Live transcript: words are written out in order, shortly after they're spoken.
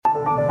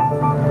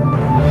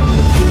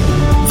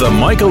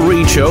Michael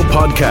Reade Show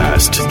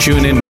podcast.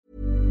 Tune in.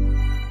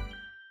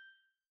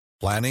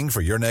 Planning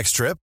for your next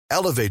trip?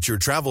 Elevate your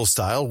travel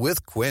style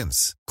with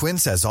Quince.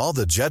 Quince has all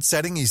the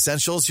jet-setting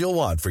essentials you'll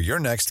want for your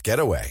next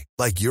getaway,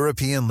 like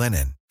European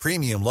linen,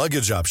 premium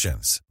luggage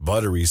options,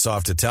 buttery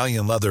soft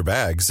Italian leather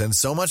bags, and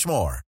so much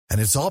more. And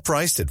it's all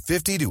priced at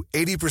 50 to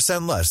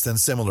 80% less than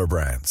similar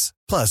brands.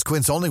 Plus,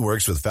 Quince only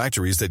works with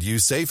factories that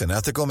use safe and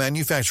ethical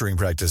manufacturing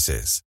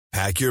practices.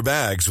 Pack your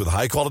bags with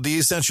high-quality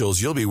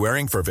essentials you'll be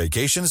wearing for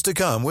vacations to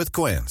come with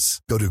Quince.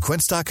 Go to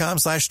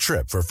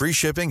quince.com/trip for free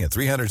shipping and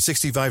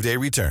 365-day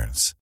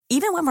returns.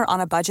 Even when we're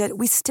on a budget,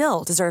 we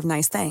still deserve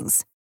nice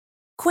things.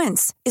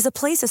 Quince is a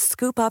place to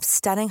scoop up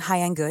stunning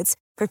high-end goods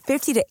for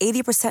 50 to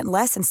 80%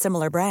 less than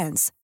similar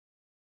brands.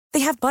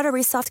 They have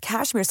buttery soft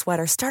cashmere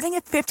sweaters starting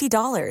at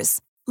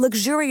 $50,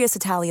 luxurious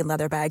Italian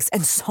leather bags,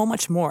 and so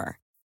much more.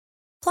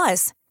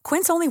 Plus,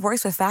 Quince only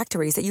works with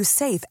factories that use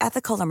safe,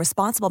 ethical, and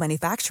responsible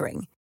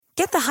manufacturing.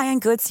 Get the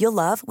high-end goods you'll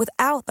love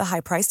without the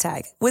high price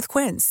tag with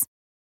Quince.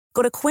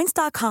 Go to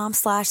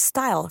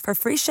quince.com/style for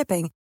free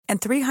shipping and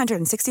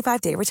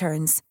 365-day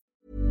returns.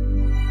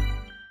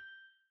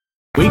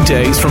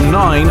 Weekdays from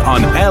 9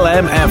 on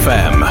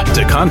LMFM.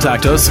 To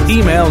contact us,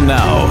 email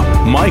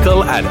now,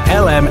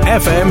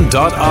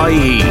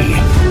 michael@lmfm.ie.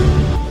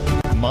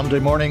 Monday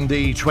morning,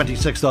 the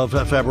 26th of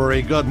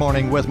February. Good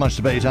morning, with much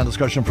debate and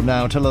discussion from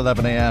now till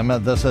 11 a.m.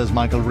 This is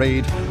Michael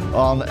Reade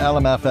on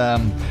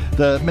LMFM.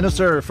 The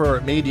Minister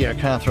for Media,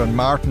 Catherine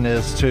Martin,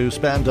 is to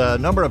spend a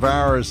number of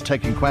hours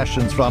taking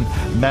questions from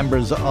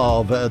members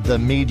of the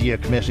Media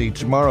Committee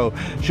tomorrow.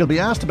 She'll be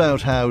asked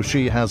about how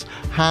she has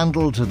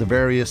handled the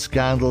various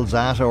scandals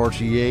at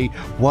RTE,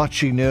 what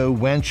she knew,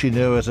 when she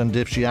knew it, and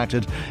if she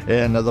acted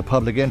in the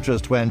public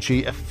interest when she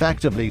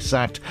effectively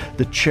sacked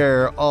the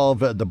chair of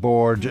the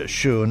board,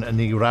 Siún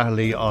Ní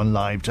Raghallaigh, on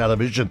live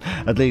television.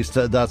 At least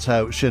that's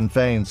how Sinn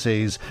Féin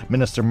sees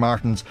Minister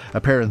Martin's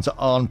appearance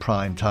on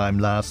prime time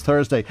last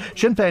Thursday.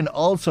 Sinn Féin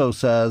also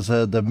says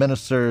the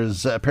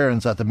Minister's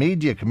appearance at the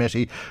Media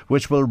Committee,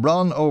 which will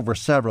run over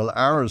several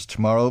hours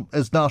tomorrow,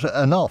 is not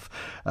enough,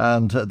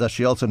 and that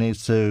she also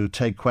needs to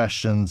take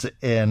questions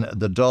in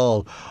the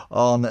Dáil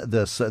on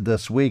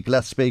this week.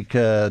 Let's speak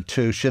to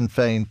Sinn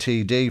Féin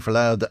TD for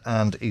Louth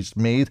and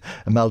Eastmeath,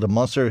 Imelda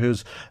Musser,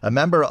 who's a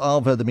member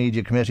of the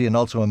Media Committee and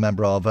also a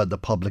member of the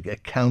Public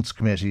Accounts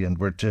Committee, and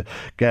we're to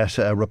get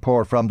a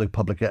report from the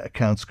Public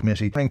Accounts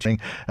Committee.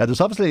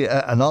 There's obviously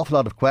an awful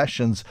lot of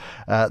questions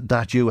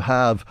that you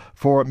have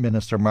for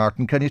Minister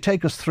Martin. Can you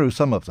take us through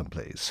some of them,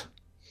 please?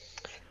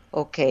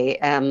 OK.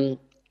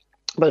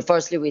 Well,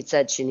 firstly, we'd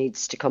said she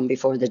needs to come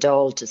before the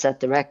Dáil to set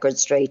the record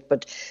straight,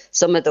 but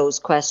some of those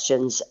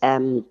questions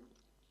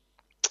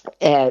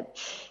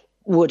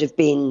would have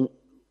been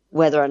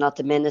whether or not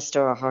the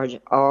Minister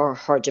or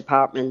her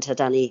department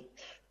had any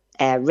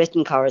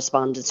written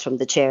correspondence from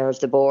the chair of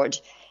the board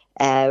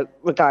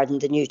regarding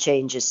the new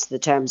changes to the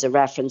terms of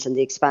reference and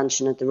the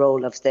expansion of the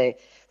role of the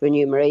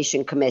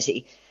Remuneration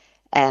Committee.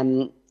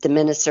 The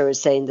Minister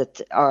is saying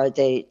that, or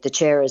the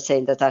chair is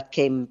saying that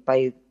came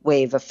by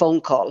way of a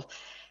phone call,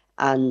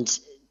 and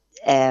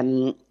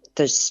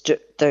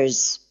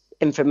there's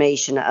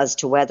information as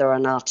to whether or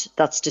not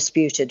that's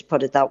disputed,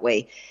 put it that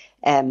way.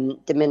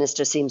 The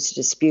Minister seems to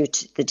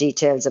dispute the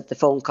details of the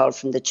phone call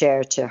from the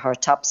chair to her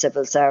top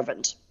civil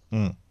servant.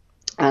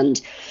 And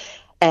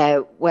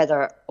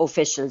whether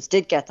officials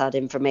did get that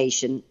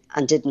information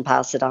and didn't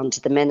pass it on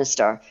to the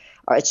Minister,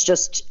 or it's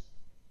just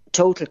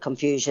total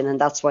confusion,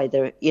 and that's why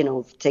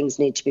things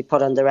need to be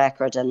put on the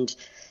record and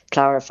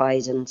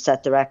clarified and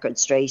set the record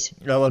straight.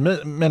 Well,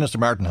 Minister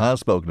Martin has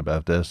spoken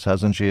about this,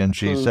 hasn't she? And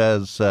she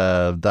says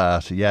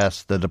that,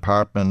 yes, the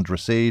department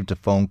received a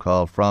phone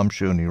call from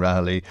Siún Ní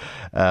Raghallaigh,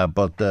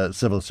 but the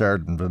civil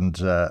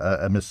servant,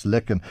 Miss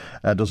Licken,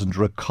 doesn't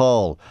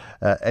recall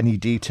any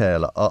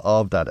detail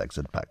of that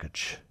exit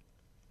package.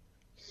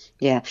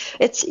 Yeah,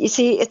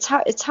 it's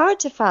hard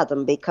to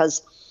fathom,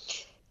 because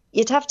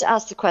you'd have to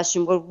ask the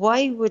question, well,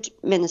 why would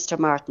Minister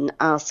Martin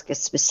ask a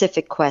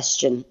specific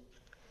question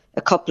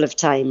a couple of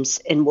times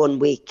in 1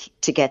 week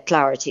to get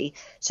clarity?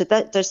 So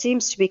that there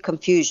seems to be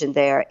confusion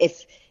there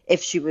if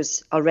she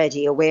was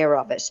already aware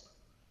of it,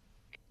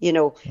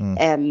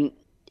 and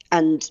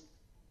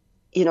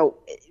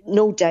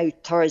no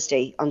doubt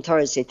on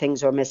Thursday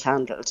things were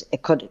mishandled.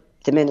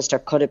 The Minister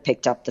could have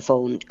picked up the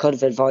phone, could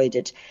have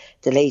avoided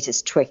the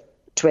latest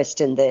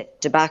twist in the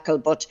debacle,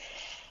 but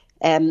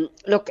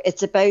look,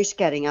 it's about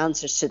getting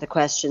answers to the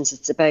questions.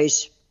 It's about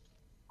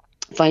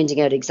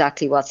finding out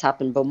exactly what's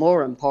happened, but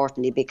more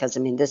importantly, because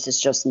this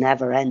is just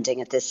never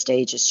ending at this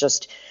stage. It's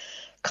just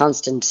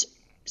constant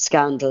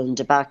scandal and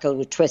debacle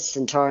with twists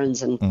and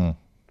turns, and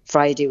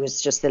Friday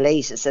was just the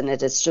latest, and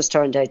it has just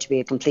turned out to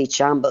be a complete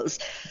shambles.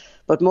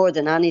 But more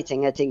than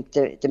anything, I think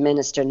the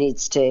Minister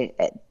needs to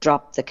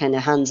drop the kind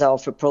of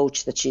hands-off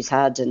approach that she's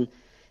had, and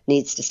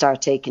needs to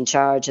start taking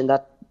charge, and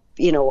that,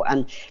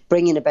 and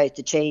bringing about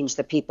the change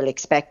that people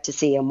expect to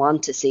see and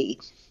want to see.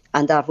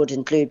 And that would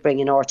include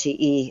bringing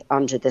RTE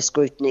under the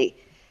scrutiny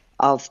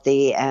of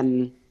the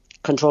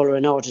Controller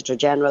and Auditor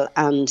General,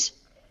 and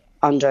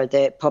under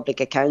the Public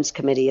Accounts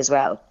Committee as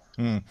well.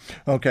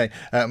 Okay,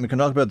 we can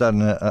talk about that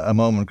in a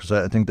moment, because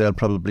I think they'll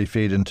probably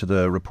feed into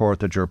the report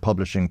that you're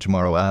publishing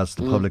tomorrow as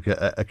the Public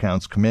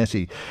Accounts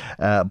Committee.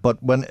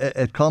 But when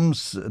it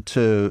comes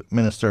to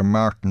Minister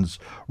Martin's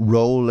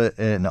role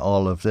in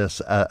all of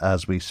this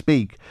as we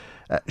speak,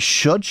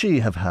 should she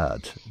have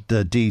had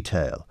the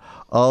detail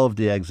of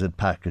the exit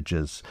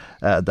packages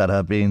that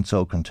have been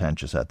so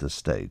contentious at this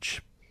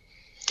stage?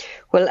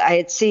 Well, I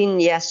had seen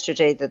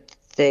yesterday that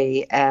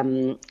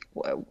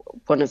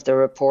one of the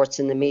reports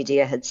in the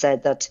media had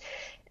said that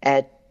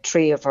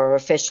 3 of our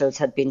officials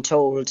had been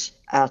told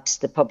at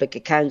the Public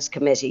Accounts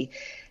Committee.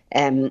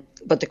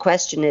 But the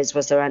question is,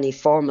 was there any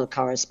formal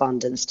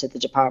correspondence to the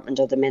department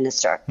or the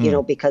minister? You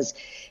know, because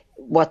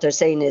what they're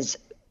saying is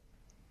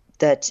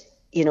that,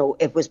 you know,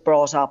 it was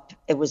brought up,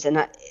 it was in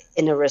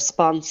a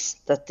response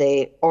that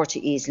the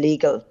RTE's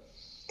legal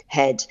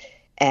head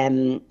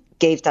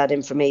gave that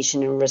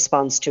information in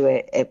response to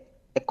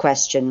a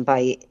question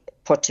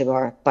put to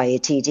her by a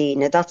TD.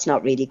 Now, that's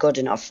not really good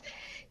enough,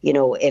 you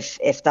know, if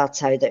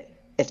that's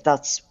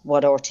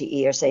what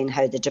RTE are saying,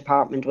 how the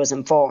department was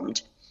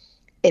informed,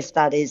 if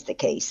that is the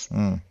case,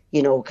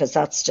 you know, because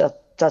that's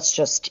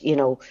just you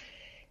know,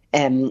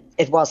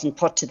 it wasn't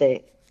put to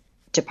the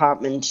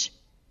department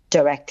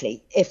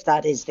directly, if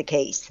that is the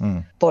case.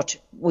 But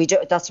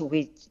that's what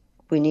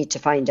we need to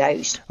find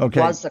out. Okay.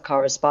 Was the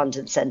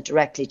correspondence sent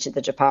directly to the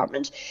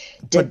department?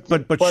 But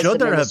should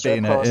there have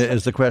been,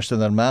 is the question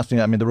that I'm asking.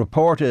 I mean, the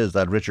report is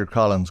that Richard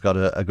Collins got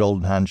a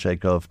golden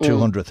handshake of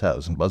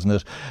 200,000, wasn't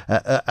it?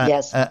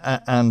 Yes.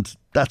 And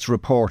that's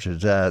reported.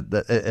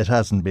 That it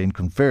hasn't been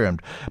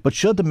confirmed. But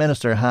should the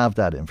minister have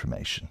that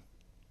information?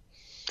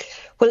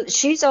 Well,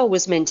 she's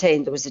always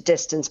maintained there was a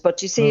distance.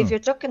 But you see, if you're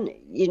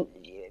looking...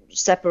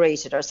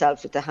 separated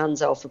ourselves with the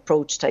hands-off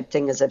approach type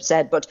thing, as I've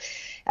said. But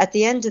at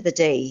the end of the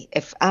day,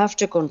 if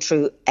after going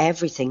through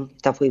everything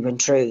that we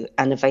went through,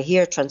 and if I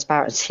hear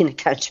transparency and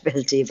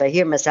accountability, if I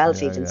hear myself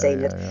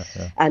saying it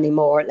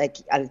anymore, like,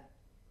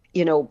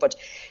 you know, but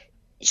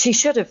she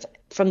should have,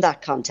 from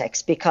that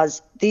context,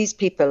 because these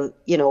people,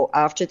 you know,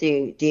 after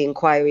the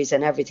inquiries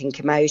and everything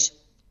came out,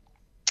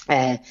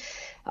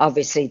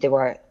 obviously they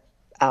were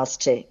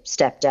asked to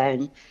step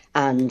down,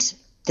 and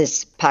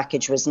this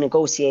package was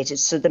negotiated.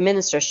 So the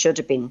minister should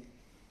have been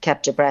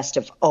kept abreast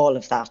of all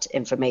of that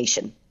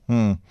information.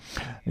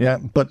 Yeah,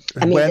 but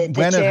I mean,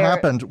 when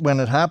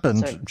it happened,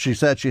 sorry, she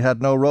said she had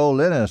no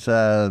role in it.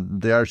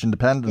 The Irish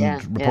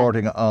Independent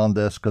reporting on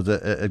this, because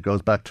it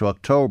goes back to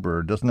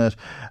October, doesn't it?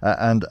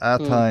 And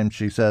at time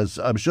she says,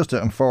 I was just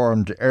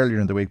informed earlier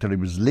in the week that he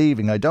was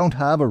leaving. I don't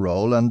have a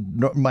role,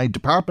 and my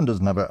department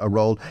doesn't have a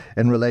role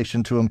in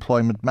relation to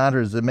employment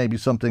matters. It may be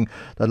something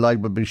that light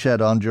would be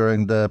shed on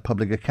during the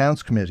Public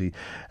Accounts Committee.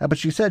 But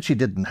she said she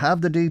didn't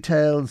have the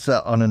details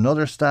on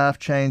another staff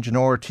change in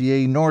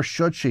RTE, nor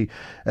should she.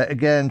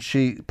 Again,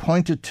 she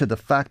pointed to the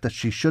fact that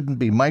she shouldn't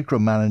be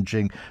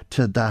micromanaging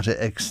to that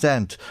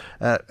extent.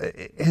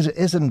 It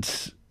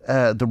isn't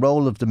the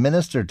role of the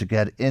minister to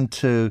get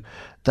into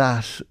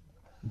that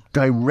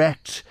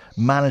direct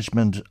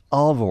management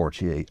of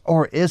RTE,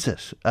 or is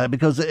it?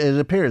 Because it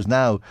appears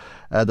now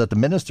that the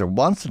minister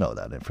wants to know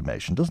that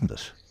information, doesn't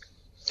it?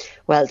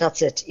 Well,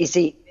 that's it. You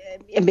see,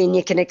 I mean,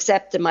 you can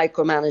accept the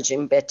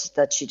micromanaging bit,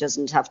 that she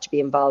doesn't have to be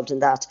involved in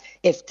that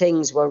if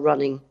things were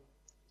running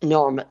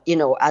normal, you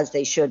know, as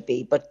they should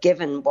be. But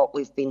given what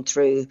we've been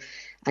through,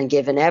 and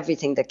given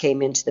everything that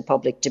came into the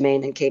public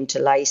domain and came to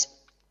light,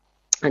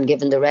 and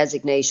given the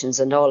resignations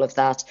and all of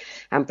that,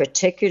 and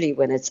particularly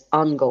when it's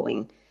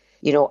ongoing,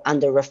 you know,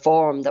 and the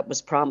reform that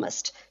was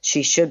promised,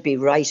 she should be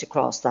right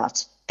across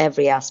that,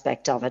 every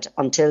aspect of it,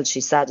 until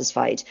she's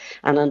satisfied,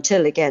 and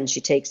until, again,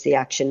 she takes the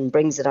action,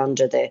 brings it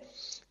under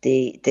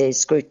the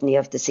scrutiny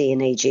of the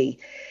CNAG.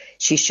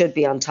 She should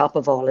be on top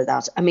of all of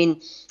that. I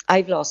mean,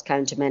 I've lost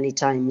count of many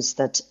times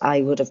that I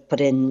would have put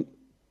in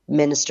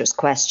ministers'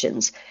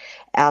 questions,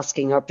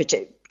 asking her,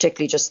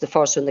 particularly just the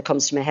first one that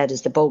comes to my head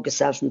is the bogus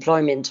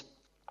self-employment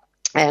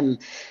at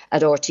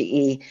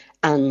RTE,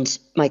 and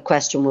my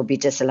question would be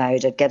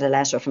disallowed. I'd get a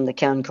letter from the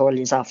Ceann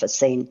Corley's office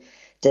saying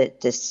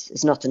that this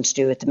is nothing to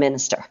do with the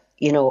minister,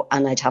 you know,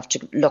 and I'd have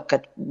to look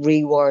at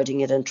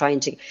rewording it and trying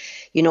to,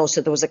 you know,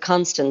 so there was a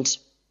constant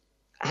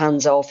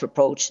hands-off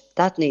approach.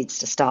 That needs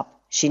to stop.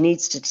 She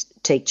needs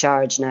to take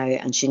charge now,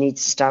 and she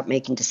needs to start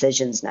making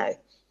decisions now.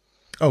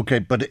 OK,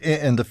 but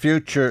in the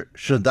future,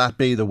 should that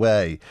be the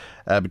way?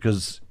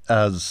 Because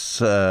as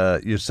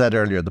you said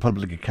earlier, the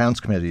Public Accounts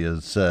Committee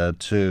is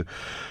to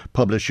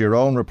publish your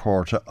own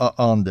report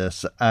on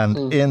this.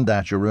 And in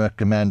that, you're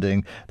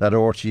recommending that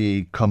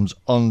RTE comes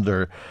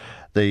under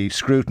the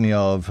scrutiny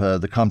of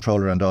the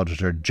Comptroller and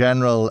Auditor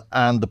General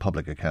and the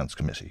Public Accounts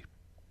Committee.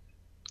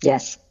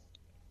 Yes.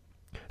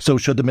 So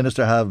should the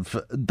minister have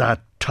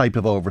that type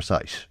of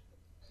oversight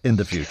in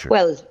the future?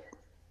 Well,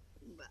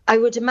 I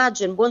would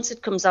imagine once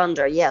it comes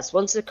under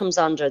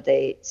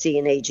the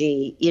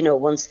CNAG, you know,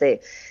 once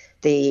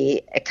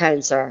the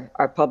accounts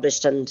are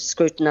published and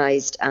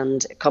scrutinised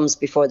and comes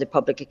before the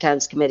Public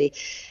Accounts Committee,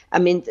 I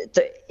mean,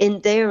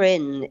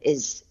 therein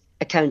is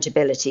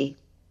accountability,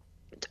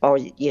 or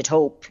you'd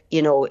hope,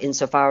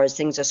 insofar as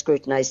things are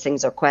scrutinised,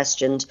 things are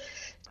questioned,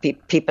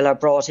 people are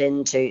brought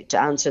in to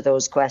answer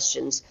those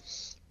questions.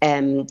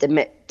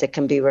 They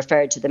can be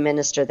referred to the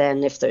minister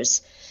then if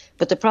there's...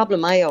 But the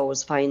problem I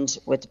always find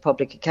with the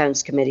Public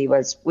Accounts Committee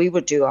was we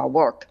would do our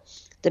work.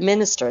 The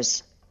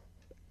ministers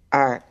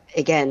are,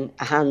 again,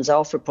 a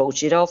hands-off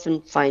approach. You'd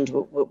often find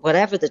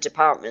whatever the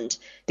department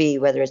be,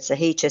 whether it's the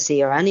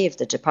HSE or any of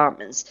the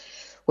departments,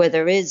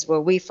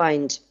 where we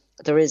find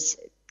there is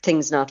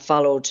things not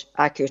followed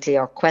accurately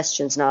or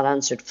questions not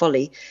answered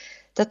fully,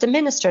 that the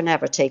minister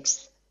never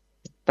takes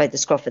by the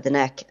scruff of the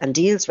neck and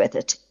deals with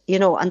it,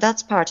 and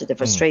that's part of the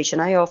frustration.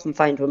 I often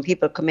find when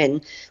people come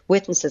in,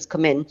 witnesses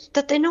come in,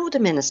 that they know the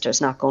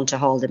minister's not going to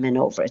haul them in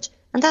over it.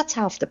 And that's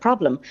half the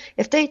problem.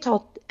 If they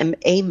thought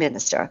a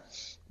minister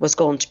was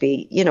going to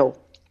be,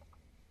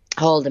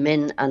 haul them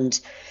in and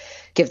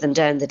give them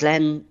down the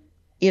glen,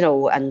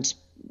 and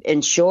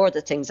ensure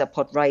that things are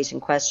put right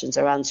and questions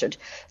are answered,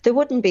 they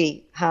wouldn't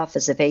be half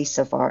as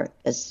evasive or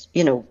as,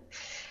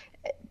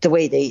 the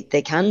way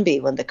they can be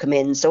when they come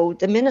in. So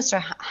the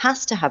minister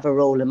has to have a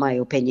role, in my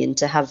opinion,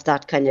 to have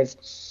that kind of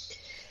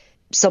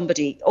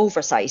somebody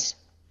oversight,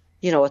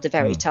 at the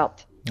very top.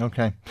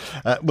 Okay.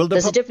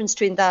 There's a difference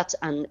between that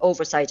and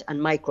oversight and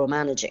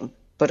micromanaging.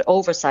 But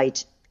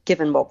oversight,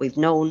 given what we've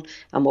known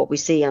and what we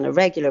see on a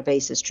regular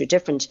basis through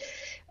different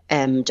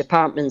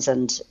departments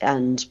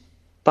and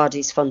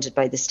bodies funded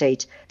by the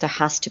state, there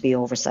has to be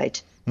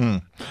oversight.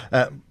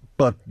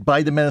 But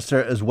by the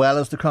Minister as well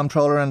as the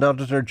Comptroller and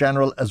Auditor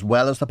General, as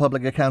well as the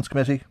Public Accounts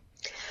Committee?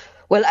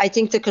 Well, I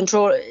think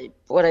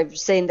what I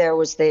was saying there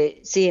was the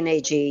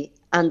CNAG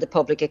and the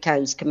Public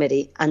Accounts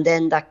Committee. And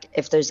then that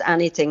if there's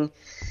anything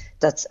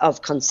that's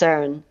of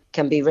concern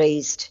can be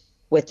raised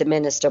with the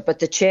Minister. But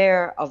the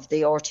chair of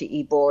the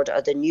RTE board,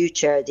 or the new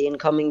chair, the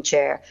incoming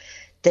chair,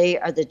 they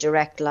are the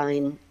direct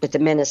line with the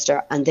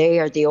Minister, and they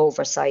are the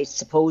oversight,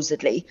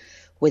 supposedly,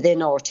 within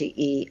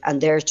RTE, and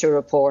they're to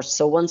report.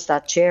 So once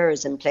that chair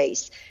is in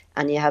place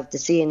and you have the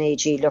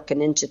CNAG looking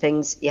into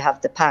things, you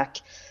have the PAC,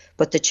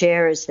 but the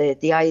chair is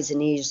the eyes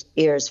and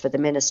ears for the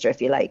minister,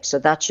 if you like. So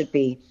that should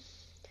be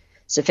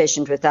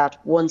sufficient with that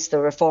once the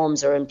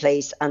reforms are in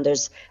place and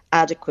there's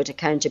adequate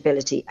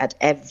accountability at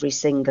every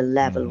single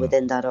level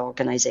within that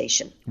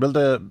organisation. Will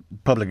the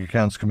Public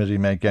Accounts Committee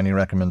make any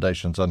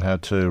recommendations on how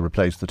to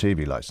replace the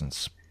TV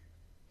licence?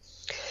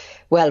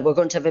 Well, we're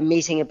going to have a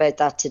meeting about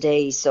that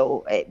today,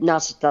 so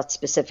not that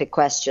specific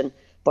question,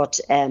 but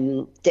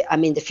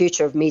the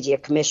Future of Media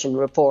Commission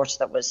report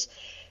that was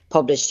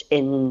published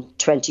in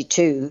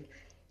 22,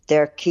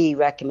 their key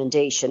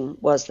recommendation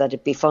was that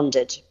it be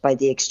funded by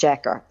the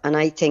Exchequer. And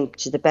I think,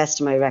 to the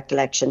best of my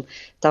recollection,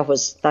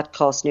 that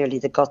cost nearly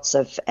the guts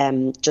of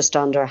just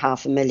under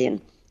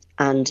 $500,000.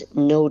 And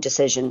no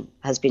decision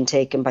has been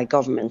taken by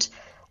government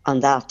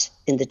on that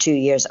in the 2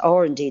 years,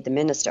 or indeed the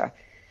minister.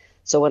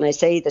 So when I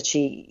say that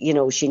she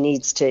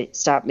needs to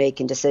start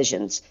making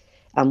decisions,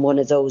 and one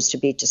of those to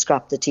be to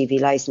scrap the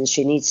TV licence,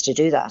 she needs to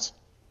do that.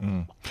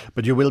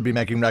 But you will be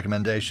making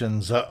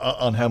recommendations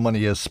on how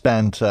money is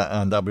spent,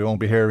 and that we won't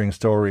be hearing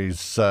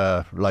stories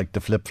like the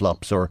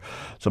flip-flops or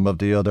some of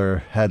the other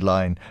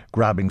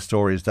headline-grabbing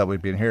stories that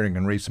we've been hearing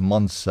in recent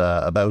months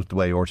about the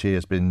way RTÉ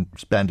has been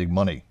spending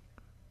money.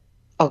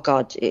 Oh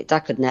God,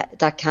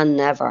 that can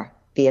never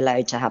be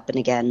allowed to happen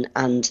again,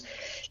 and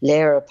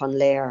layer upon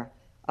layer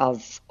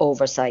of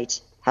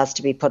oversight has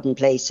to be put in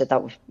place so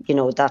that,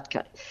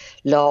 that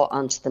law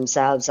unto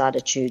themselves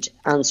attitude,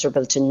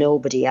 answerable to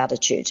nobody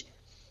attitude,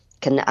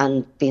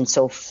 and being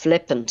so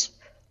flippant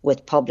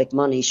with public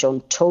money,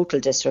 showing total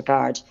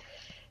disregard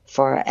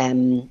for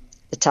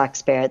the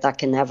taxpayer, that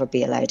can never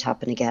be allowed to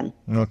happen again.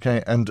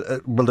 Okay, and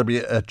will there be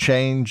a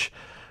change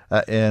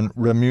in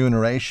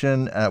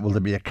remuneration? Will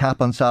there be a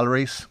cap on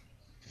salaries?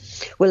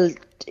 Well,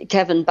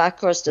 Kevin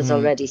Backhurst has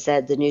already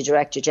said, the new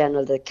Director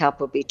General, the cap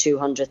will be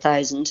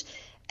 200,000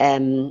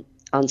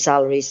 on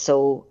salaries.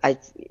 So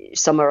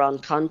some are on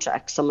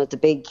contracts. Some of the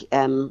big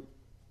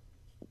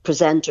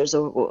presenters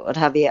or what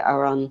have you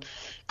are on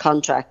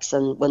contracts.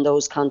 And when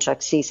those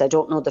contracts cease, I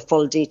don't know the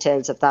full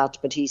details of that,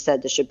 but he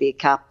said there should be a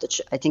cap.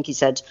 I think he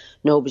said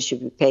nobody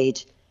should be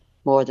paid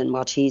more than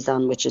what he's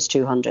on, which is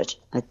 200.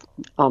 I'm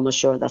almost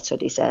sure that's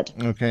what he said.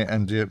 Okay,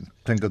 and do you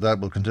think that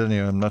will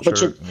continue? I'm not sure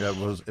if it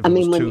was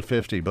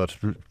 250, but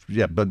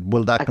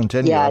will that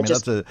continue? Yeah,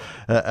 that's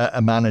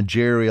a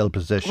managerial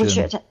position.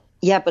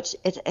 But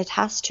it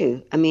has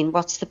to. I mean,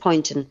 what's the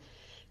point in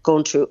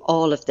going through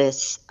all of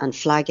this and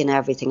flagging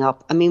everything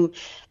up? I mean,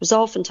 it was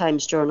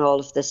oftentimes during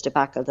all of this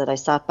debacle that I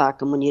sat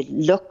back, and when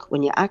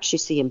you actually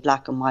see in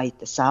black and white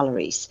the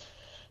salaries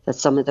that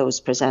some of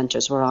those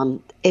presenters were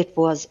on, it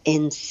was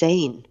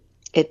insane.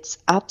 It's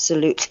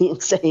absolutely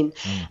insane.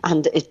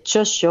 And it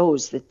just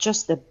shows that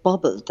just the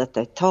bubble that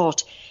they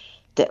thought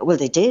that, well,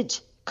 they did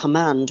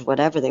command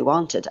whatever they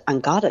wanted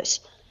and got it.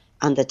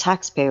 And the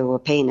taxpayer were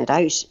paying it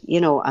out,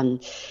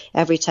 and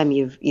every time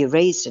you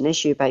raised an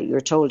issue about, you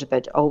were told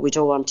about, we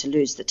don't want to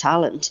lose the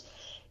talent,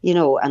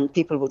 and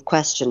people would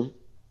question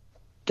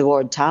the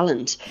word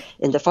talent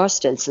in the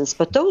first instance,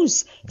 but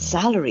those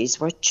salaries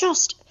were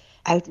just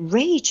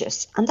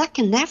outrageous, and that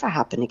can never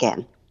happen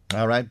again.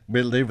 All right,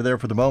 we'll leave it there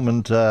for the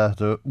moment.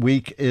 The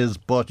week is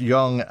but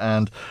young,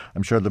 and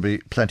I'm sure there'll be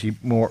plenty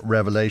more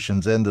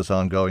revelations in this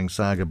ongoing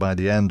saga by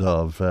the end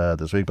of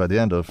this week, by the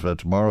end of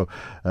tomorrow,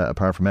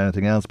 apart from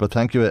anything else. But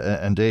thank you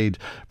indeed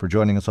for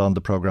joining us on the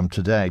programme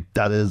today.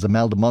 That is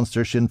Imelda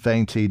Munster, Sinn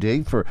Féin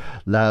TD for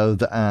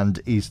Louth and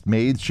East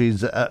Meath.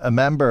 She's a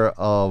member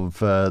of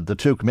the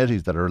two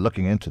committees that are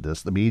looking into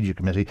this, the Media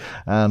Committee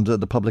and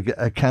the Public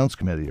Accounts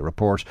Committee. A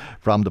report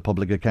from the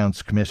Public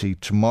Accounts Committee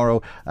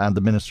tomorrow, and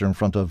the Minister in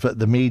front of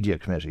the Media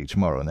Committee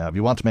tomorrow. Now, if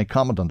you want to make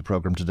comment on the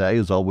programme today,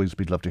 as always,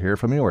 we'd love to hear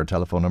from you. Our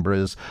telephone number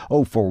is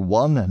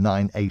 041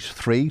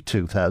 983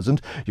 2000.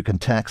 You can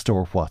text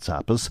or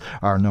WhatsApp us.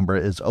 Our number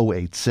is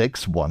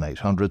 086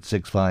 1800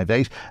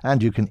 658,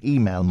 and you can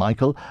email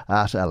Michael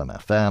at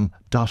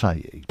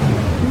lmfm.ie.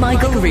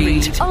 Michael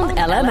Reade on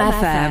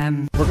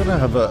LMFM. We're going to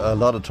have a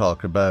lot of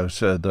talk about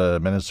the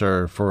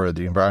Minister for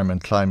the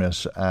Environment,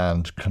 Climate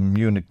and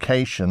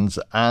Communications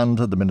and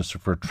the Minister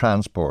for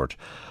Transport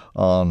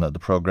on the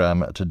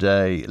programme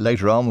today.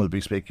 Later on, we'll be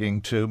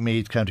speaking to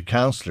Meath County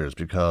Councillors,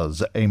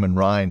 because Eamon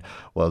Ryan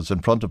was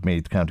in front of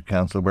Meath County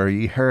Council, where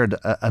he heard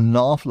an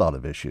awful lot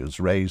of issues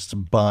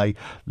raised by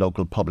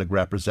local public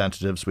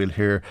representatives. We'll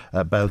hear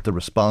about the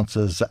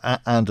responses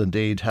and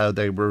indeed how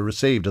they were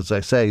received. As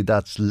I say,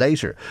 that's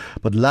later.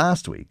 But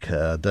last week,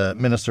 the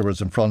Minister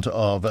was in front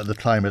of the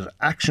Climate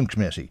Action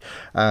Committee,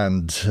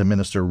 and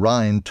Minister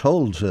Ryan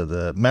told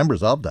the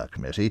members of that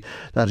committee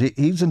that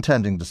he's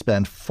intending to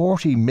spend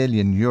 €40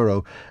 million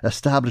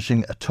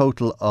establishing a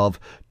total of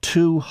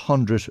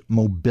 200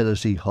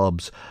 mobility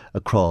hubs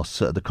across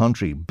the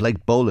country.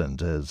 Blake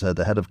Boland is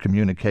the head of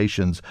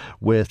communications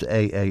with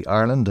AA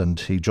Ireland, and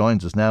he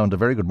joins us now. And a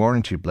very good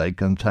morning to you,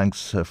 Blake, and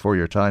thanks for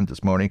your time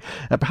this morning.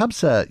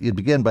 Perhaps you'd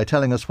begin by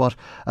telling us what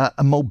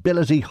a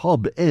mobility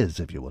hub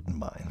is, if you wouldn't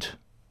mind.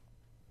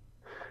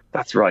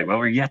 That's right. Well,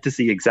 we're yet to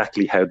see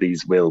exactly how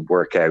these will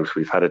work out.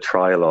 We've had a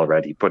trial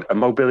already, but a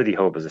mobility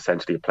hub is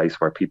essentially a place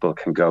where people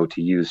can go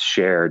to use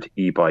shared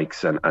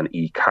e-bikes and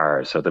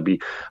e-cars. So there'll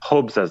be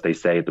hubs, as they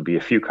say. There'll be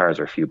a few cars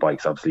or a few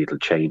bikes. Obviously, it'll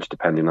change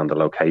depending on the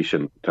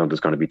location.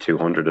 There's going to be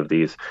 200 of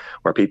these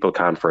where people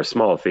can, for a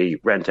small fee,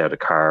 rent out a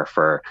car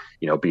for,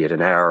 be it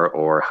an hour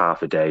or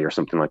half a day or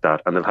something like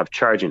that. And they'll have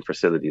charging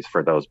facilities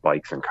for those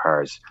bikes and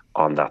cars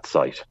on that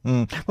site.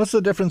 What's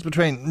the difference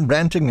between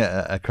renting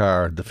a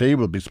car? The fee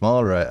will be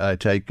smaller, I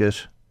take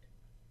it.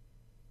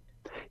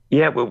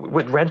 Yeah, well,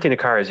 with renting a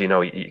car, as you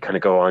know, you kind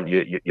of go on,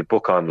 you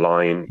book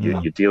online,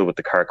 you deal with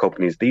the car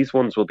companies. These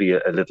ones will be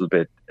a little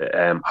bit,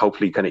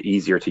 hopefully kind of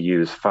easier to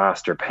use,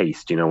 faster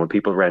paced. When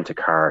people rent a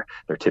car,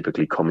 they're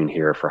typically coming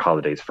here for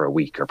holidays for a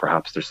week, or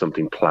perhaps there's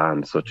something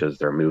planned, such as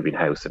they're moving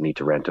house and need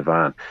to rent a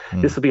van.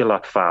 This will be a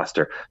lot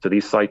faster. So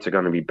these sites are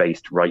going to be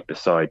based right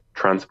beside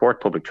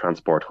public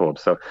transport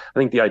hubs. So I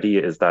think the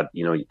idea is that,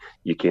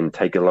 you can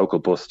take a local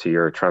bus to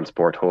your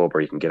transport hub,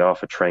 or you can get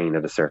off a train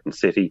at a certain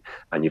city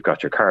and you've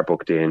got your car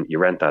booked in. You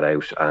rent that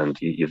out and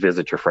you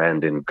visit your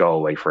friend in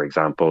Galway, for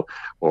example,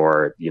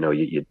 or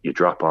you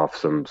drop off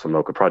some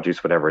local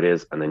produce, whatever it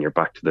is, and then you're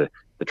back to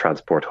the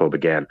transport hub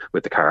again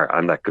with the car,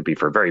 and that could be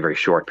for very, very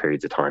short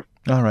periods of time.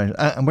 All right.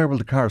 And where will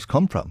the cars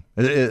come from?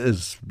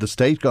 Is the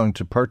state going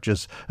to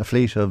purchase a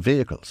fleet of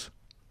vehicles?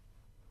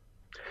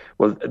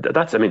 Well,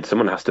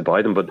 someone has to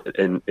buy them, but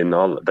in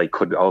all, they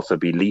could also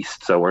be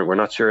leased. So we're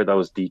not sure of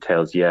those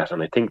details yet.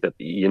 And I think that,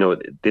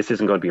 this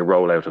isn't going to be a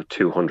rollout of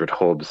 200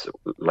 hubs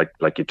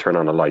like you turn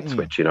on a light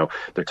switch.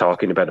 They're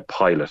talking about a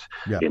pilot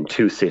in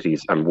 2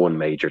 cities and 1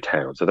 major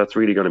town. So that's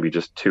really going to be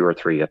just 2 or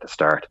 3 at the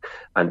start.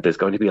 And there's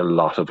going to be a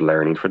lot of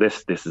learning for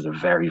this. This is a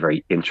very,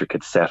 very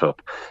intricate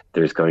setup.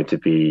 There's going to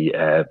be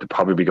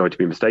probably going to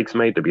be mistakes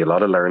made. There'll be a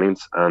lot of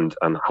learnings, and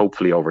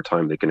hopefully over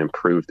time they can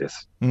improve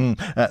this.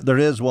 There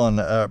is one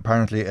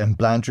apparently in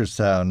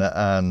Blanchardstown,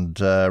 and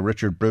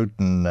Richard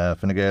Bruton,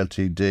 Fine Gael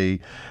TD,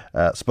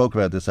 spoke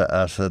about this at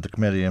the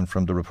committee, and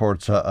from the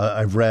reports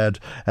I've read,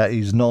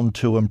 he's none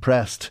too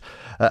impressed.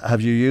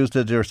 Have you used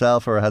it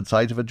yourself or had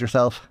sight of it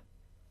yourself?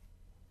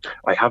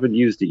 I haven't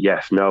used it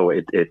yet. No,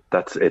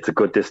 it's a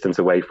good distance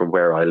away from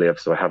where I live,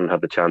 so I haven't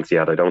had the chance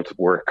yet. I don't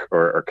work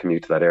or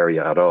commute to that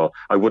area at all.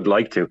 I would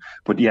like to,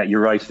 but yeah,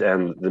 you're right.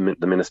 The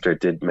minister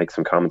did make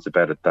some comments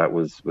about it that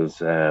was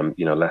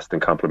less than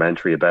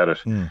complimentary about it.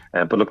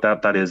 But look,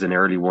 that is an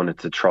early one.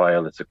 It's a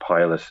trial. It's a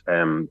pilot.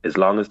 As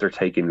long as they're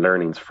taking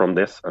learnings from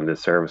this and the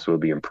service will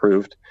be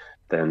improved,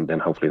 then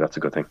hopefully that's a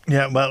good thing.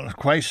 Yeah, well,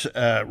 quite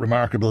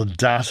remarkable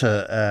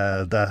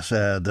data that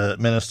the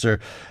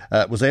Minister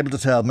was able to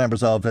tell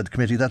members of the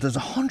committee that there's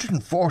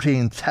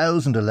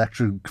 114,000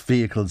 electric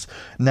vehicles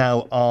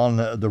now on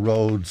the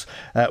roads,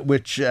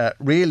 which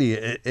really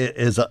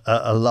is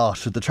a lot.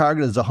 The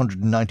target is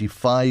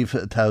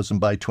 195,000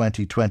 by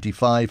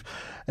 2025.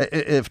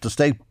 If the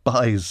state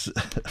buys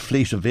a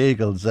fleet of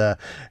vehicles,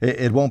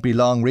 it won't be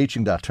long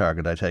reaching that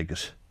target, I take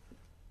it.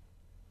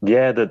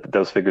 Yeah,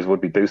 those figures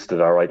would be boosted,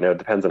 all right. Now, it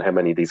depends on how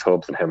many of these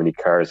hubs and how many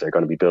cars are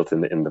going to be built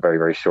in the very,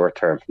 very short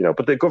term.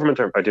 But the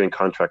government are doing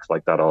contracts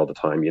like that all the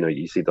time.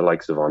 You see the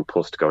likes of An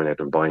Post going out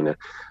and buying a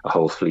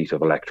whole fleet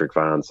of electric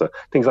vans. So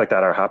things like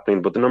that are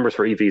happening. But the numbers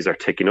for EVs are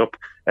ticking up.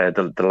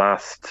 The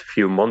last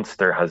few months,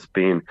 there has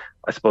been,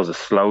 I suppose, a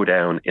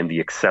slowdown in the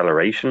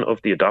acceleration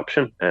of the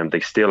adoption. They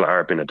still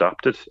are being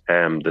adopted.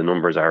 The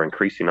numbers are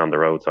increasing on the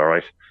roads, all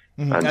right.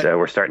 Mm-hmm. And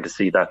we're starting to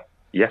see that.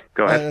 Yeah,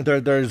 go ahead.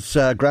 There's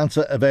grants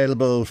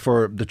available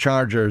for the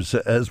chargers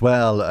as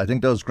well. I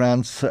think those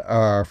grants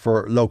are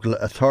for local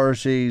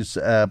authorities.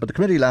 But the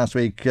committee last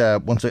week,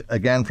 once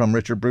again from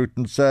Richard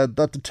Bruton, said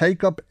that the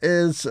take-up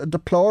is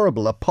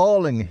deplorable,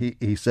 appalling,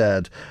 he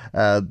said.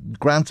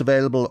 Grants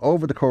available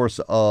over the course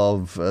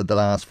of the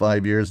last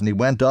 5 years. And he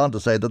went on to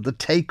say that the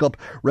take-up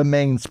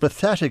remains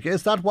pathetic.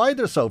 Is that why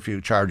there's so few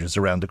chargers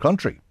around the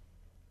country?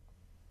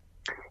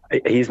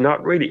 He's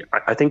not really.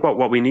 I think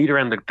what we need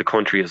around the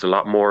country is a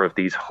lot more of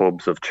these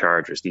hubs of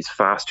chargers, these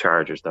fast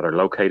chargers that are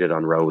located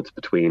on roads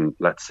between,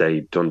 let's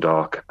say,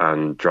 Dundalk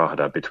and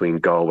Drogheda, between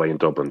Galway and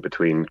Dublin,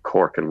 between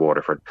Cork and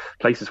Waterford,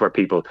 places where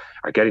people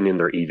are getting in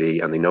their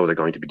EV and they know they're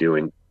going to be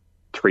doing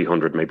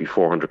 300, maybe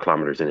 400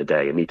 kilometres in a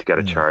day and need to get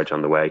a charge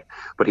on the way.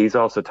 But he's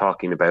also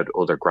talking about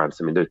other grants.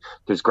 I mean,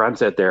 there's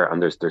grants out there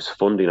and there's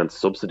funding and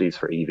subsidies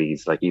for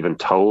EVs, like even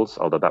tolls,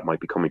 although that might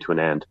be coming to an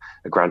end.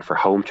 A grant for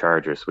home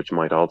chargers, which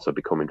might also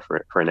be coming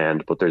for an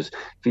end. But there's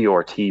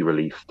VRT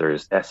relief,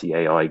 there's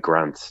SEAI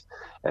grants.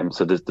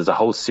 So there's a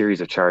whole series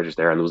of chargers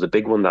there. And there was a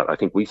big one that I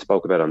think we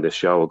spoke about on this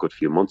show a good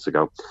few months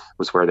ago,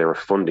 was where they were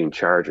funding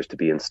chargers to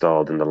be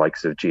installed in the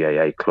likes of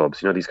GAA clubs,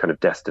 these kind of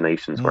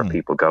destinations where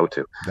people go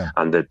to. Yeah.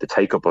 And the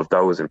take-up of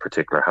those in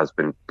particular has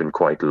been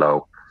quite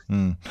low.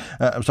 I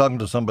was talking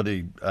to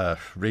somebody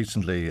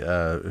recently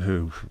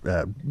who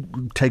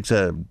takes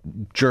a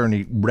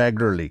journey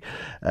regularly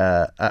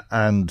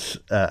and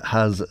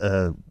has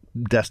a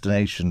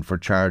destination for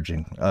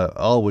charging,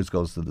 always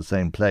goes to the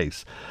same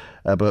place.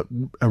 But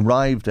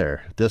arrived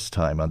there this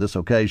time on this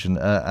occasion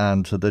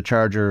and the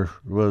charger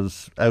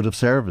was out of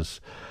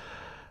service.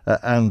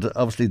 And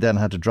obviously then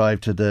had to drive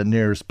to the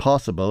nearest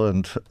possible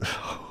and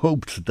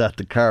hoped that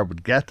the car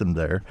would get them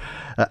there,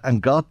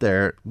 and got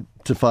there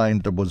to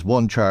find there was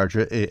one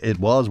charger, it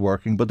was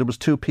working, but there was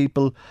two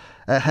people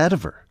ahead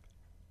of her.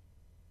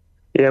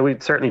 Yeah, we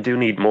certainly do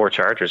need more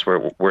chargers.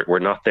 We're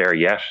not there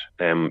yet.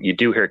 You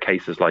do hear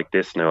cases like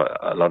this now.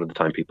 A lot of the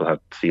time people have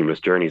seamless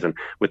journeys, and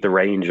with the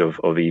range of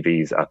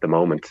EVs at the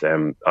moment,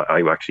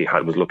 I actually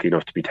was lucky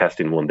enough to be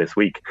testing one this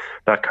week.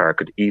 That car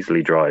could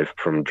easily drive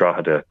from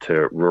Drogheda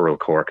to rural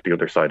Cork, the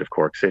other side of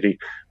Cork City,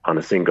 on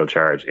a single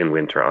charge in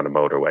winter on a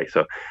motorway.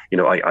 So,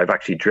 I've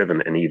actually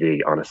driven an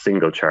EV on a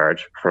single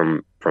charge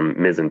from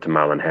Mizzen to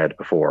Mallinhead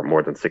before,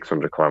 more than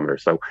 600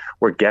 kilometres. So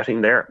we're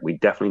getting there. We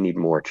definitely need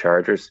more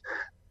chargers.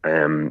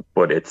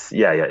 But it's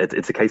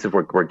a case of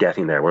we're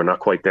getting there. We're not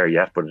quite there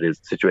yet, but the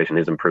situation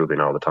is improving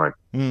all the time.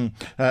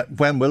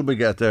 When will we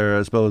get there,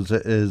 I suppose,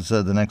 is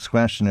the next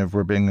question. If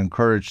we're being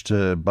encouraged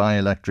to buy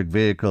electric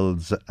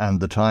vehicles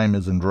and the time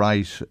isn't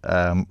right,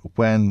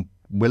 when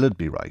will it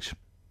be right?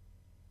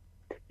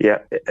 Yeah,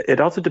 it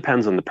also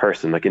depends on the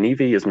person. Like, an EV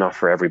is not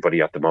for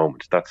everybody at the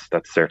moment. That's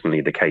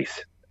certainly the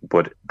case.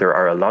 But there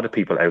are a lot of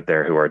people out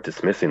there who are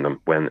dismissing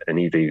them when an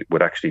EV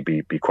would actually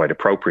be quite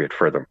appropriate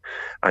for them.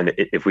 And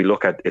if we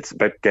look at, it's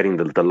about getting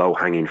the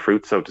low-hanging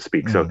fruit, so to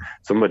speak. So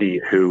somebody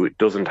who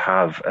doesn't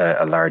have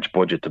a large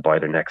budget to buy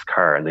their next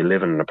car, and they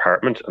live in an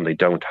apartment and they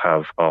don't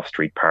have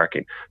off-street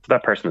parking. So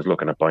that person is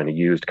looking at buying a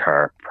used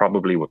car,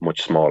 probably with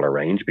much smaller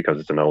range because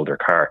it's an older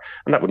car.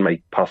 And that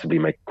would possibly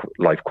make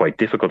life quite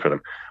difficult for them.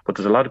 But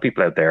there's a lot of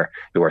people out there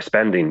who are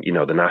spending,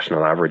 the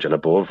national average and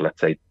above, let's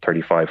say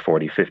 35,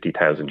 40,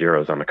 50,000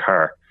 euros on a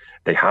car.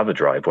 They have a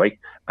driveway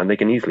and they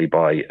can easily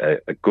buy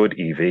a good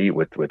EV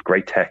with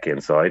great tech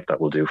inside that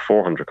will do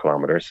 400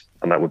 kilometres,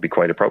 and that would be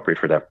quite appropriate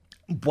for them.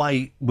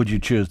 Why would you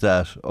choose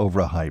that over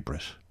a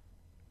hybrid?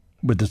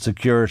 With the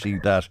security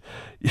that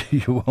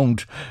you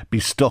won't be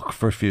stuck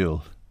for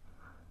fuel?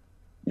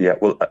 Yeah,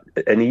 well,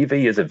 an EV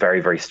is a very,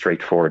 very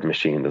straightforward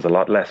machine. There's a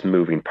lot less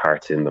moving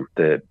parts in them.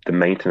 The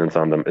maintenance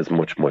on them is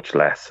much, much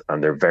less,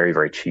 and they're very,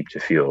 very cheap to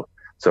fuel.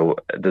 So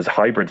there's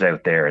hybrids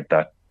out there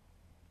that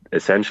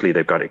essentially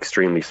they've got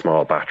extremely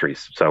small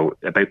batteries, so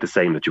about the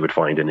same that you would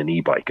find in an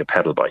e-bike, a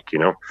pedal bike,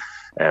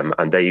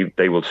 and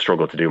they will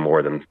struggle to do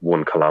more than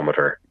 1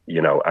 kilometre,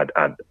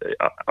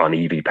 on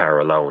EV power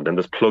alone. Then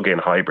there's plug-in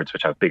hybrids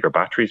which have bigger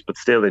batteries, but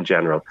still in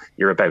general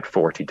you're about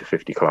 40 to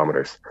 50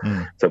 kilometres.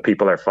 So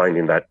people are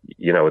finding that,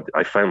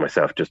 I found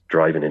myself just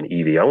driving an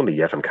EV only,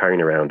 yet I'm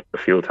carrying around a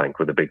fuel tank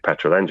with a big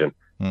petrol engine.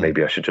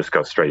 Maybe I should just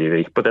go straight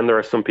EV. But then there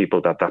are some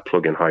people that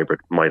plug-in hybrid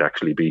might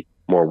actually be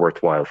more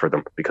worthwhile for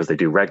them, because they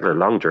do regular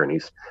long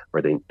journeys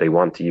where they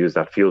want to use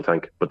that fuel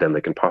tank, but then they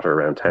can potter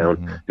around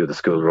town, do the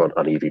school run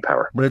on EV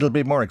power. But it'll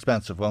be more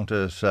expensive, won't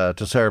it,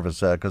 to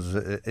service, because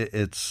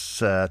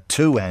it's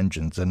two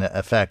engines in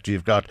effect.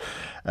 You've got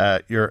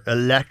your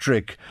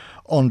electric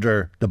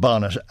under the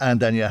bonnet, and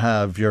then you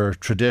have your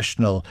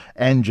traditional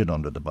engine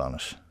under the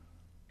bonnet.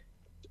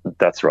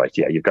 That's right.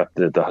 Yeah, you've got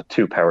the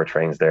two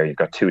powertrains there. You've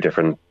got two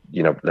different,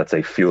 let's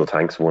say fuel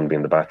tanks. One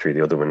being the battery,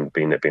 the other one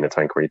being a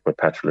tank where you put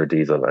petrol or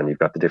diesel, and you've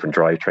got the different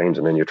drivetrains,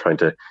 and then you're trying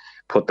to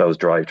put those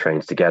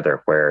drivetrains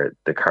together where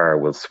the car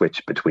will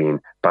switch between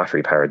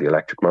battery power, the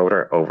electric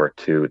motor, over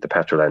to the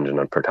petrol engine,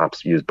 and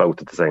perhaps use both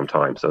at the same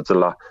time. So it's a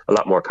lot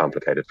more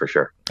complicated for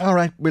sure. All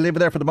right, we'll leave it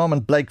there for the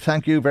moment. Blake,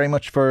 thank you very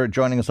much for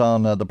joining us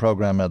on the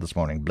programme this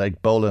morning.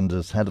 Blake Boland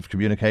is Head of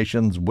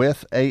Communications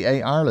with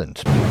AA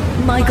Ireland.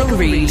 Michael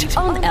Reade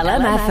on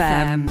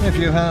LMFM. If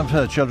you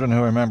have children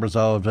who are members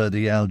of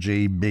the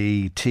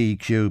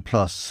LGBTQ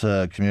plus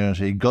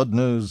community, good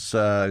news,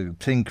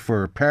 think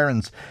for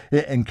parents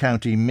in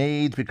County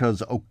Meath,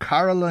 because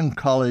O'Carolan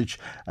College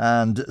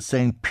and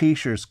St.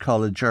 Peter's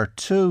College are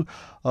two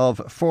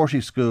of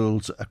 40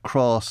 schools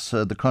across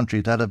the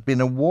country that have been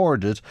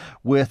awarded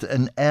with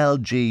an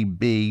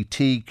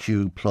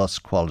LGBTQ plus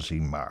quality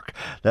mark.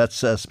 Let's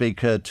speak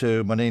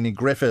to Monini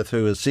Griffith,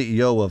 who is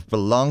CEO of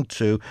Belong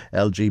to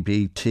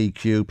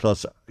LGBTQ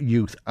plus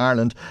Youth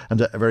Ireland.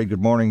 And a very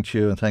good morning to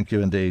you, and thank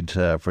you indeed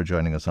for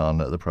joining us on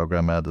the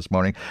programme this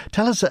morning.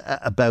 Tell us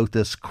about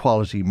this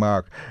quality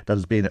mark that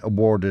has been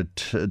awarded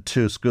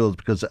to schools,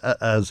 because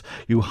as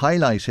you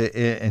highlight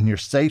in your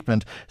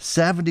statement,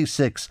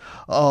 76%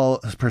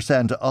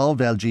 of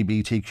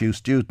LGBTQ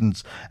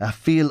students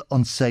feel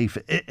unsafe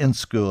in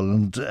school,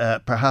 and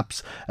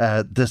perhaps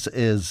this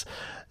is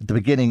the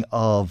beginning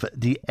of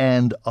the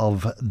end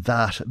of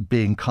that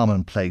being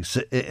commonplace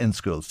in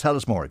schools. Tell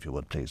us more, if you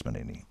would, please,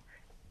 Manini.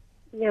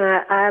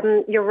 Yeah,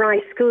 you're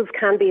right. Schools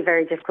can be a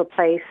very difficult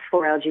place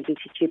for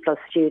LGBTQ plus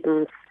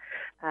students.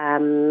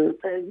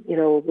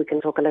 We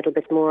can talk a little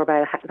bit more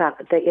about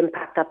the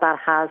impact that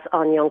has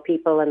on young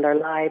people and their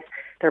lives,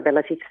 their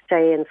ability to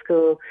stay in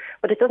school.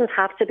 But it doesn't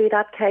have to be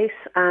that case.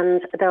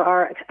 And there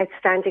are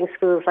outstanding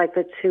schools like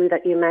the two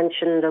that you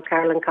mentioned,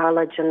 O'Carolan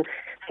College and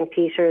St.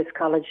 Peter's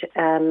College,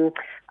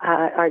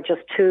 are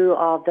just two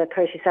of the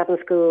 37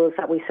 schools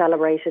that we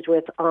celebrated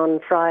with on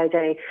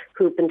Friday,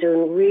 who've been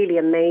doing really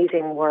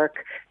amazing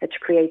work to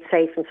create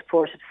safe and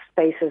supportive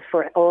spaces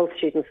for all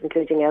students,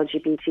 including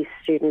LGBT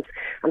students.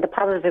 And the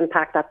positive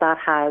impact that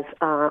has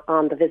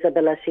on the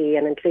visibility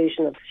and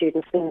inclusion of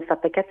students means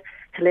that they get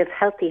to live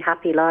healthy,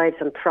 happy lives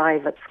and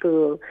thrive at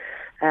school.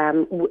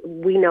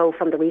 We know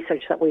from the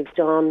research that we've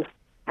done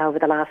over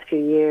the last few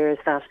years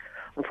that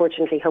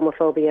unfortunately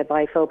homophobia,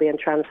 biphobia and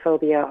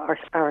transphobia are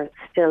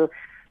still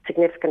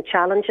significant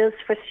challenges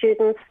for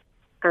students,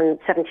 and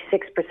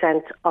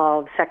 76%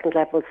 of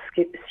second-level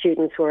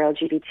students who are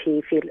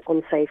LGBT feel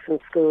unsafe in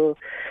school.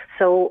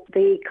 So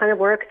the kind of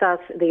work that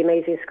the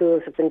amazing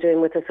schools have been doing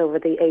with us over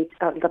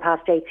the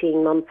past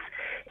 18 months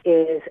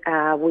is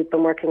we've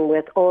been working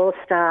with all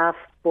staff,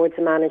 boards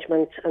of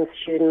management and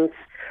students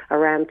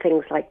around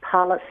things like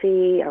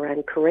policy,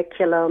 around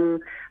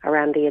curriculum,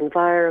 around the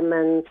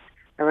environment,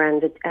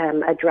 around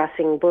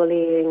addressing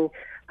bullying,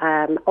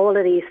 all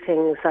of these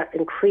things that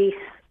increase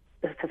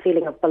the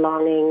feeling of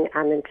belonging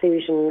and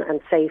inclusion and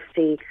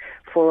safety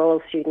for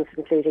all students,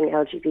 including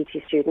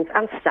LGBT students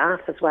and staff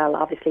as well,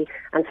 obviously,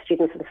 and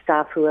students and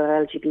staff who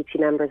are LGBT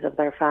members of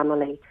their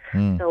family.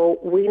 So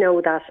we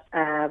know that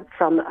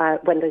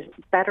when there's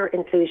better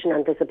inclusion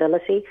and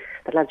visibility,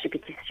 that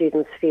LGBT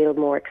students feel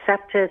more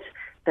accepted,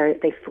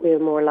 they feel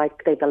more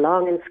like they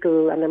belong in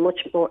school, and they're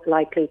much more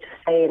likely to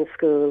stay in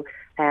school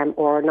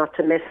or not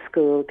to miss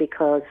school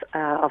because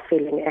of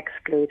feeling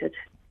excluded.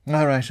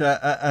 All right,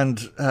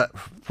 and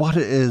what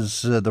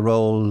is the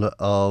role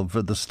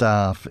of the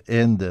staff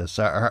in this?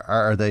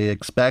 Are they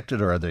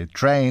expected or are they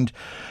trained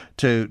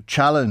to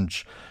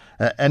challenge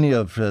any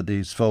of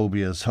these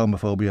phobias,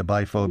 homophobia,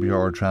 biphobia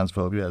or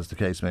transphobia, as the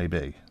case may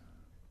be?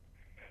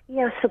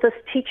 Yeah, so the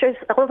teachers,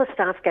 all the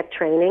staff get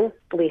training.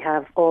 We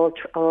have all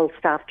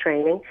staff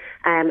training,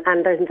 and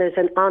there's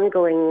an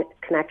ongoing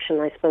connection,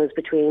 I suppose,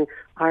 between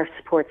our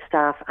support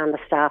staff and the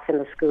staff in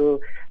the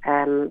school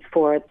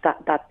for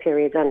that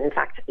period, and in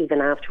fact even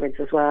afterwards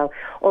as well.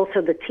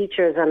 Also, the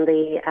teachers and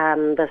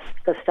the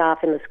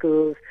staff in the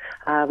schools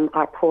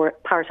are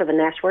part of a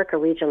network, a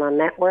regional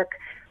network.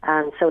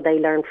 And so they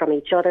learn from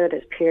each other.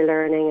 There's peer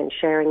learning and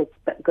sharing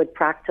good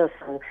practice.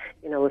 And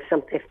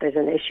if there's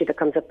an issue that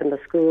comes up in the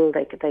school,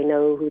 they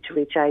know who to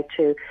reach out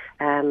to,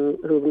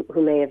 who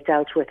may have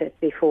dealt with it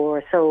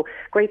before. So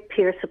great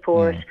peer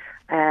support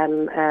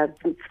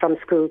from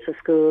school to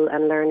school,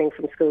 and learning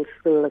from school to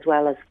school, as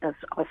well as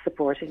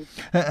supporting.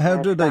 How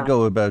do they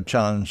go about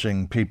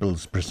challenging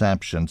people's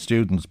perceptions,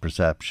 students'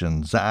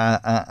 perceptions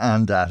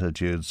and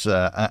attitudes,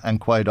 and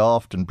quite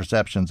often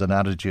perceptions and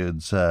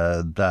attitudes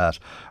that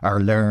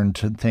are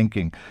learned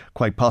thinking,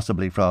 quite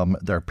possibly from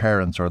their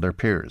parents or their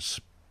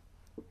peers?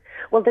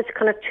 Well, there's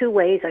kind of two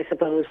ways, I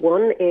suppose.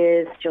 One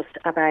is just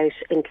about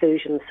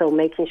inclusion, so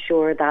making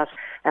sure that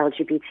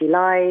LGBT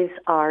lives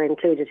are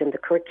included in the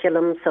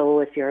curriculum. So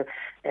if you're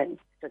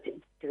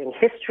doing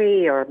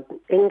history or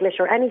English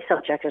or any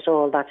subject at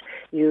all, that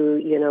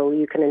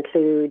you can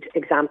include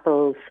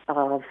examples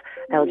of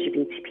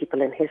LGBT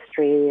people in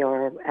history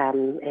or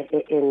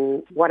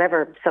in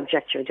whatever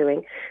subject you're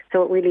doing.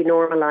 So it really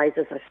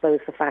normalises, I suppose,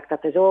 the fact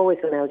that there's always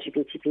been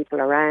LGBT people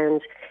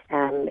around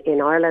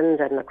in Ireland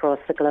and across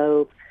the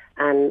globe.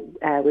 And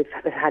we've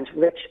had a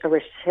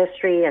rich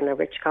history and a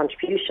rich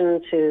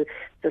contribution to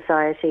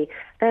society.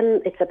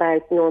 Then it's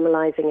about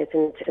normalising it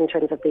in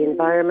terms of the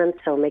environment,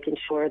 so making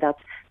sure that,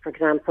 for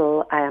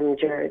example,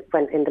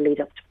 when in the lead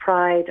up to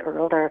Pride or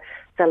other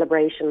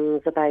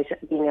celebrations about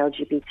being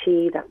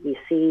LGBT, that we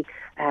see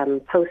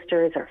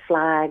posters or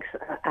flags,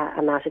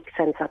 and that it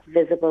sends that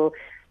visible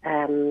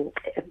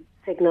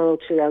signal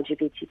to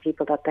LGBT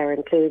people that they're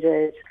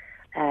included.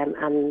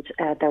 And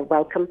they're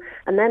welcome.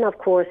 And then, of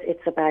course,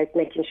 it's about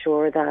making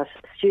sure that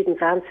students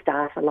and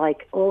staff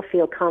alike all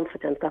feel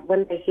confident that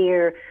when they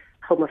hear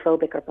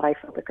homophobic or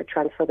biphobic or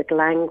transphobic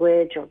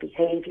language or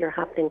behaviour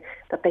happening,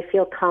 that they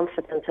feel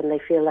confident and they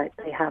feel like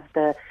they have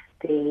the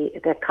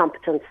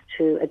competence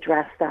to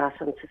address that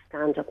and to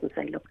stand up and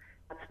say, look,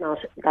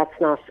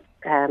 that's not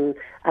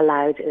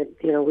allowed.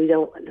 We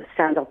don't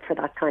stand up for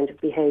that kind of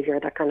behaviour,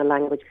 that kind of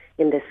language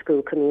in this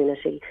school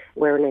community.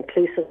 We're an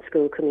inclusive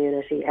school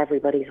community.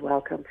 Everybody's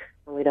welcome,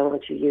 and we don't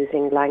want you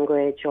using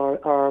language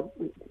or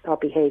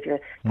behaviour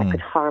that could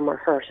harm or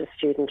hurt a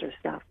student or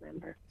staff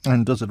member.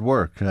 And does it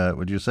work?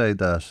 Would you say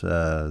that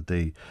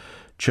the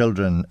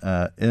children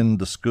in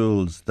the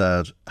schools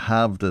that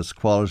have this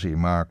quality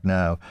mark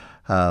now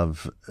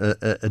have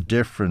a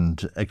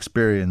different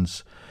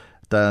experience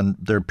than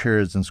their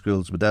peers in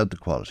schools without the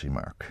quality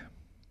mark?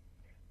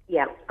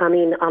 Yeah, I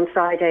mean, on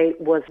Friday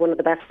was one of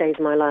the best days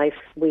of my life.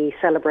 We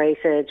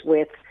celebrated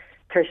with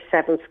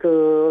 37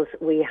 schools.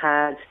 We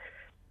had,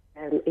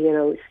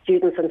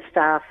 students and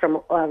staff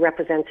from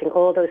representing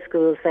all those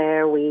schools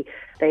there.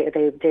 They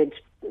did.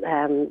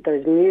 There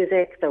was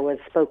music. There was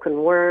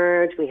spoken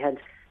word. We had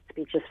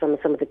speeches from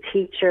some of the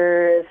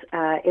teachers.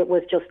 It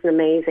was just an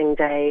amazing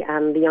day,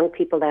 and the young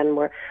people then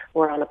were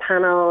on a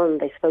panel, and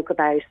they spoke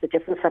about the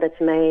difference that it's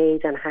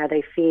made and how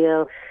they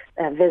feel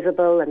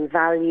visible and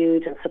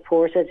valued and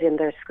supported in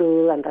their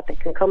school, and that they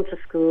can come to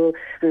school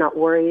and not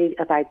worry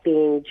about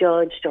being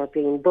judged or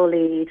being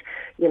bullied.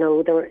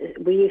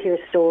 We hear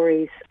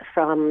stories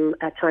from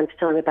time to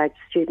time about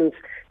students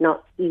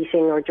not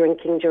eating or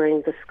drinking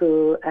during the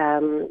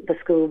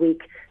school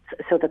week,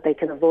 so that they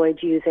can avoid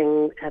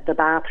using the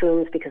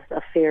bathrooms because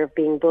of fear of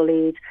being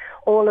bullied.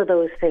 All of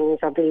those things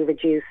are being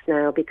reduced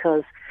now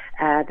because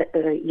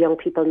the young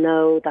people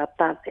know that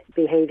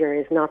behaviour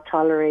is not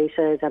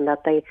tolerated, and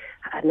that they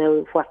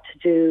know what to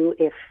do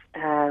if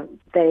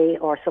they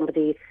or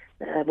somebody,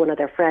 one of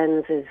their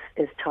friends,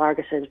 is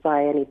targeted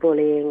by any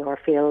bullying or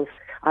feels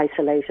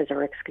isolated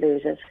or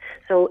excluded.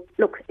 So,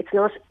 look, it's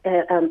not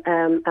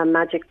a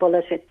magic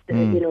bullet.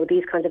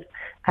 These kind of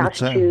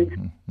attitudes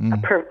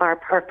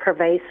are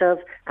pervasive,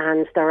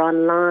 and they're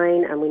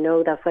online, and we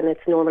know that when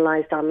it's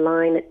normalised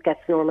online, it gets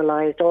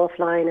normalised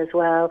offline as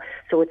well.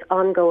 So it's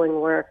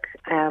ongoing work,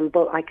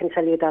 but I can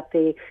tell you that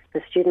the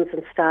students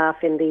and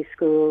staff in these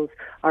schools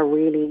are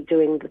really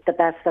doing the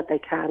best that they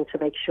can to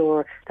make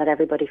sure that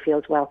everybody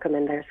feels welcome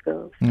in their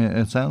schools. Yeah,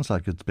 it sounds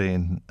like it's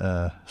been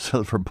a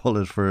silver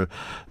bullet for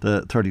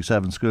the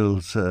 37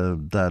 schools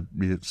that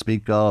you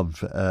speak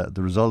of.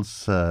 The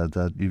results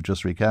that you've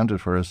just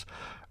recounted for us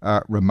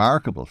are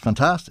remarkable,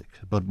 fantastic,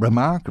 but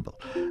remarkable.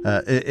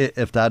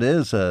 If that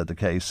is the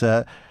case,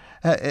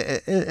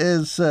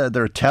 is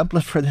there a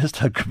template for this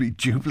that could be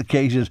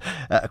duplicated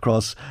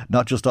across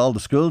not just all the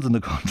schools in the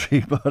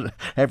country, but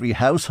every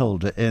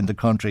household in the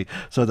country,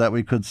 so that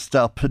we could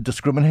stop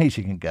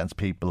discriminating against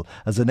people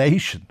as a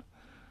nation?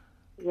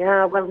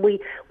 Yeah, well, we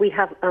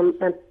have a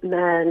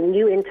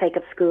new intake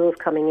of schools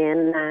coming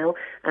in now,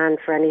 and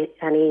for any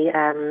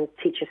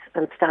teachers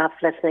and staff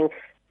listening,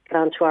 get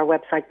onto our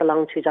website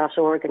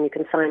belongto.org and you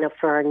can sign up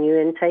for our new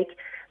intake.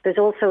 There's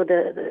also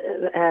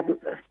the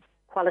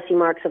quality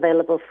marks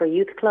available for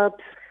youth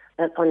clubs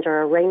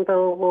under a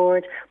Rainbow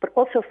Award, but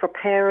also for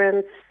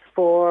parents,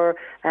 for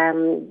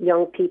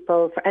young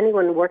people, for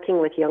anyone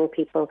working with young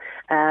people.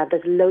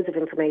 There's loads of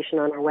information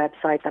on our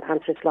website that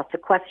answers lots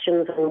of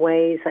questions and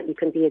ways that you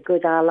can be a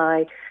good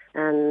ally,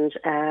 and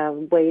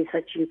ways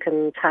that you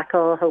can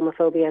tackle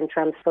homophobia and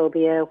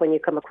transphobia when you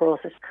come across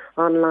it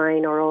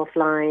online or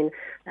offline,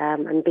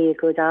 and be a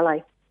good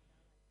ally.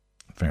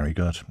 Very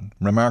good.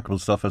 Remarkable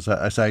stuff, as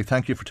I say.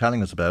 Thank you for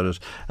telling us about it,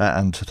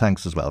 and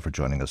thanks as well for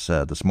joining us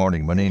this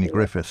morning. Monini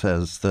Griffith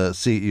is the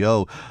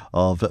CEO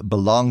of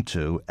Belong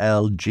To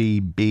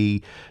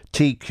LGBTQ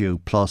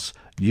Plus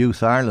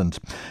Youth Ireland.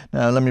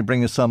 Now, let me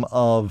bring you some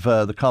of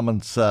the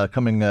comments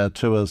coming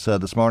to us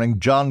this morning.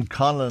 John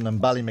Conlon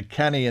and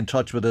Ballymakenny in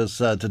touch with us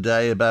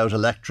today about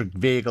electric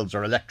vehicles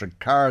or electric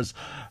cars.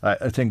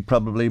 I think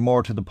probably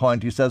more to the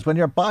point. He says, when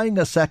you're buying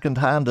a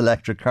second-hand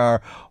electric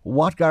car,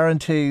 what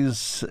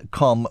guarantees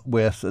come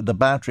with the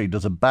battery?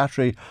 Does a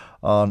battery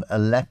on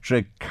an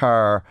electric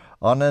car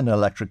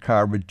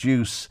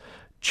reduce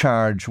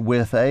charge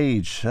with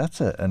age? That's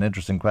an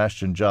interesting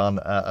question, John.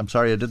 I'm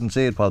sorry I didn't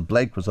see it while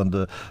Blake was on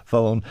the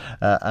phone,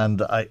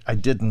 and I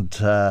didn't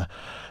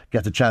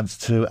get the chance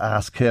to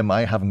ask him.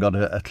 I haven't got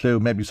a clue.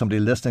 Maybe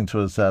somebody listening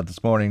to us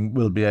this morning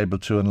will be able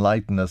to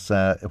enlighten us.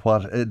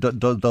 What it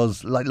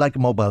does, like a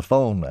mobile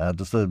phone,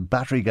 does the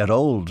battery get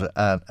old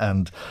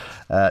and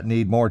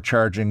need more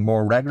charging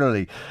more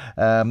regularly?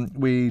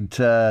 We'd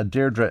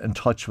Deirdre in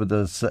touch with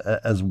us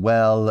as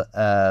well,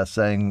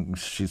 saying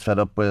she's fed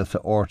up with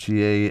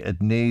RTE.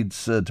 It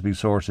needs to be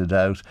sorted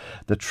out.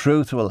 The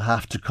truth will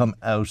have to come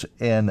out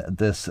in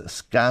this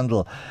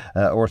scandal.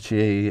 In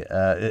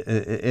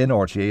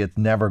RTE, it's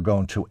never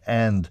going to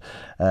end,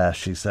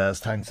 she says.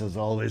 Thanks as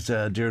always,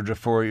 Deirdre,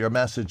 for your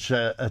message.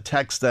 A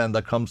text then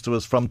that comes to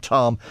us from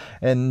Tom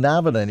in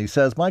Navan. He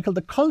says, Michael,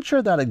 the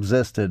culture that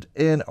existed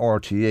in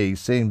RTE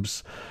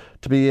seems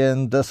to be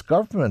in this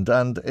government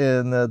and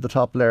in the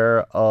top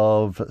layer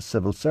of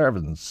civil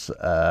servants,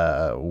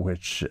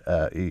 which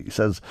he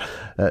says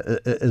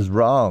is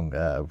wrong,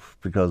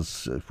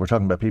 because if we're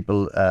talking about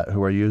people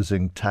who are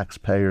using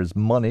taxpayers'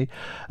 money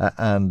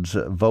and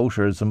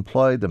voters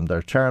employ them,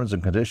 their terms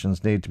and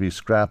conditions need to be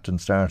scrapped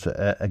and start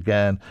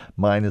again,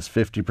 minus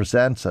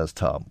 50%, says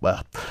Tom.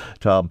 Well,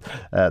 Tom,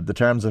 the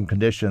terms and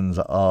conditions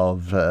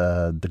of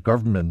the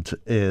government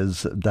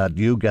is that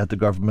you get the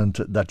government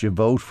that you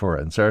vote for,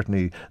 and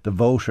certainly the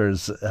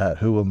voters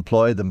who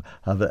employ them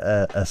have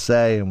a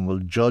say and will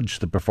judge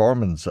the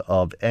performance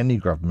of any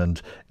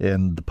government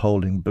in the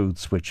polling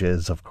booths, which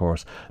is, of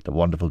course, the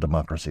wonderful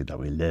democracy that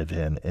we live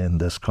in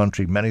this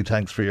country. Many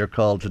thanks for your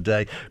call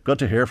today. Good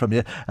to hear from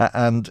you.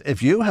 And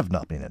if you have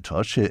not been in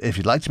touch, if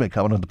you'd like to make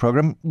comment on the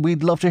programme,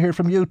 we'd love to hear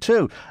from you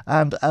too.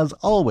 And as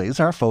always,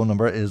 our phone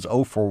number is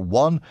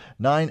 041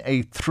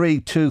 983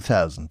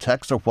 2000.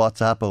 Text or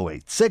WhatsApp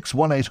 086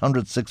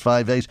 1800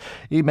 658.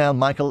 Email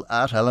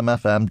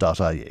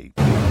michael@lmfm.ie.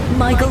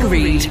 Michael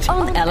Reade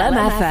on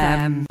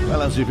LMFM.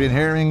 Well, as you've been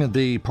hearing,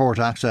 the Port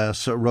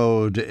Access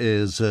Road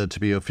is to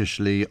be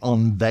officially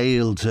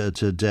unveiled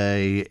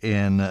today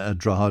in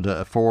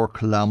Drogheda, a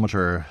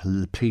 4-kilometre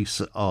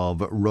piece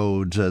of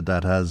road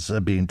that has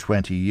been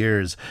 20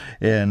 years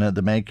in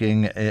the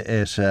making.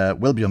 It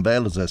will be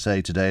unveiled, as I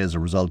say, today as a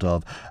result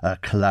of a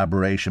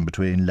collaboration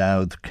between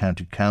Louth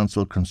County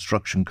Council,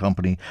 construction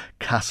company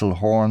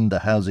Castlehorn, the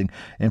Housing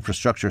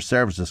Infrastructure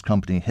Services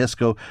company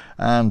Hisco,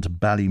 and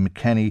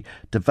Ballymckenny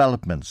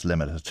Developments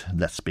Limited.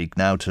 Let's speak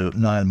now to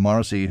Niall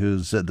Morrissey,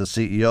 who's the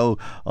CEO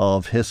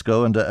of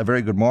Hisco. And a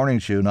very good morning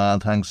to you, Niall.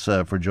 Thanks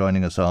for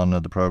joining us on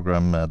the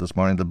programme this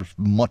morning. There's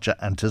much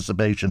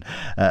anticipation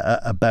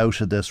about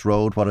this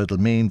road, what it'll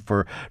mean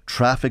for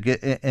traffic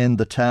in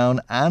the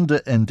town, and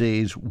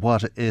indeed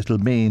what it'll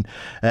mean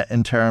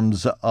in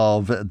terms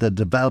of the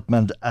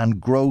development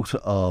and growth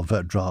of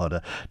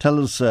Drogheda. Tell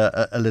us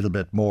a little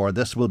bit more.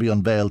 This will be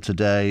unveiled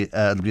today.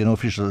 It'll be an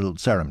official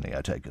ceremony,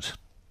 I take it.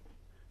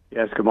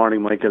 Yes, good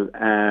morning, Michael.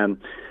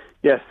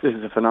 Yes, this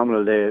is a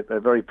phenomenal day, a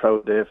very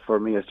proud day for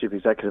me as Chief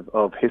Executive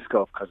of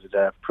Hisco, because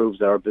it proves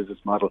that our business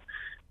model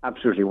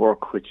absolutely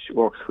works, which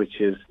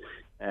is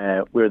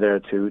we're there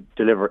to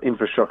deliver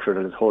infrastructure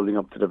that is holding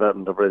up the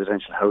development of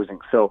residential housing.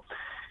 So,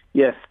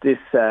 yes, this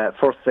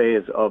first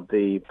phase of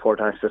the Port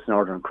Access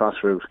Northern Cross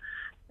Route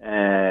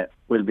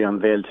will be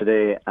unveiled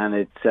today, and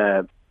it's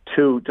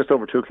just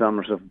over 2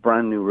 kilometres of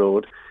brand new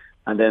road.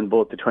 And then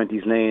both the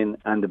 20s Lane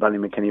and the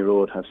Ballymckenny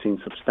Road have seen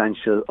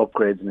substantial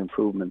upgrades and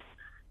improvements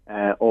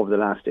over the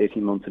last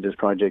 18 months of this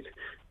project.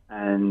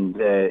 And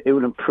it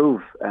will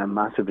improve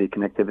massively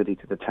connectivity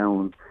to the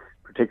town,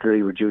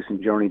 particularly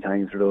reducing journey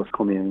times for those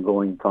coming and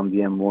going from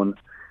the M1,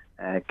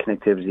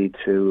 connectivity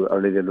to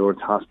Our Lady of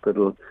Lourdes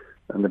Hospital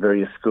and the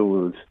various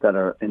schools that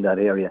are in that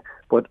area.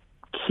 But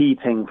key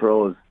thing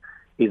for us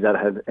is that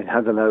it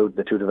has allowed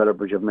the two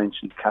developers you've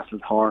mentioned,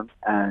 Castlehorn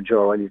and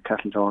Joe O'Reilly's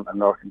Castlehorn and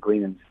Larkin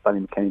Green and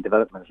Ballymckenny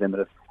Developments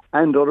Limited,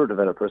 and other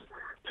developers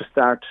to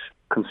start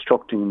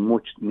constructing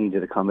much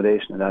needed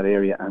accommodation in that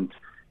area. And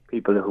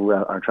people who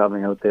are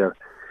travelling out there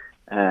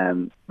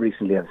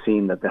recently have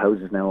seen that the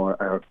houses now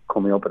are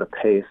coming up at a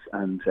pace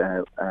and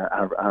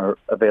are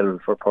available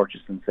for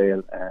purchase and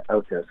sale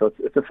out there. So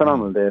it's a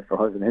phenomenal day for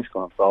Housing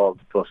Hisco and for all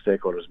those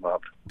stakeholders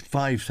involved.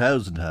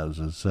 5,000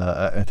 houses,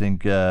 I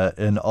think,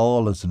 in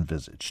all is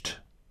envisaged.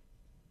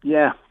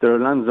 Yeah, there are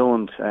lands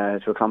owned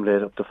to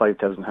accommodate up to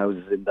 5,000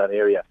 houses in that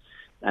area.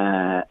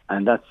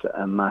 And that's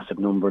a massive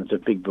number. It's a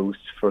big boost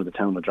for the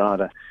town of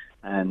Drogheda.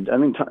 And I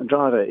mean,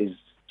 Drogheda is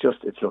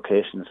just, its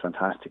location is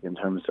fantastic in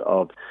terms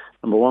of,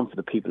 number one, for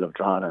the people of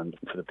Drogheda and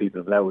for the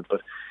people of Louth,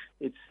 but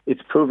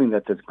it's proving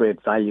that there's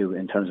great value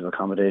in terms of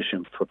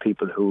accommodation for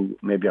people who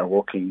maybe are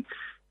working,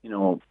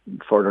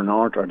 further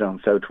north or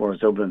down south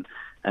towards Dublin,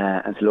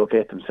 and to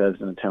locate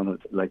themselves in a town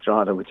like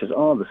Drogheda, which has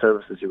all the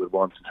services you would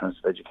want in terms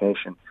of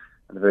education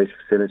and the various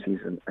facilities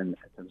and in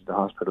terms of the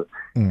hospital.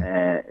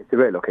 It's a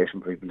great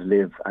location for people to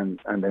live, and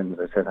then,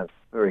 as I said, has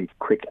very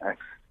quick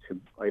access to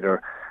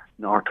either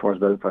north towards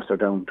Belfast or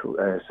down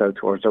to south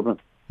towards Dublin.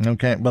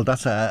 Okay, well,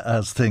 that's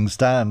as things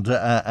stand.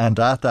 And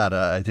at that,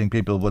 I think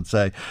people would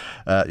say,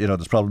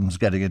 there's problems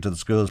getting into the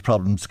schools,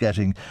 problems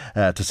getting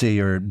to see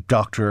your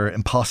doctor,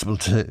 impossible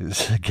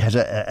to get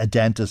a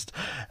dentist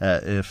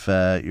if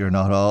you're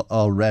not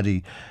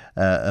already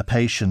a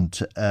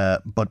patient.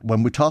 But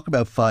when we talk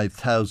about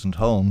 5,000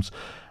 homes,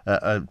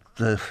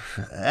 the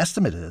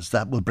estimate is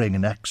that will bring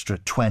an extra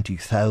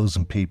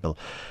 20,000 people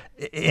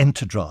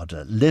into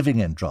Drogheda, living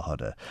in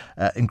Drogheda,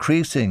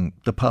 increasing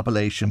the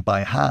population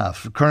by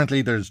half.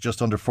 Currently there's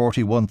just under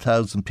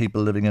 41,000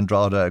 people living in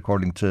Drogheda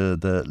according to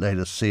the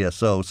latest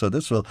CSO, so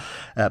this will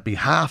be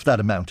half that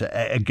amount,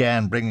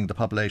 again bringing the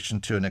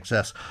population to an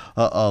excess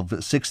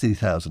of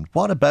 60,000.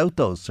 What about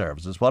those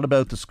services? What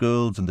about the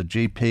schools and the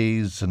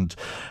GPs and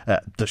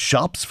the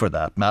shops for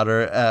that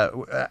matter?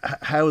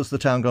 How is the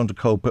town going to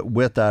cope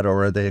with that,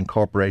 or are they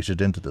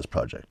incorporated into this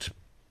project?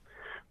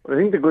 Well, I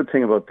think the good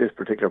thing about this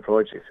particular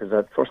project is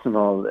that, first of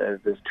all,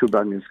 there's 2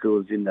 brand new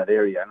schools in that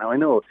area. Now, I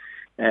know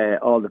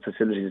all the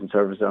facilities and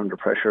services are under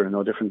pressure, and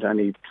no different to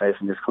any place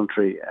in this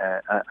country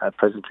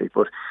presently.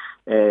 But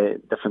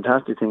the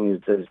fantastic thing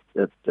is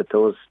that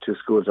those 2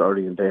 schools are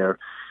already in there.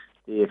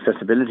 The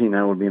accessibility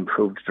now will be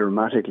improved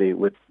dramatically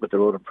with the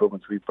road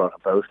improvements we've brought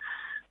about.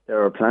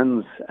 There are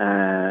plans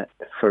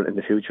in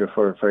the future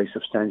for a very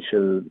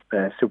substantial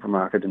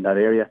supermarket in that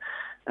area.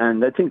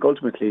 And I think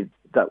ultimately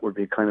that would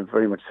be kind of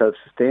very much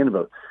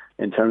self-sustainable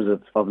in terms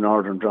of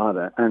Northern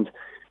Drogheda. And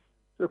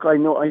look, I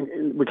know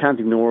we can't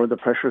ignore the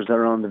pressures that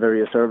are on the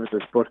various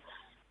services, but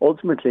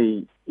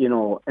ultimately,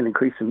 an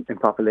increase in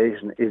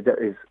population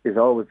is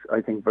always,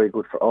 I think, very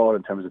good for all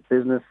in terms of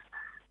business.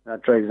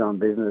 That drives on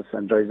business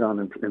and drives on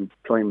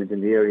employment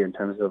in the area in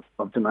terms of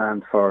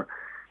demand for,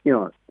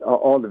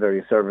 all the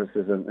various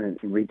services in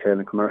retail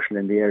and commercial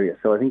in the area.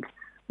 So I think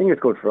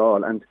it's good for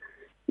all. And,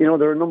 there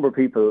are a number of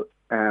people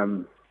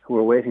who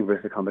are waiting for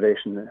this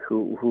accommodation,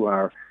 who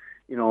are,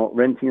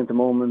 renting at the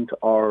moment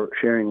or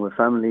sharing with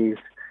families,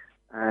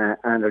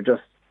 and are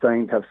just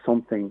trying to have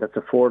something that's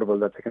affordable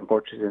that they can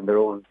purchase in their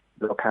own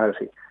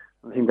locality.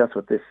 I think that's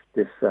what this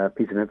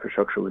piece of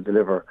infrastructure will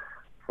deliver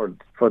for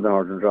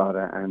Northern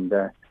Drogheda, and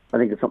I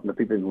think it's something that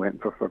people have been waiting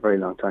for a very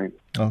long time.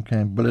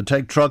 Okay, will it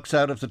take trucks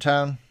out of the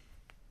town?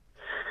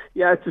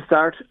 Yeah, it's a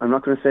start. I'm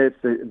not going to say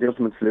it's the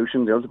ultimate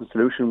solution. The ultimate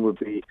solution would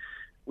be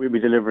we'll be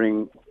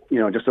delivering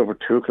just over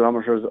 2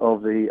 kilometres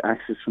of the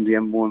access from the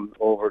M1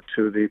 over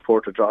to the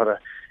Port of Drogheda,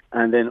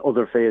 and then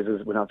other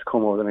phases will have to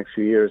come over the next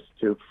few years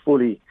to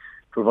fully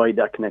provide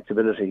that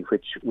connectivity,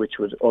 which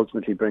would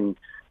ultimately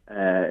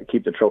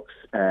keep the trucks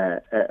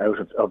out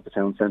of the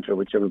town centre,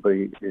 which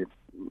everybody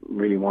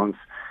really wants.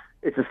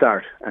 It's a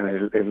start,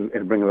 and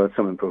it'll bring about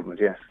some improvement,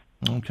 yes.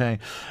 Okay.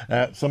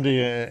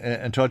 Somebody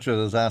in touch with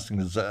us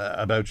asking us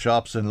about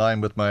shops in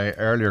line with my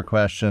earlier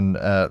question.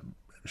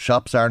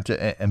 Shops aren't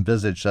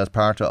envisaged as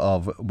part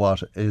of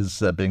what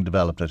is being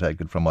developed, I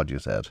take it, from what you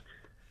said.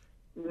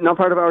 Not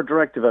part of our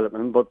direct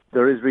development, but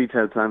there is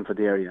retail planned for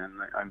the area, and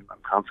I'm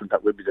confident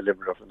that will be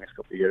delivered over the next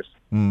couple of years.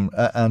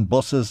 And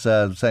buses,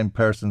 the same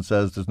person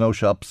says there's no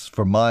shops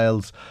for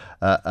miles,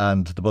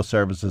 and the bus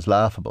service is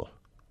laughable.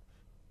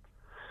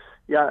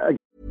 Yeah.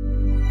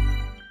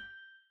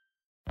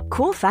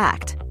 Cool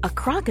fact, a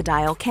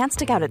crocodile can't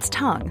stick out its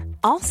tongue.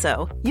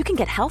 Also, you can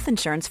get health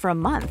insurance for a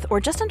month or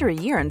just under a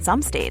year in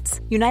some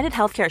states. United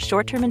Healthcare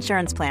short-term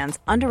insurance plans,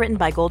 underwritten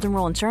by Golden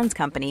Rule Insurance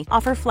Company,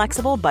 offer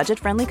flexible,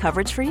 budget-friendly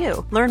coverage for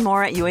you. Learn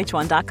more at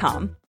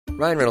uh1.com.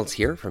 Ryan Reynolds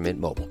here from Mint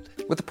Mobile.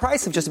 With the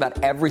price of just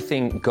about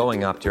everything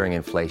going up during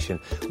inflation,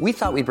 we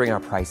thought we'd bring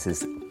our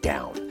prices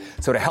down.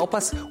 So to help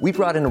us, we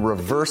brought in a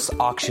reverse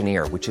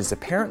auctioneer, which is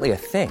apparently a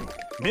thing.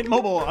 Mint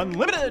Mobile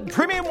Unlimited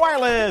Premium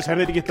Wireless. How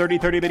to get 30,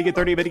 30, bit to get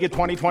 30, bit to get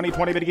 20, 20,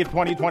 20, bit to get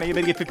 20, 20,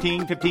 bit to get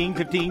 15, 15,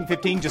 15,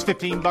 15, just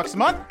 $15 a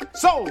month?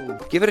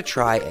 Sold! Give it a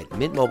try at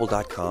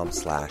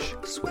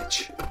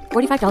mintmobile.com/switch.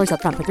 $45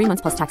 up front for 3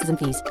 months plus taxes and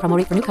fees. Promo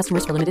rate for new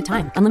customers for limited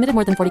time. Unlimited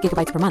more than 40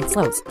 gigabytes per month.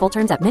 Slows full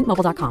terms at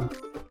mintmobile.com.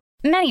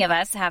 Many of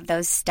us have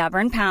those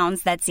stubborn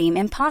pounds that seem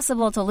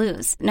impossible to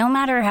lose, no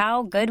matter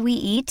how good we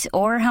eat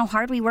or how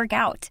hard we work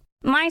out.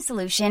 My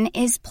solution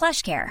is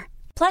PlushCare.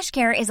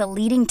 PlushCare is a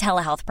leading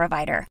telehealth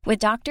provider with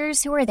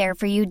doctors who are there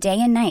for you day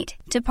and night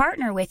to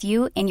partner with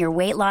you in your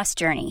weight loss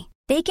journey.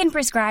 They can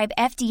prescribe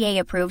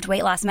FDA-approved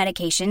weight loss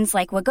medications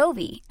like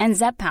Wegovy and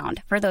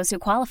Zepbound for those who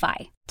qualify.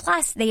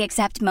 Plus, they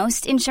accept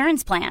most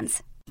insurance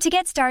plans. To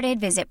get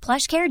started, visit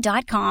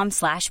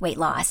plushcare.com/weight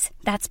loss.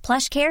 That's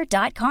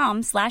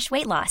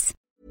plushcare.com/weight loss.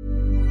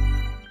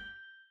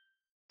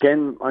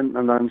 Again, I'm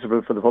not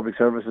answerable for the public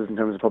services in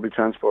terms of public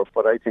transport,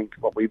 but I think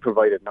what we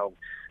provided now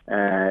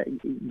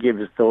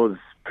gives those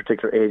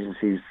particular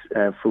agencies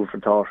food for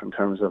thought in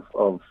terms of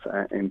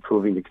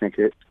improving the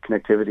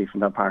connectivity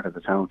from that part of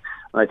the town.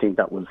 And I think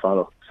that will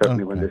follow,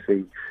 certainly when they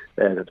see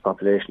that the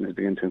population is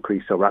beginning to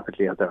increase so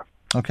rapidly out there.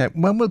 Okay,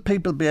 when will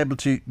people be able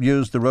to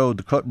use the road?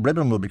 The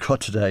ribbon will be cut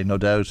today, no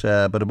doubt,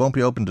 but it won't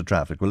be open to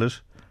traffic, will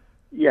it?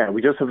 Yeah,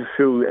 we just have a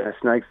few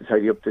snags to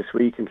tidy up this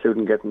week,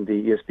 including getting the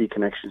ESB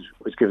connections,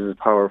 which gives us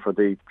power for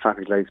the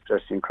traffic lights,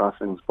 pedestrian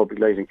crossings, public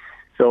lighting.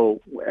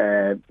 So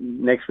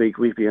next week,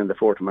 week beyond the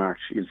 4th of March,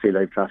 you'll see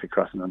live traffic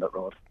crossing on that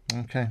road.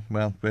 Okay,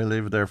 well, we'll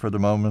leave it there for the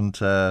moment.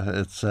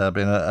 It's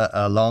been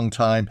a long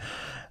time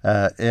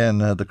in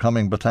the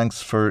coming, but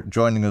thanks for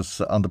joining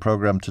us on the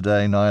programme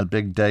today, Niall.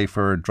 Big day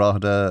for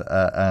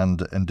Drogheda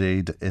and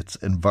indeed its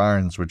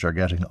environs, which are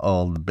getting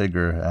all the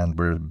bigger, and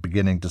we're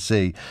beginning to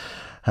see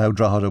how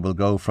Drogheda will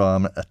go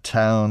from a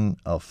town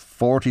of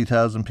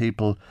 40,000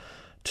 people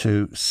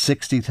to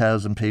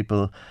 60,000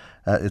 people.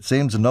 It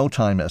seems in no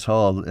time at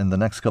all in the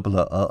next couple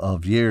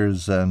of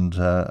years, and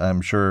I'm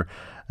sure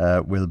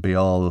we'll be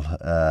all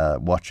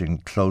watching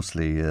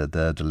closely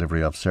the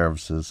delivery of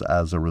services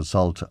as a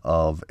result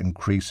of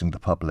increasing the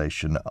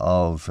population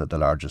of the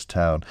largest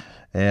town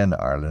in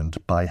Ireland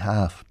by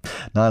half.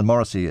 Niall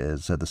Morrissey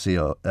is the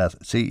CEO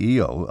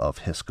of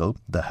HISCO,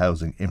 the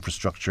Housing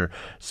Infrastructure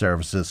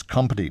Services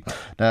Company.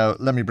 Now,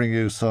 let me bring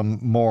you some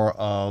more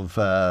of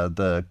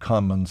the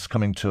comments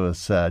coming to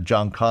us.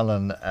 John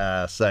Collin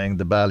saying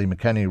the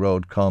Ballymckenny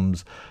Road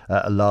comes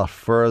a lot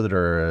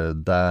further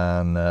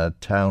than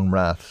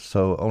Townrath,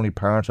 so only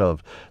part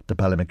of the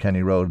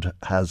Ballymckenny Road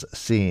has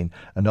seen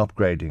an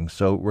upgrading.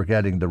 So we're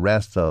getting the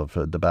rest of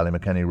the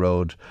Ballymckenny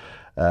Road.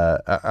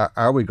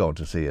 Are we going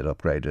to see it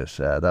upgraded?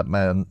 That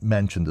man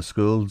mentioned the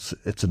schools.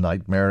 It's a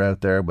nightmare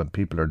out there when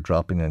people are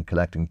dropping and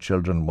collecting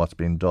children. What's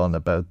being done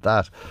about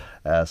that?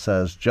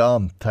 Says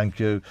John. Thank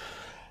you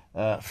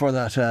for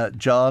that,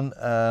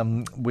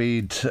 John.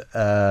 We'd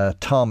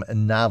Tom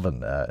in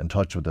Navan in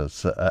touch with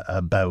us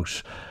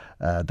about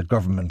the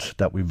government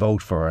that we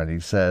vote for, and he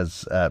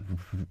says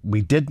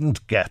we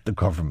didn't get the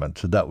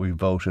government that we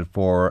voted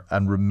for,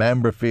 and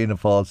remember Fianna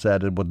Fáil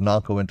said it would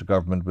not go into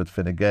government with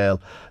Fine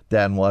Gael.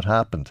 Then what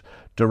happened?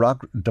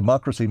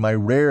 Democracy, my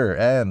rear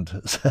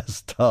end,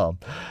 says Tom.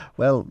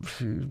 Well,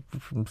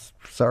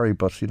 sorry,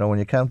 but when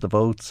you count the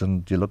votes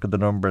and you look at the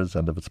numbers,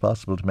 and if it's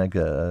possible to make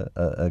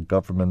a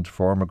government,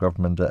 form a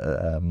government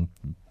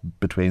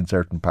between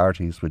certain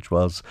parties, which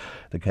was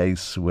the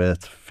case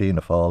with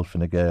Fianna Fáil,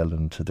 Fine Gael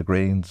and the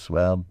Greens,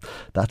 well,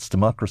 that's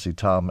democracy,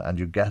 Tom, and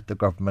you get the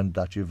government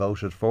that you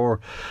voted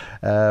for.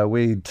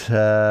 We'd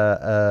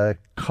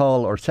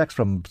call or text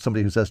from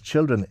somebody who says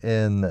children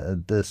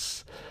in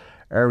this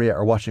area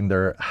are watching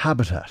their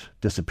habitat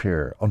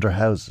disappear under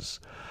houses.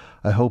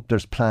 I hope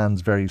there's plans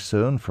very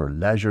soon for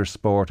leisure,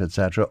 sport,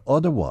 etc.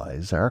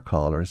 Otherwise, our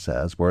caller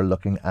says we're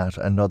looking at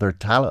another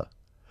Tallaght.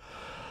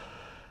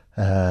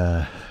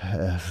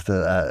 As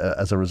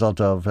a result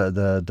of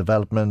the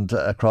development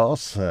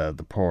across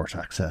the Port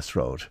Access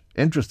Road.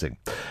 Interesting.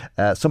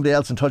 Somebody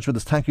else in touch with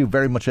us, thank you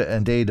very much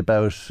indeed,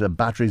 about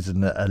batteries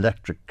in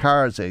electric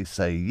cars. They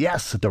say,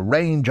 yes, the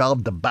range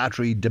of the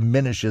battery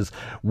diminishes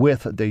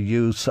with the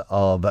use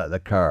of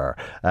the car.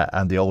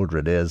 And the older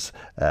it is,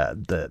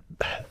 the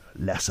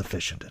less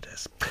efficient it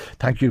is.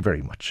 Thank you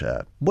very much.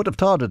 Would have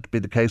thought it'd be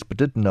the case, but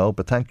didn't know.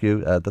 But thank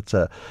you. That's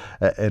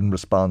in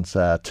response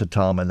to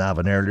Tom and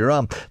Navan earlier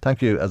on.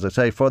 Thank you, as I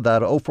say, for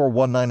that.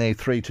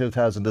 041983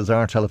 2000 is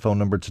our telephone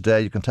number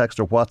today. You can text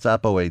or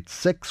WhatsApp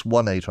 086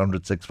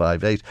 1800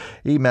 658.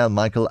 Email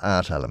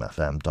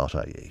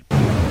michael@lmfm.ie.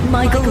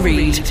 Michael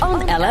Reade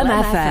on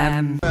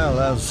LMFM. Well,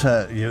 as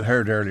you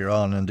heard earlier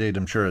on, indeed,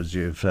 I'm sure as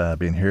you've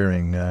been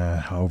hearing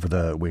over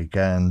the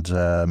weekend,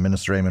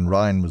 Minister Eamon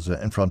Ryan was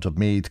in front of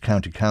Meath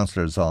County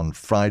Councillors on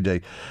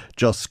Friday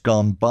just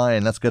gone by,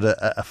 and let's get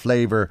a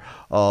flavour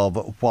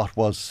of what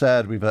was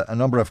said. We've a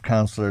number of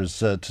councillors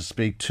to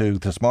speak to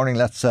this morning.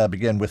 Let's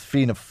begin with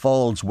Fianna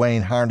Fáil's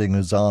Wayne Harding,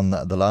 who's on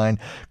the line.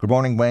 Good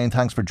morning, Wayne.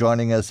 Thanks for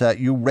joining us.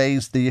 You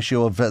raised the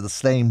issue of the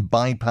Slane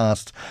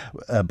bypass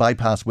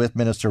with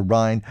Minister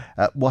Ryan.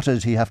 What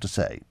did he have to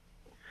say?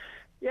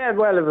 Yeah,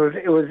 well,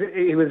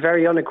 he was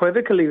very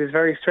unequivocal. He was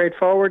very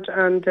straightforward,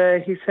 and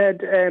he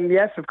said,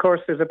 yes, of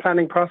course, there's a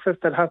planning process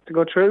that has to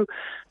go through,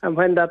 and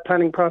when that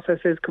planning process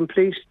is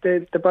complete,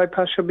 the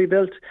bypass should be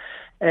built.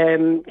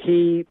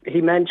 He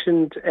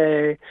mentioned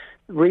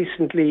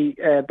recently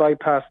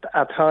bypassed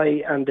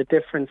Athy and the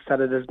difference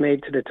that it has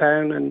made to the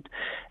town,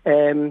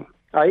 and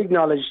I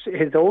acknowledged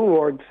his own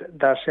words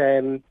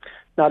that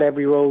not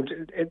every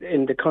road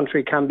in the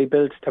country can be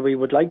built that we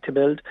would like to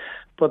build,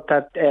 but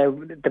that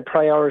the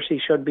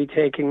priority should be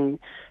taking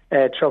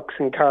trucks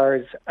and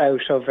cars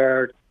out of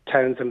our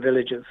towns and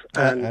villages.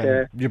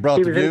 And you brought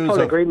he was in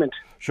full agreement.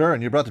 Sure,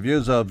 and you brought the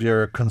views of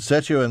your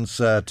constituents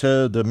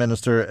to the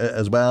Minister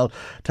as well.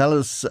 Tell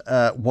us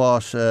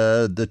what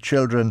the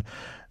children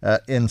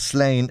in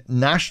Slane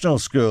National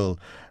School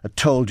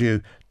told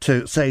you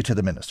to say to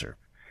the Minister.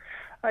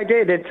 I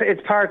did.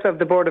 It's part of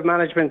the Board of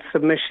Management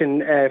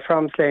submission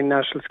from Slane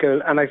National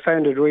School, and I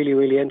found it really,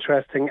 really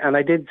interesting. And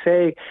I did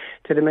say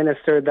to the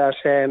Minister that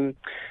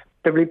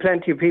There'll be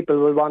plenty of people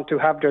who will want to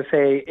have their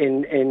say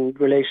in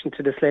relation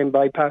to the Slane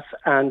bypass,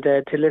 and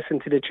to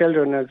listen to the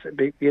children. As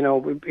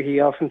he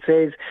often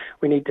says,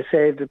 we need to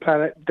save the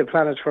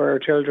planet for our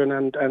children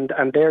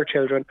and their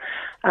children.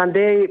 And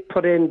they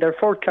put in, their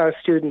fourth class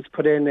students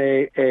put in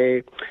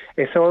a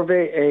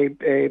survey,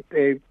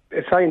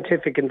 a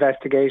scientific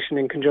investigation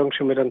in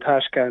conjunction with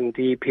Antashka and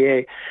the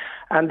EPA.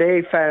 And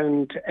they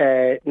found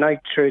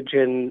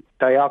nitrogen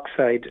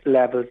dioxide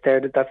levels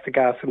there. That's the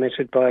gas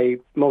emitted by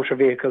motor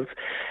vehicles.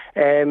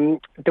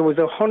 There was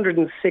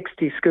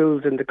 160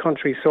 schools in the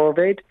country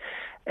surveyed,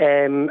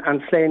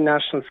 and Slane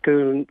National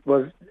School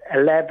was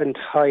 11th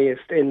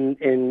highest in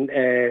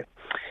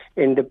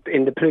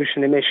the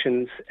pollution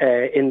emissions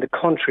in the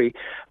country.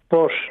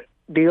 But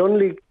the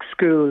only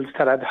schools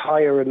that had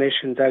higher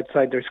emissions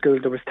outside their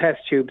schools, there was test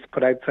tubes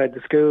put outside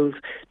the schools.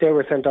 They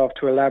were sent off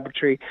to a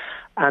laboratory.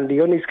 And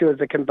the only schools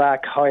that came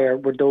back higher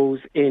were those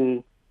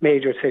in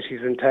major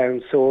cities and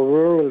towns. So a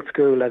rural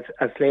school, as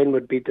Slane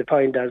would be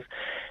defined as,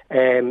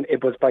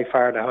 it was by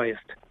far the highest.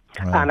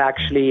 Wow.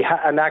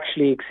 And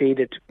actually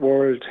exceeded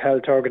World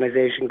Health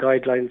Organization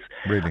guidelines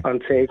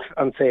on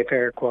safe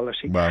air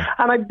quality. Wow.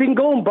 And I've been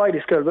going by the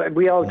school.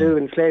 We all do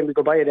in Slane. We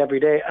go by it every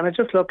day. And I'm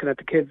just looking at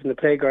the kids in the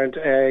playground.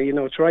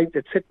 It's right.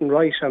 It's sitting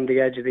right on the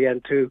edge of the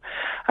N2.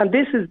 And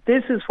this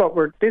is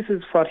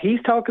what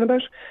he's talking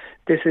about.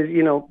 This is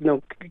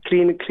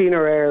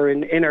cleaner air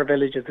in our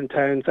villages and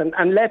towns,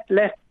 and let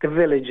the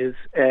villages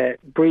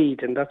breathe,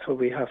 and that's what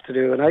we have to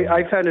do. And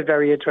I found it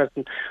very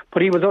interesting,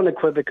 but he was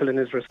unequivocal in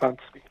his response.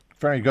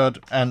 Very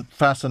good and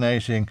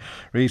fascinating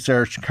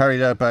research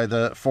carried out by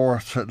the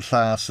fourth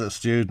class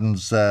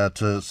students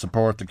to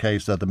support the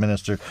case that the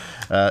Minister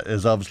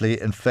is obviously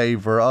in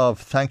favour of.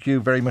 Thank you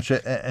very much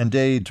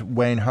indeed,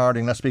 Wayne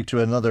Harding. Let's speak to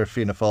another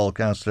Fianna Fáil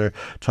councillor,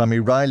 Tommy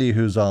Riley,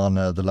 who's on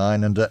the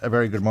line. And a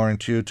very good morning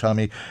to you,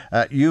 Tommy.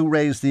 You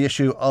raised the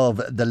issue of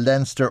the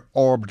Leinster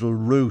orbital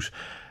route.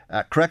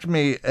 Correct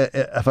me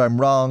if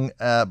I'm wrong,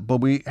 but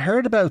we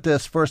heard about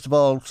this, first of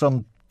all,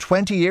 some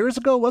 20 years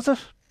ago, was it?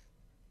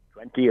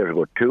 20 years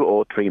ago,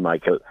 2003,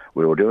 Michael,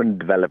 we were doing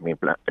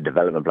a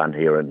development plan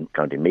here in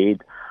County Meath,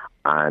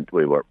 and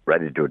we were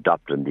ready to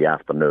adopt in the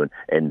afternoon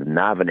in the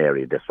Navan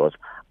area, this was,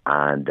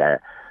 and the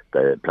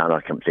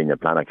senior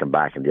planner came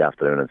back in the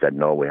afternoon and said,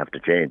 no, we have to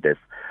change this.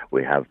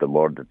 We have the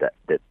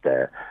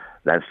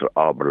Leinster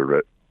orbital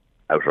route,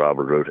 outer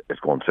orbital route is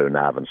going through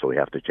Navan, so we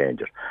have to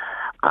change it.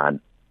 And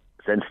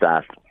since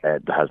that,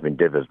 there has been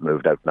divs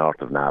moved out north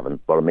of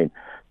Navan, but I mean,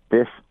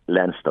 this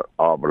Leinster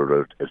orbital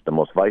route is the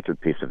most vital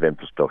piece of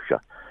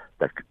infrastructure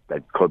that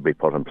could be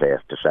put in place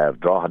to serve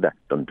Drogheda,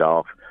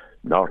 Dundalk,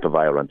 north of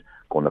Ireland,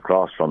 going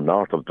across from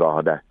north of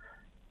Drogheda,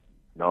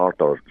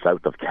 north or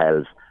south of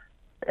Kells,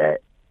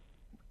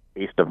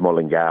 east of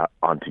Mullingar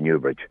onto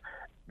Newbridge.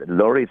 The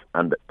lorries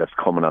that's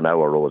coming on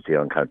our roads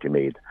here in County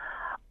Meath,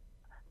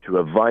 to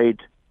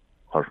avoid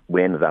what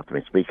Wayne has after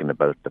me speaking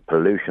about, the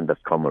pollution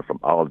that's coming from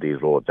all these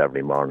roads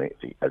every morning,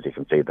 as you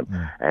can see them,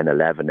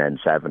 N11,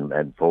 N7,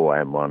 N4,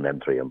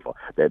 M1, M3,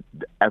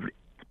 M4.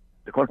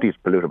 The country is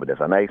polluted with this,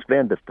 and I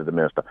explained this to the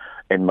Minister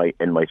in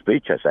my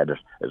speech. I said it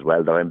as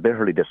well, that I'm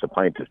bitterly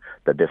disappointed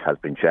that this has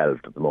been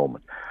shelved at the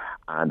moment.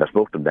 And I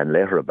spoke to him then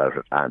later about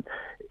it, and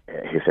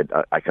he said,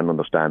 I can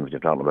understand what you're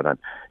talking about, and,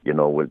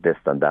 with this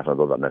and that and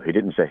other. Now, he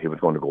didn't say he was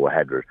going to go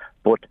ahead with it,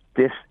 but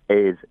this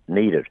is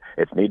needed.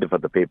 It's needed for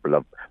the people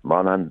of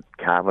Monaghan,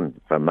 Cavan,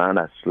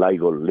 Fermanagh,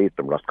 Sligo,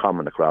 Leitrim,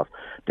 Roscommon across.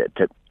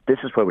 This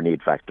is where we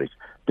need factories.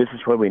 This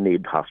is where we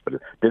need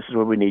hospitals. This is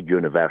where we need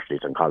universities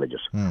and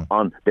colleges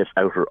on this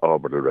outer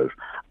orbital route.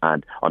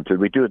 And until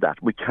we do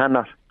that, we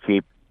cannot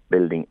keep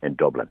building in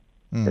Dublin.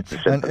 And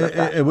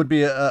it would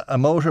be a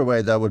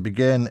motorway that would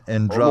begin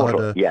in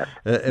Drogheda. Yes.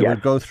 It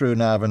would go through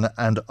Navan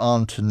and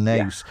on to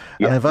Naas.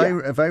 And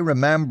if I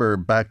remember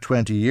back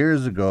 20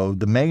 years ago,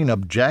 the main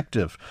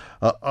objective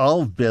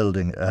of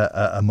building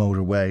a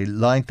motorway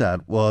like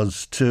that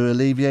was to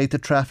alleviate the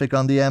traffic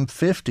on the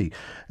M50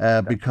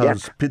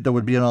 because there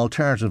would be an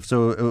alternative.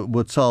 So it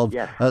would solve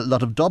a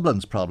lot of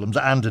Dublin's problems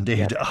and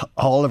indeed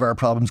all of our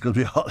problems, because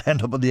we all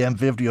end up on the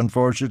M50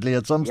 unfortunately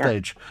at some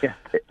stage. Yeah,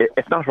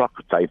 it's not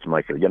rocket science,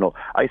 Michael.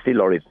 I see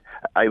lorries.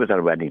 I was at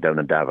a wedding down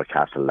in Darver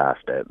Castle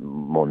last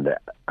Monday,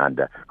 and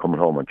coming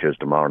home on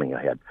Tuesday morning,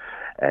 I had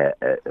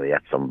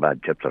some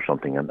bad chips or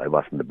something, and I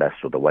wasn't the best,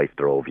 so the wife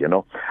drove.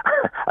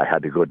 I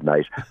had a good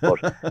night, but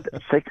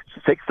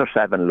six or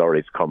seven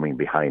lorries coming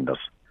behind us,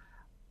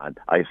 and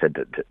I said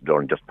to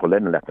Doran, just pull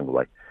in and let them go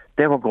by.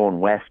 They were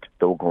going west,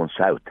 they were going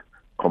south,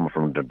 coming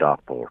from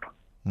Dundalk Port.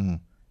 And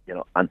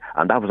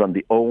that was on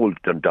the old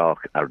Dundalk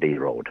RD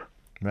road.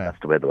 Right. That's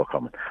the way they were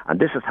coming, and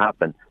this has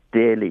happened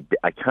daily.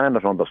 I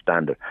cannot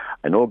understand it.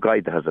 I know a guy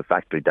that has a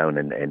factory down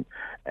in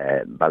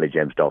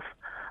Ballyjamesduff,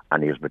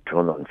 and he has with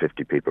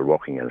 250 people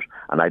working in it.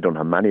 And I don't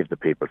have many of the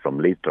people from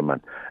Leitrim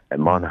and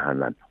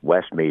Monaghan and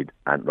Westmeath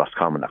and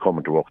Roscommon are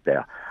coming to work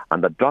there.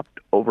 And they dropped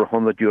over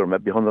 €100,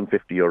 maybe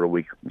 €150 a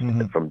week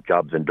from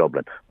jobs in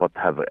Dublin. But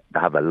they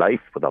have a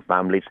life with their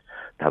families,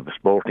 they have a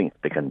sporting,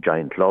 they can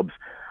join clubs,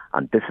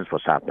 and this is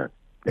what's happening.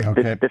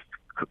 Okay. This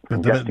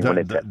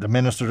The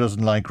minister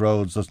doesn't like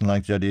roads, doesn't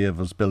like the idea of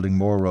us building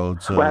more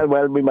roads. So.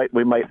 Well, we might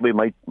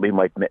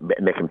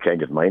make him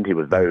change his mind. He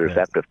was very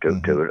receptive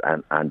to it,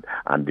 and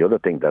the other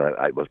thing that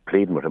I was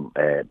pleading with him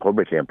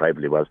publicly and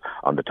privately was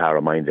on the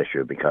Tara Mines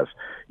issue, because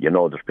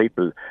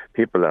there's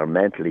people are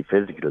mentally,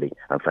 physically,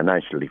 and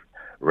financially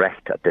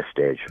wrecked at this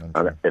stage.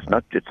 And it's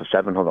not just the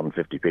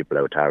 750 people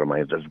out of Tara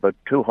Mines. There's about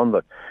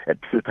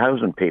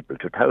 2,000 people,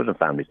 2,000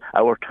 families.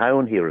 Our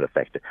town here is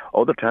affected.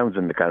 Other towns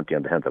in the county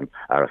and the Hinton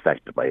are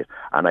affected by it.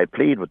 And I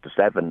plead with the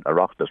 7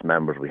 Oireachtas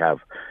members we have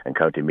in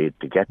County Meath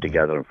to get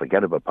together and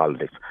forget about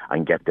politics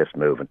and get this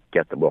moving,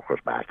 get the workers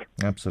back.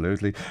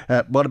 Absolutely.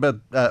 What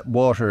about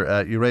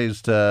water? You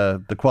raised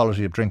the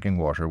quality of drinking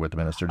water with the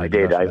Minister. I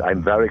did.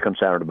 I'm very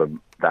concerned about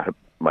that,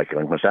 Michael.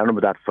 I'm concerned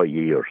about that for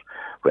years.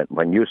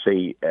 When you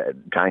see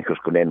tankers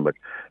going in with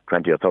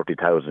 20 or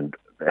 30,000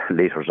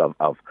 litres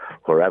of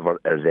wherever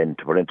is in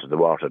to put into the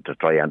water to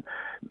try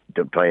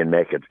and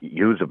make it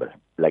usable,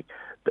 like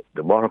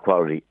the water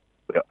quality,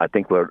 I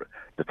think we're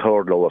the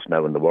 3rd lowest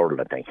now in the world.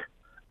 I think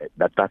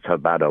that's how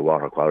bad our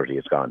water quality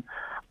has gone,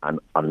 and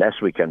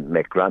unless we can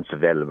make grants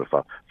available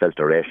for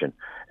filtration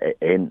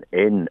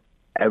in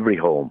every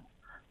home,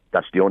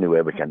 that's the only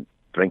way we can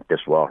drink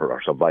this water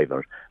or survive.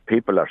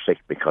 People are sick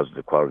because of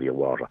the quality of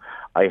water.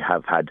 I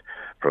have had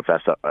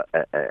Professor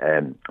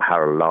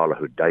Harold Lawler,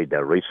 who died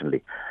there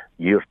recently,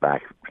 years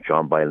back,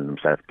 Sean Boylan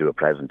himself, do a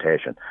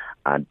presentation,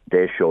 and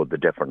they showed the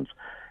difference.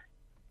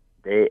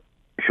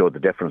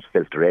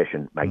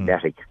 Filtration,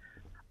 magnetic,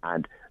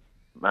 and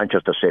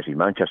Manchester City,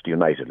 Manchester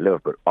United,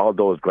 Liverpool, all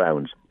those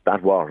grounds,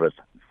 that water is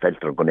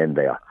filtered going in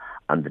there.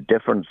 And the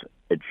difference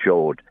it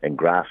showed in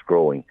grass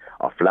growing,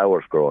 or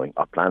flowers growing,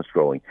 or plants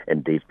growing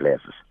in these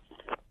places.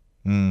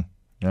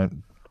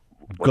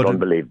 Good,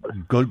 unbelievable.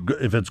 Good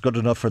if it's good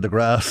enough for the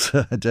grass.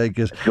 I take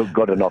it. It's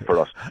good enough for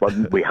us,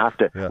 but we have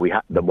to.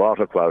 The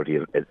water quality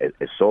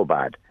is so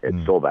bad.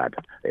 It's so bad,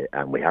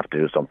 and we have to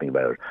do something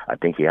about it. I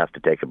think he has to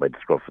take it by the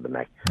scruff of the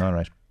neck. All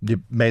right,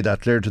 you made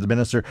that clear to the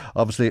Minister,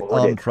 obviously,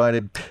 on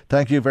Friday.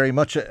 Thank you very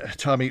much,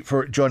 Tommy,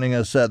 for joining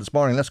us this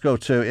morning. Let's go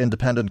to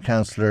Independent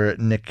Councillor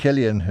Nick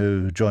Killian,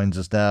 who joins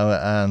us now.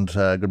 And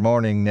good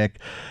morning, Nick.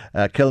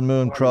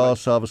 Kilmoon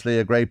Cross, obviously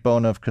a great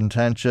bone of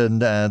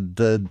contention, and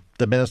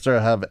the Minister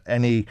have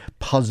any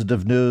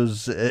positive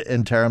news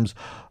in terms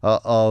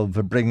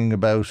of bringing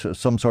about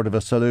some sort of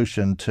a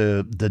solution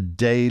to the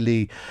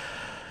daily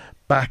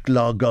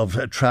backlog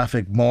of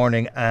traffic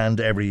morning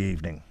and every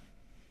evening?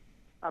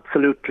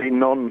 Absolutely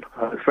none.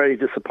 I was very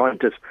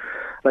disappointed.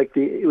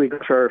 We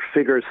got our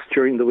figures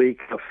during the week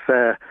of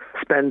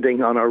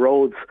spending on our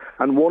roads,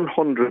 and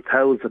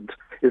 100,000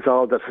 is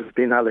all that has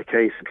been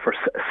allocated for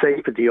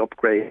safety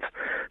upgrades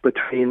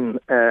between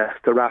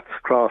the Rats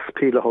Cross,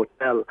 Pila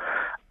Hotel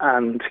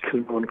and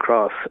Kilmoon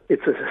Cross.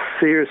 It's a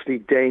seriously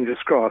dangerous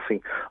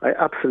crossing. I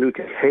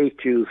absolutely hate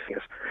using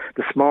it.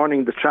 This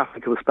morning the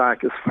traffic was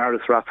back as far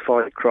as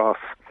Rathfoyle Cross,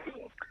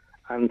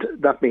 and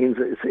that means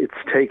it's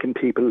taken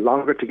people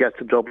longer to get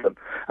to Dublin.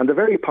 And the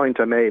very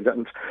point I made,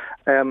 and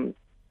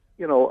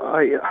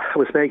I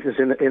was making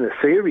it in a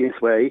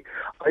serious way.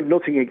 I've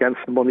nothing against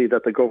the money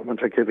that the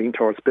government are giving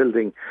towards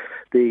building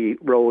the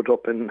road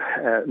up in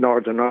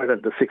Northern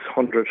Ireland, the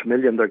 600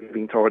 million they're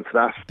giving towards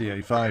that. The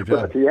A5,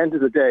 but at the end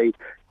of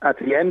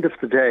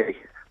the day,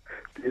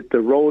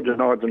 the road in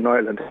Northern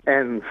Ireland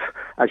ends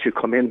as you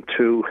come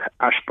into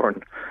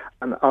Ashbourne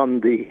and on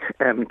the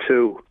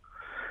M2.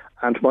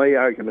 And my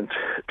argument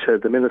to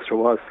the Minister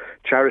was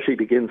charity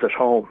begins at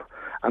home.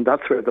 And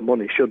that's where the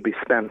money should be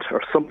spent,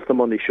 or some of the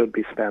money should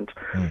be spent,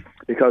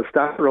 because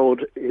that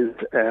road is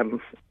an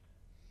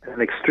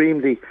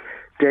extremely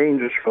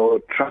dangerous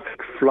road. Traffic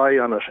fly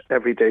on it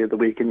every day of the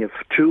week, and you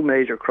have 2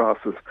 major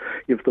crosses.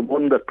 You have the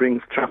one that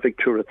brings traffic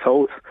to its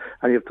house,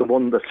 and you have the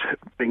one that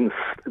brings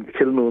the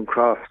Kilmoon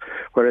Cross,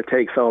 where it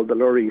takes all the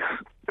lorries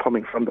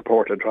coming from the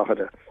Port of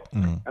Drogheda.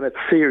 And it's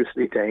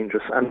seriously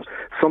dangerous, and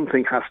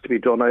something has to be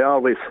done.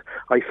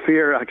 I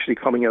fear actually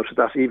coming out of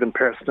that, even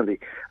personally,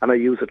 and I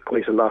use it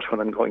quite a lot when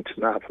I'm going to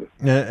Navan.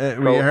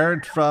 We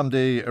heard from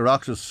the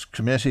Oireachtas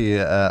Committee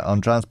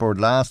on Transport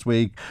last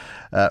week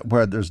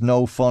where there's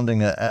no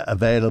funding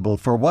available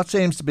for what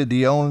seems to be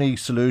the only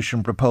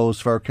solution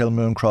proposed for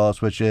Kilmoon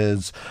Cross, which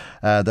is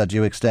that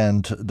you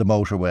extend the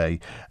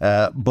motorway.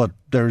 But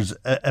there's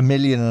a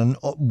million and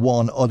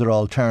one other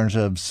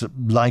alternatives,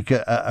 like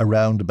a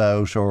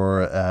roundabout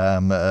or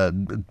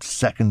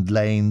second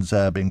lanes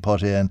being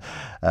put in,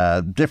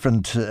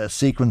 different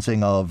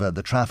sequencing of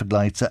the traffic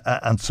lights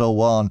and so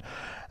on.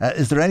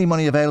 Is there any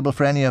money available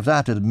for any of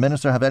that? Did the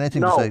Minister have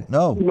anything to say?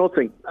 No,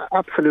 nothing.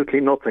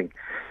 Absolutely nothing.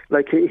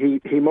 Like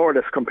he more or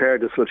less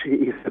compared this with,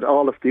 he said,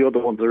 all of the other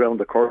ones around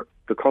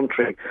the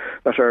country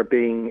that are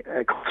being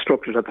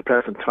constructed at the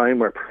present time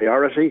were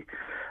priority.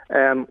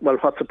 Well,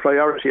 what's a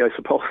priority, I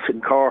suppose,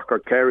 in Cork or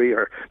Kerry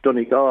or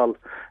Donegal?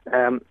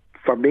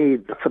 For me,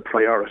 that's a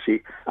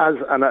priority.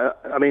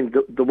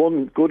 The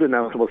one good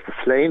announcement was the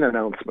Slane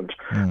announcement.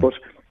 But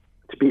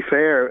to be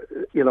fair,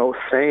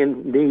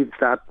 Spain needs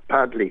that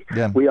badly.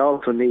 Yeah. We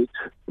also need,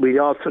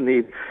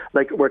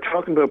 like, we're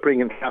talking about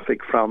bringing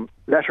traffic from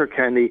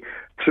Letterkenny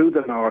through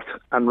the north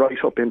and right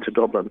up into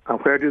Dublin. And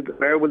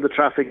where will the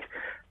traffic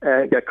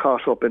get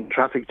caught up in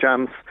traffic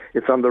jams?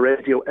 It's on the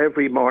radio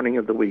every morning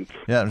of the week.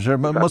 Yeah, sure.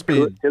 Must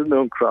be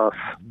Kilnoon Cross.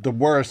 The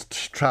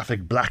worst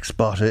traffic black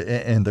spot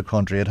in the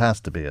country. It has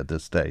to be at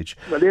this stage.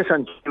 Well, this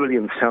and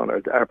Julianstown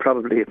are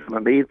probably, from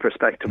a Meath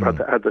perspective, are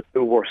the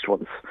two worst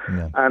ones.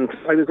 Yeah. And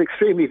I was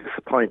extremely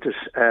disappointed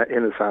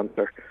in his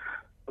answer.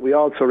 We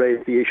also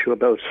raised the issue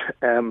about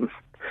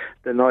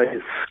the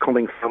noise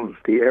coming from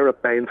the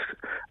aeroplanes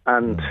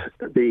and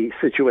the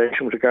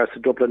situation with regards to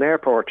Dublin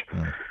Airport.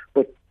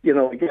 But,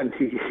 again,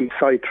 he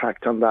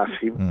sidetracked on that.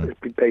 He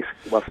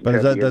basically wasn't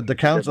But there.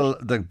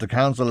 the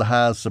council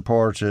has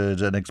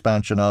supported an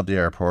expansion of the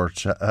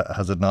airport,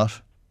 has it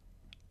not?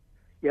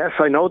 Yes,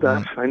 I know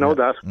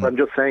that. But I'm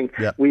just saying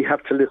we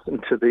have to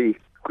listen to the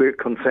great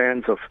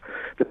concerns of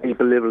the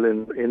people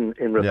living in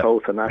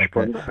Raphoe and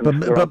Ashbourne.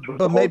 Okay.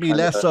 But maybe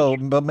less so.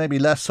 But maybe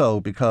less so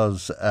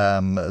because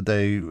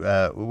they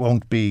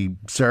won't be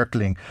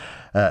circling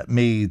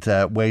Meath,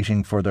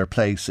 waiting for their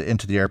place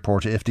into the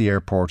airport if the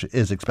airport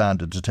is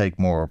expanded to take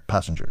more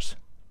passengers.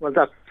 Well,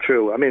 that's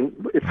true. I mean,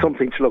 it's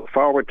something to look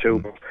forward to.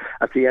 But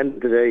at the end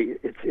of the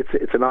day,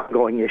 it's an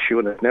ongoing issue,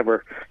 and it's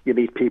never, you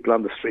meet people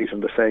on the street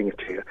and they're saying it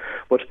to you.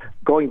 But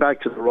going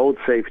back to the road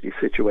safety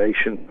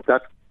situation,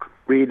 that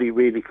really,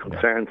 really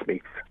concerns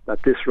me, that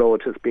this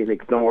road has been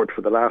ignored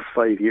for the last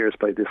 5 years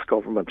by this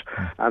government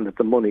and that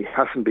the money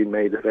hasn't been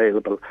made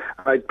available.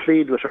 I'd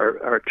plead with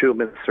our two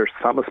ministers,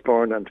 Thomas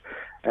Byrne and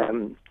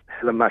Helen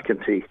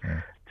McEntee,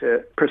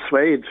 to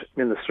persuade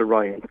Minister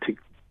Ryan to,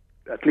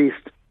 at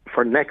least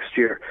for next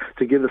year,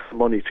 to give us the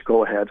money to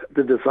go ahead.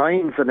 The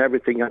designs and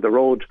everything and the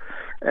road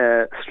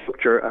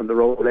structure and the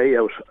road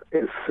layout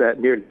is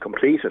nearly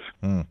completed.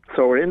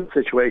 So we're in a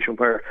situation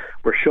where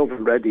we're shovel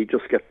ready,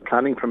 just get the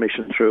planning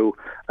permission through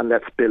and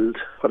let's build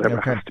whatever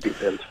has to be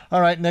built.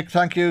 All right, Nick,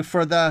 thank you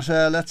for that.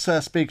 Let's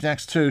speak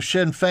next to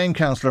Sinn Féin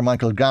councillor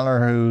Michael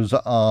Gallagher, who's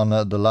on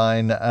the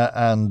line.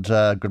 And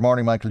good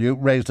morning, Michael. You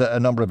raised a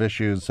number of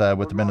issues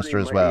with the Minister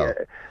as well.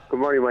 Good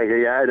morning, Michael.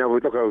 Yeah, no,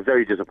 look, I was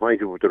very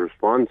disappointed with the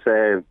response.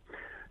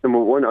 Number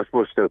one, I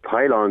suppose the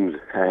pylons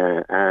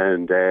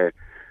and the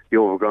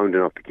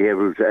overgrounding of the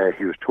cables,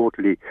 he was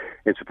totally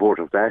in support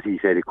of that. He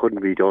said it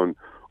couldn't be done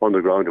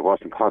underground, it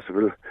wasn't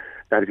possible.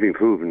 That has been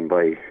proven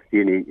by the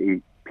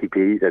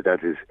NEPP that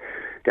is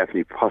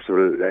definitely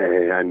possible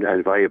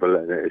and viable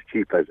and as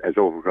cheap as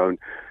overground.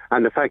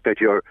 And the fact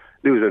that you're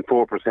losing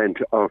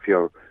 4% of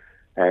your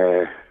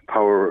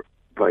power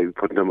by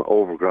putting them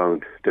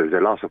overground, there's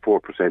a loss of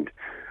 4%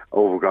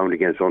 overground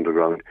against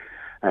underground.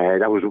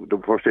 That was the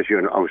first issue,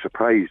 and I was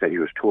surprised that he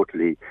was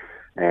totally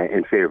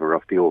in favour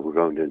of the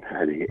overground,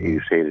 and he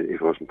was saying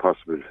it wasn't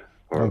possible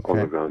for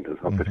underground and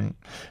up it.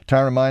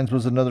 Tara Mines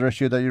was another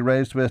issue that you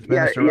raised with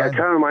Minister Ryan?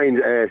 Tara Mines,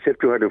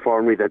 SIPTU had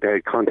informed me that they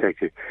had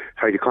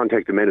tried to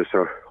contact the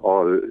Minister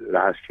all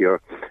last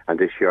year and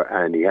this year,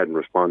 and he hadn't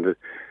responded.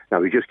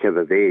 Now, he just kept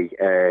it vague,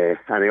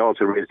 and I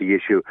also raised the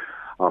issue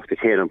of the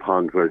Tailem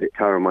Pond, where the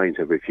Tara Mines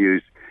have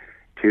refused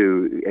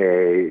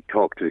to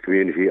talk to the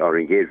community or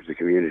engage with the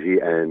community,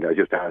 and I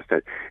just asked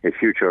that in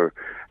future,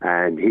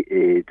 and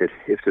that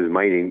if there's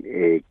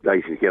mining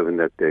licence given,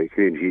 that the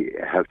community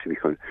have to be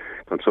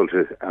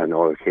consulted on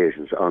all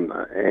occasions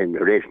in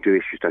relation to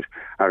issues that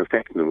are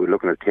affecting them. We're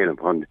looking at Tailem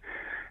Pond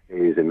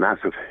is a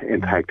massive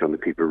impact on the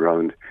people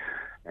around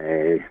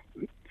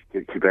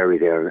Kilberry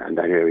there and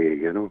that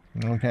area,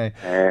 Okay.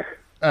 The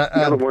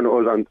other one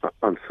was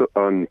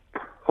on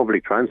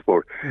public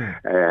transport,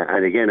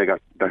 and again I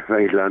got that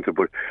very little answer,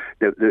 but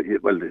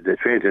the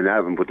trains in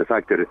Navan, but the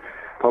fact that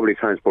public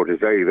transport is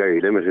very, very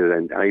limited,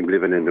 and I'm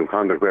living in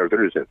Drumcondra where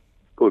there is a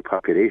good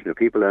population of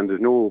people and there's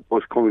no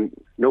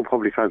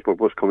public transport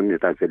bus coming into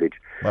that village.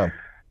 Wow.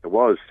 There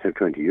was 10,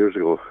 20 years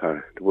ago,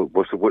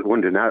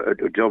 one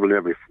to Dublin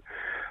every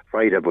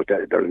Friday, but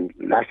the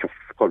lack of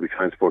public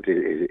transport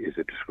is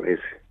a disgrace.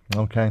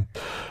 Okay.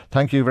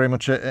 Thank you very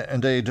much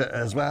indeed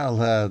as well.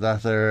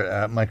 That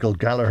there, Michael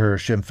Gallagher,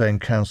 Sinn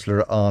Féin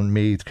councillor on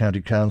Meath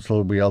County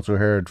Council. We also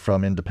heard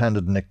from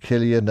Independent Nick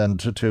Killian and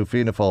two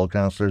Fianna Fáil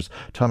councillors,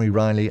 Tommy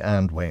Riley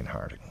and Wayne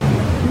Harding.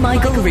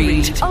 Michael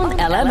Reade on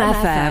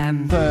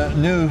LMFM. The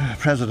new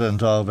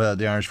president of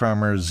the Irish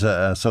Farmers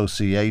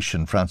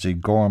Association, Francie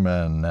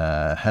Gorman,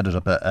 headed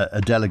up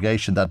a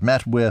delegation that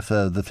met with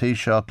the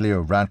Taoiseach,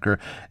 Leo Varadkar,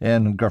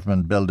 in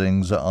government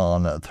buildings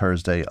on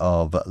Thursday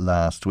of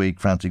last week.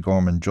 Francie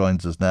Gorman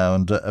joins us now,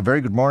 and a very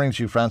good morning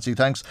to you, Francie.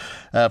 Thanks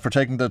for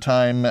taking the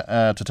time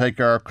to take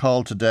our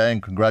call today,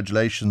 and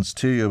congratulations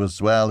to you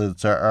as well.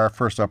 It's our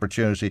first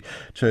opportunity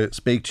to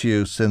speak to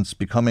you since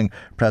becoming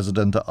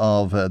president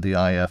of the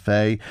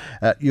IFA.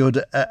 You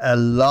had a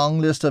long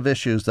list of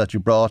issues that you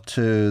brought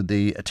to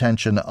the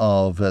attention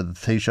of the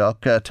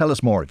Taoiseach. Tell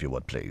us more, if you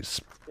would, please.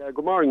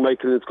 Good morning,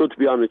 Michael. It's good to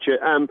be on with you.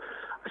 I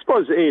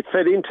suppose it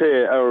fed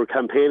into our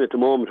campaign at the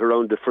moment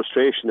around the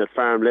frustration at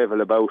farm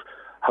level about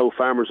how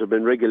farmers have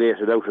been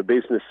regulated out of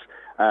business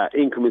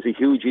Income is a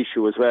huge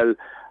issue as well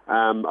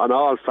on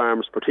all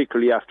farms,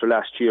 particularly after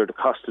last year, the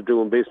cost of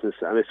doing business.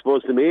 And I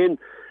suppose the main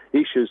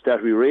issues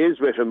that we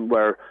raised with him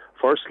were,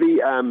 firstly,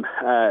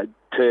 to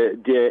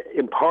the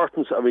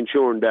importance of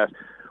ensuring that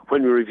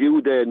when we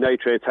review the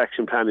Nitrates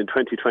Action Plan in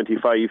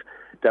 2025,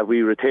 that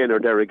we retain our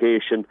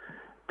derogation,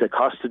 the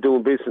cost of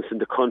doing business in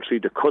the country,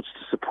 the cuts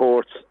to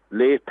supports,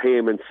 late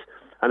payments,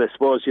 and I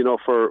suppose,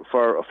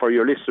 for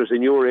your listeners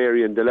in your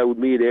area, in the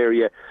Loudmead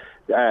area,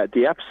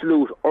 the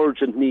absolute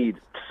urgent need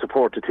to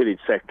support the tillage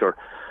sector.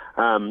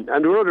 And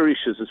there were other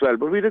issues as well,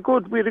 but we had a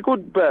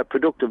good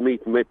productive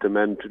meeting with them.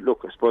 And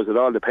look, I suppose it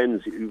all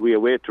depends. We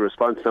await the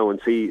response now and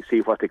see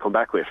what they come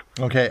back with.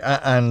 Okay,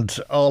 and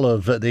all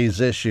of these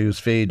issues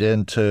feed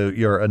into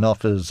your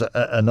Enough is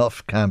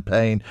Enough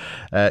campaign.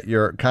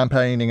 You're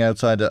campaigning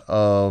outside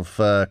of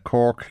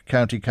Cork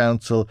County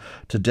Council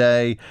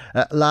today.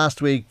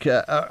 Last week,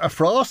 a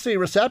frosty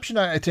reception,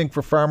 I think,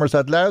 for farmers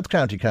at Louth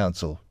County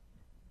Council.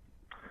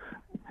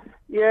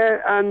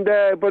 Yeah, and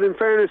but in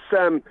fairness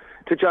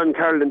to John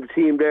Carroll and the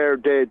team there,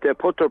 they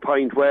put their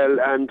point well,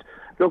 and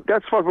look,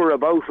 that's what we're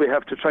about. We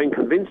have to try and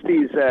convince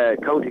these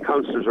county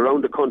councillors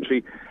around the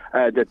country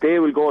that they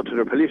will go to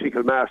their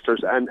political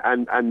masters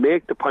and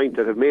make the point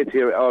that I've made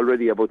here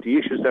already about the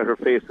issues that are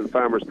facing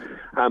farmers.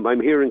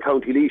 I'm here in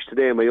County Laois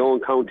today, in my own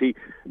county.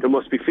 There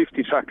must be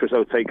 50 tractors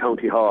outside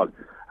County Hall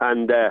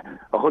and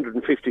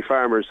 150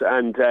 farmers,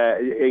 and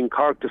in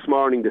Cork this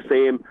morning the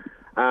same.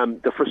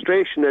 The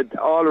frustration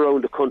all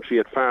around the country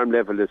at farm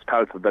level is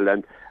palpable,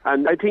 and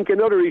I think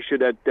another issue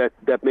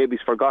that maybe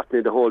is forgotten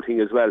in the whole thing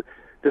as well,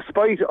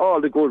 despite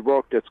all the good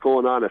work that's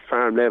going on at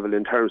farm level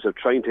in terms of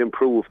trying to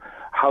improve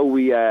how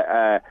we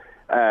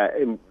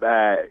handle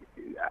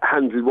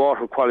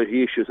water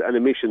quality issues and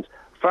emissions,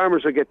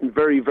 farmers are getting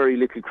very, very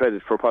little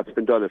credit for what's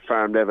been done at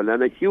farm level,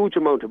 and a huge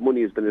amount of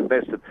money has been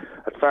invested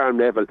at farm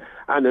level,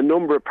 and a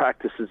number of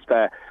practices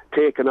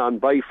taken on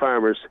by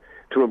farmers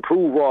to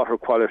improve water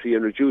quality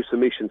and reduce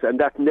emissions, and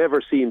that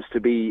never seems to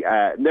be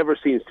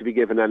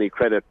given any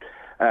credit.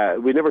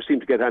 We never seem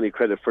to get any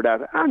credit for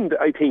that. And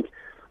I think,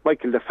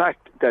 Michael, the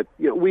fact that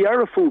we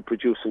are a food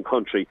producing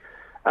country,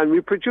 and we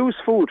produce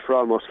food for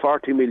almost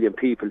 40 million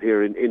people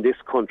here in this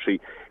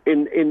country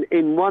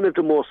in one of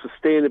the most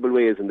sustainable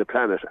ways on the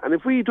planet. And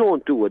if we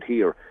don't do it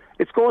here,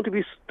 it's going to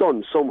be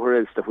done somewhere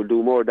else that will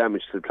do more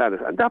damage to the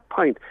planet. And that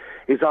point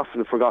is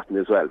often forgotten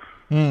as well.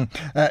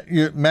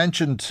 You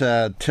mentioned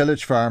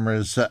tillage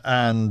farmers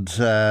and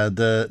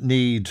the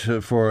need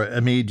for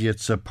immediate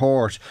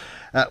support.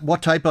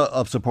 What type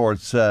of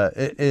supports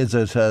is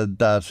it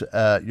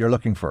that you're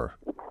looking for?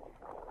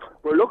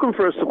 We're looking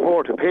for a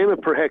support, a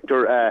payment per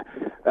hectare,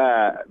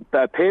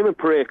 payment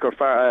per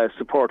acre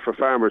support for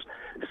farmers,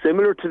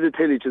 similar to the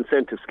tillage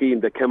incentive scheme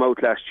that came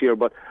out last year,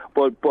 but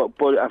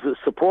a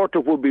support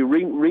that would be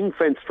ring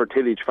fenced for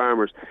tillage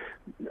farmers.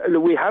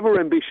 We have our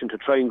ambition to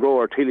try and grow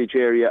our tillage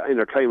area in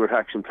our climate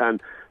action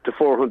plan to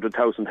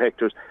 400,000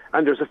 hectares,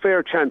 and there's a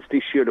fair chance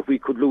this year that we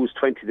could lose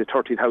 20 to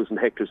 30,000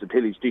 hectares of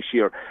tillage this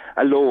year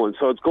alone.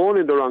 So it's going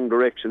in the wrong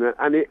direction,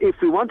 and if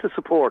we want to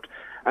support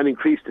and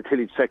increase the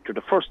tillage sector,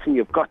 the first thing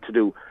you've got to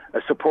do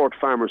is support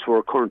farmers who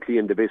are currently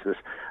in the business.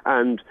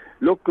 And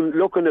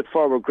looking at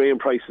forward grain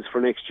prices for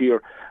next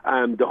year,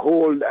 the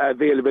whole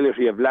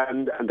availability of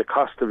land and the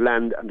cost of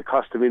land and the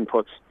cost of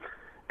inputs,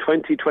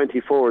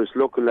 2024 is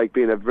looking like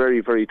being a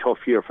very, very tough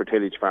year for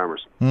tillage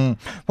farmers.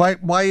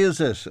 Why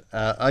is it,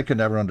 I can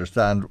never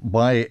understand,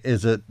 why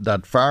is it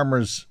that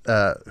farmers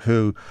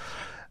who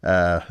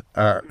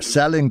are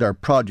selling their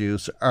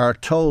produce are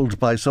told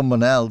by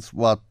someone else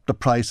what the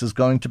price is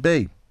going to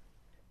be?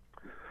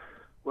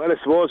 Well, I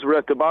suppose we're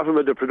at the bottom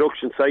of the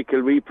production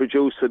cycle. We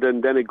produce it,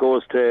 and then it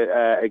goes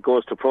to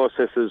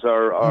processors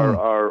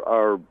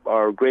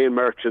or grain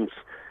merchants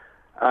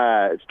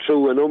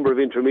through a number of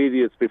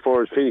intermediates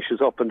before it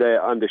finishes up on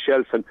the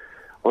shelf. And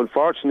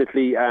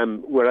unfortunately,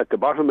 we're at the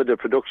bottom of the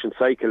production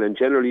cycle, and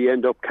generally you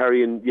end up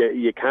carrying.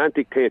 You can't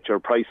dictate your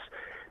price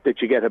that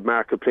you get at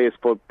marketplace,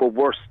 but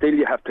worse still,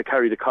 you have to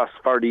carry the cost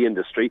for the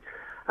industry.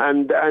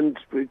 And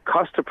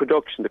cost of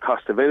production, the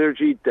cost of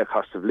energy, the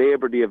cost of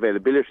labour, the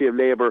availability of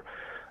labour,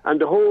 and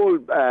the whole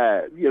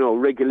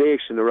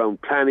regulation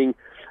around planning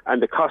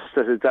and the cost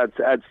that it adds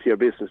to your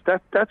business.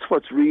 That's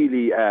what's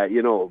really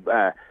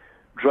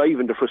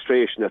driving the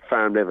frustration at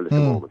farm level at the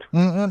moment.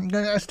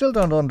 I still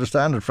don't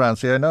understand it,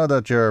 Francie. I know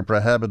that you're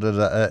prohibited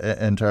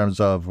in terms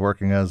of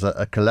working as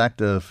a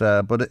collective,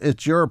 but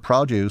it's your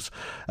produce.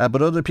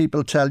 But other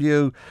people tell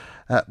you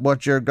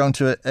what you're going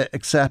to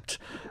accept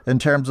in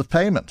terms of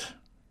payment.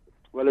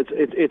 Well,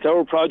 it's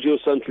our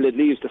produce until it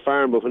leaves the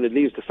farm, but when it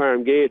leaves the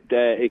farm gate,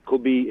 it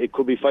could be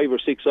 5 or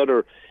 6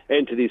 other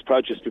entities'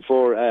 produce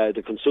before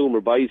the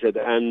consumer buys it,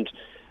 and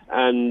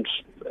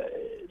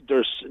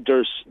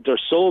there's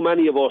so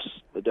many of us.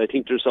 I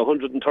think there's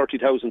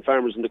 130,000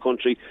 farmers in the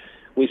country.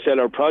 We sell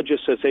our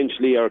produce,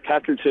 essentially our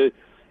cattle, to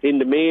in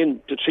the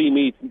main to 3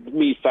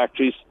 meat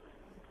factories.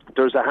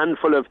 There's a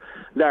handful of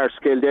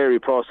large-scale dairy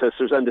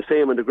processors, and the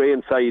same on the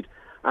grain side.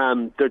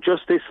 There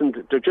just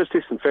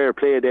isn't fair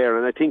play there,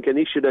 and I think an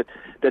issue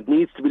that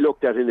needs to be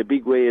looked at in a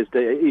big way is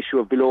the issue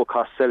of below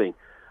cost selling.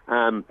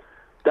 And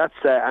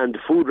the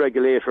food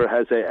regulator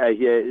has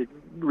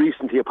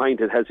recently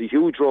appointed has a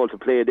huge role to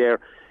play there.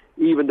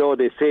 Even though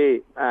they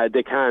say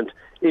they can't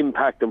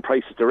impact on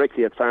prices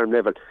directly at farm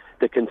level,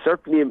 they can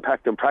certainly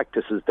impact on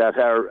practices that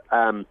are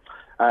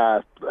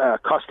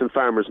costing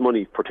farmers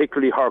money,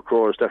 particularly hog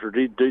growers that are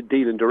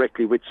dealing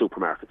directly with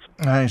supermarkets.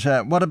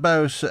 Right. What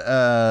about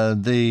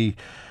the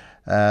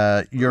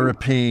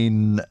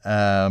European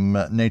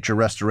nature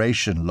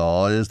restoration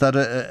law? Is that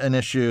an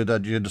issue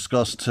that you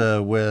discussed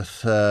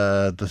with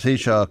the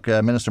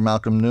Taoiseach, Minister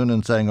Malcolm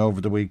Noonan, saying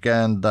over the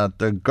weekend that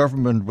the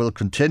government will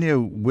continue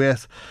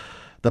with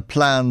the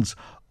plans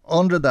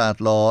under that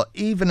law,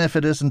 even if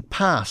it isn't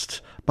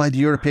passed by the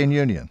European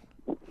Union?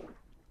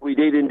 We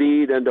did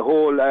indeed, and the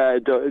whole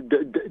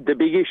the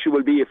big issue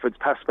will be if it's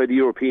passed by the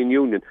European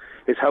Union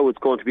is how it's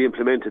going to be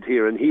implemented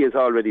here. And he has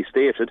already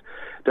stated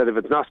that if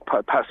it's not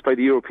passed by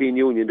the European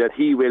Union, that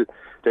he will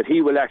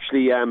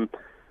actually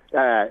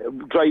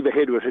drive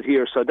ahead with it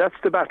here. So that's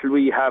the battle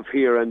we have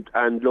here.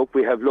 And look,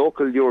 we have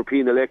local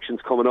European elections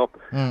coming up,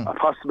 a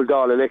possible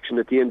Dáil election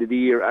at the end of the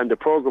year, and the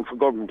programme for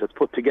government that's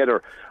put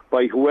together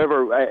by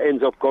whoever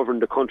ends up governing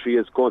the country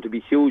is going to be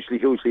hugely,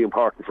 hugely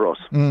important for us.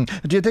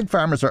 Do you think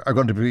farmers are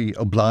going to be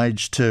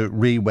obliged to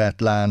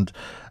re-wet land,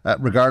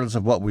 regardless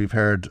of what we've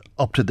heard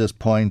up to this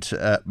point?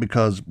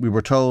 Because we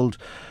were told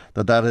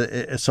that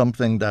is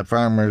something that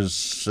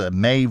farmers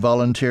may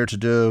volunteer to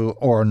do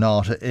or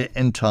not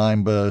in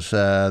time, but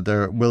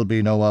there will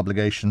be no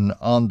obligation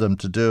on them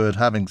to do it.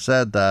 Having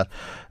said that,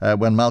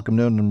 when Malcolm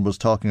Noonan was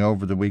talking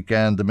over the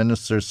weekend, the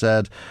Minister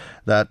said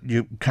that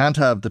you can't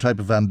have the type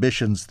of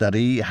ambitions that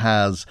he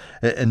has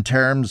in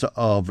terms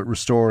of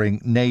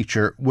restoring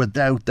nature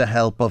without the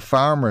help of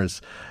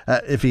farmers.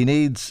 If he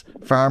needs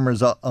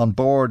farmers on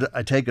board,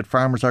 I take it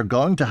farmers are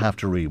going to have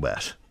to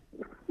re-wet.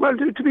 Well,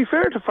 to be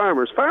fair to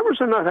farmers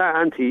are not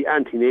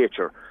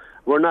anti-nature.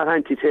 We're not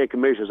anti-taking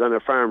measures on our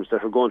farms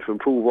that are going to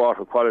improve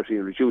water quality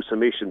and reduce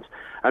emissions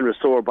and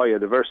restore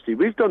biodiversity.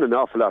 We've done an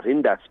awful lot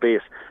in that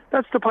space.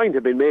 That's the point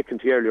I've been making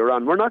to you earlier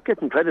on. We're not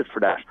getting credit for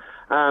that.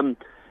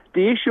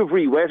 The issue of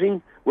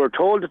re-wetting, we're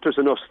told that there's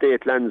enough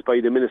state lands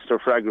by the Minister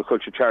for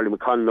Agriculture, Charlie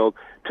McConalogue,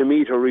 to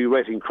meet our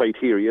re-wetting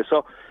criteria.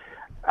 So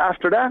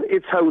after that,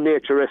 it's how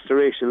nature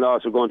restoration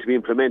laws are going to be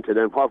implemented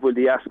and what will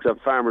the asks of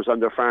farmers on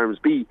their farms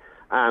be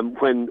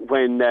when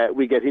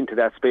we get into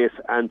that space.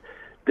 And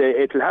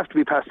it'll have to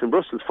be passed in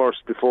Brussels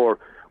first before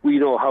we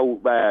know how,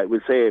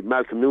 we'll say,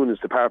 Malcolm Noonan's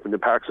Department of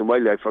Parks and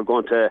Wildlife are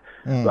going to,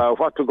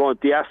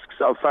 the asks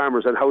of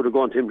farmers and how they're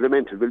going to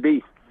implement it will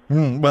be.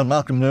 Well,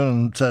 Malcolm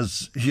Noonan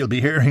says he'll be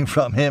hearing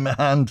from him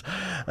and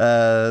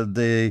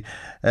the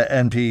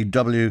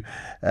NPW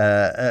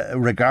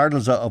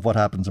regardless of what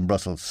happens in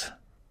Brussels.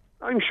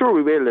 I'm sure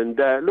we will. And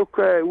look,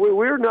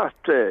 we're not,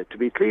 to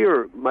be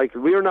clear,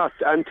 Michael, we're not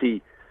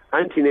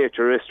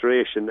anti-nature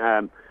restoration.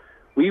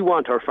 We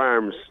want our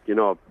farms,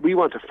 we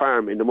want to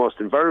farm in the most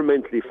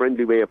environmentally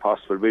friendly way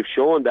possible. We've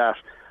shown that.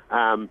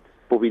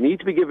 But we need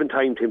to be given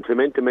time to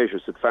implement the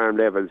measures at farm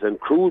levels, and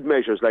crude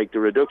measures like the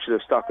reduction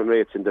of stocking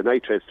rates in the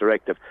nitrates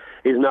directive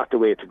is not the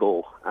way to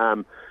go.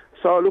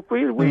 So look,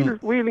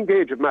 we'll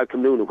engage with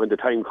Malcolm Noonan when the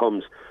time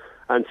comes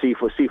and see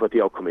what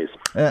the outcome is.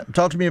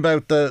 Talk to me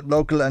about the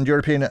local and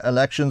European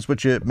elections,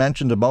 which you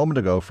mentioned a moment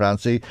ago,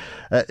 Francie.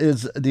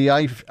 Is the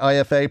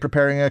IFA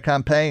preparing a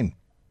campaign?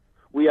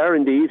 We are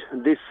indeed.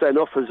 This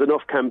enough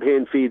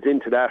campaign feeds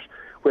into that.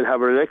 We'll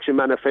have our election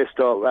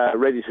manifesto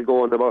ready to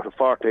go in about a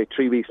fortnight,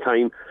 3 weeks'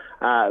 time,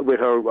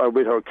 with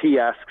our key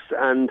asks,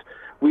 and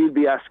we'll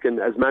be asking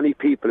as many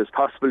people as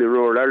possible in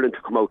rural Ireland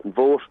to come out and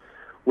vote.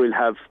 We'll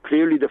have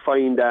clearly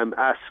defined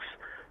asks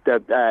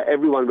that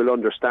everyone will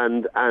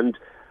understand, and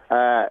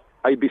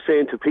I'd be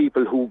saying to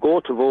people who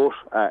go to vote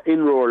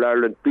in rural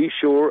Ireland, be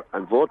sure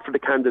and vote for the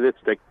candidates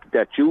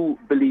that you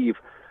believe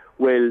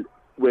will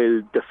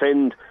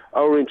defend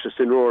our interests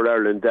in rural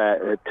Ireland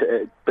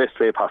best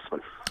way possible.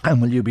 And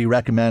will you be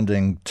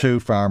recommending to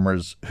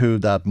farmers who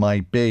that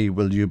might be?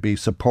 Will you be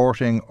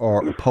supporting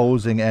or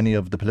opposing any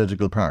of the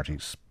political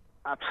parties?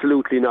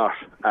 Absolutely not.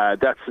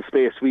 That's the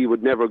space we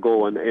would never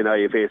go in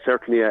IFA.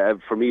 Certainly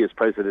for me as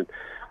President,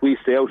 we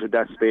stay out of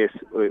that space.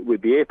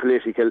 We'd be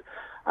apolitical.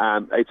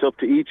 It's up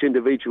to each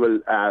individual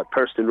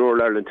person in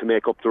rural Ireland to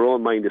make up their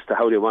own mind as to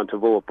how they want to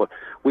vote. But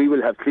we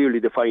will have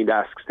clearly defined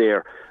asks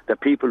there that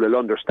people will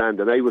understand.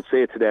 And I would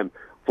say to them,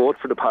 vote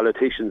for the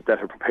politicians that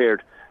are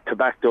prepared to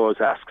back those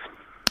asks.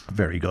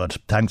 Very good.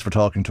 Thanks for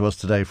talking to us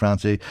today,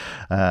 Francie,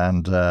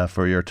 and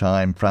for your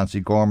time.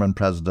 Francie Gorman,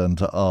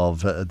 President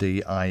of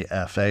the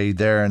IFA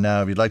there.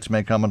 Now, if you'd like to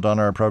make comment on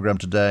our programme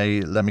today,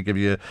 let me give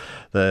you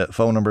the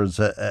phone numbers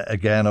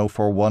again: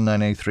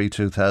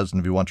 04198322000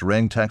 if you want to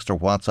ring, text or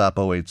WhatsApp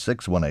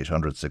 086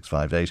 1800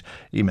 658.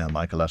 Email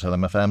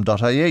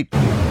michael@lmfm.ie.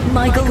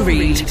 Michael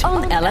Reade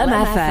on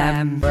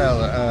LMFM.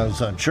 Well,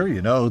 as I'm sure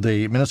you know,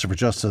 the Minister for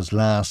Justice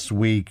last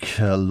week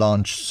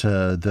launched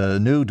the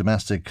new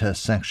Domestic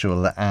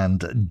Sexual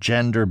and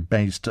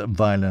Gender-Based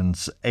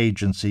Violence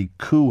Agency,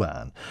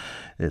 CUAN.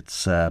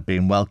 It's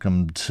been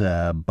welcomed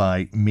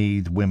by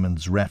Meath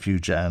Women's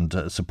Refuge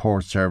and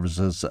Support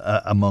Services,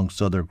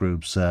 amongst other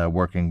groups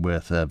working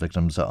with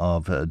victims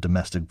of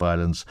domestic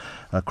violence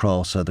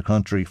across the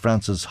country.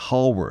 Frances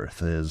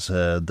Hallworth is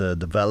the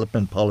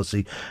Development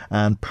Policy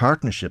and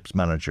Partnerships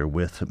Manager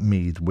with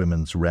Meath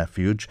Women's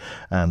Refuge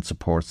and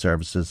Support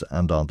Services,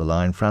 and on the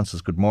line.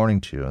 Frances, good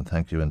morning to you, and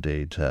thank you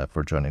indeed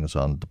for joining us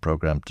on the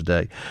programme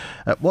today.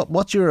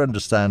 What's your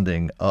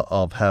understanding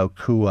of how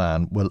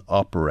CUAN will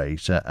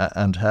operate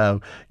and how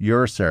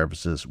your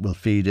services will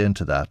feed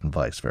into that and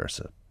vice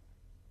versa?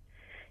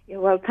 Yeah,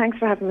 well, thanks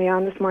for having me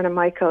on this morning,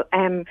 Michael.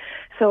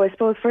 So I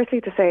suppose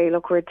firstly to say,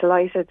 look, we're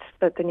delighted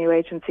that the new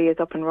agency is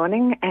up and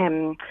running.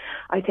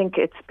 I think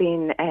it's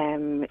been,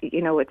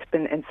 it's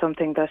been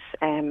something that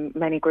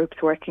many groups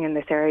working in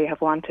this area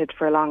have wanted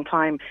for a long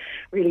time.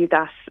 Really,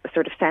 that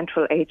sort of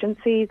central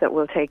agency that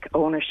will take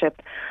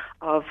ownership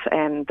of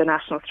the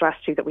national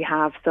strategy that we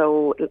have.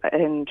 So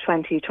in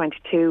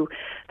 2022,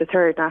 the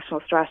third national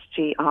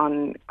strategy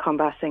on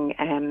combating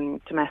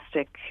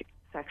domestic,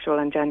 sexual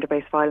and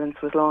gender-based violence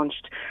was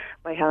launched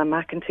by Helen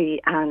McEntee,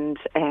 and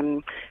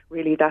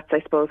really that's,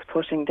 I suppose,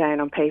 putting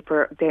down on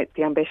paper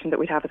the ambition that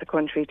we'd have as a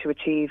country to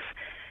achieve,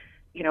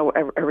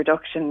 a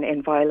reduction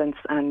in violence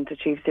and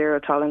achieve zero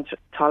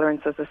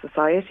tolerance as a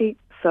society.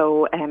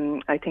 So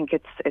I think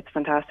it's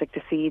fantastic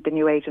to see the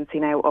new agency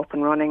now up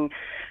and running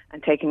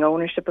and taking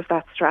ownership of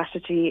that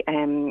strategy,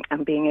 and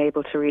being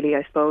able to really,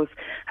 I suppose,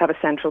 have a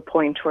central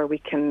point where we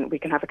can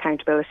have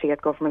accountability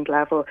at government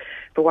level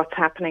for what's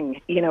happening,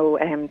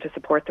 to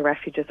support the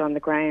refugees on the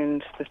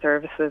ground, the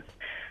services,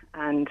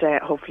 and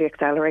hopefully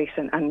accelerate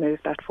and move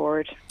that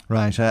forward.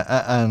 Right,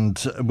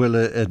 and will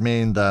it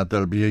mean that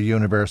there'll be a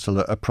universal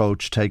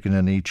approach taken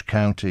in each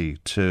county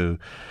to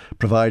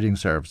providing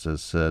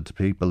services to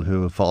people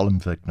who have fallen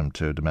victim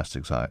to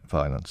domestic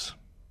violence?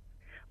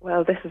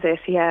 Well, this is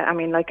it, yeah. I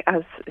mean,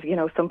 as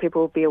some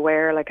people will be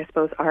aware, I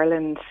suppose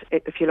Ireland,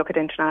 if you look at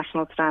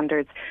international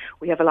standards,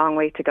 we have a long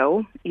way to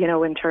go,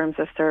 in terms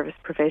of service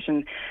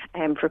provision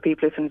for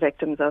people who've been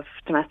victims of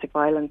domestic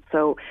violence.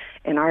 So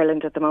in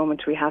Ireland at the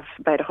moment, we have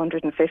about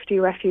 150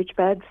 refuge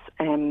beds,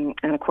 and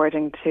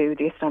according to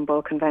the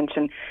Istanbul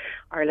Convention,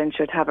 Ireland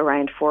should have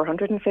around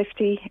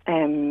 450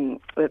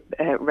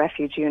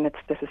 refuge units.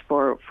 This is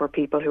for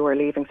people who are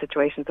leaving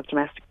situations of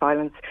domestic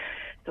violence.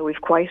 So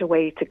we've quite a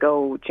way to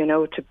go,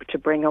 to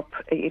bring up,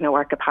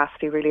 our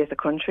capacity really as a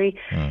country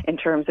in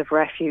terms of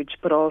refuge,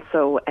 but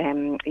also,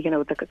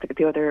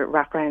 the other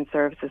wraparound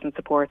services and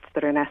supports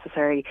that are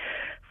necessary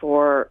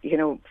for,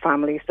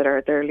 families that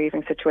are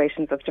leaving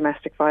situations of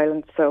domestic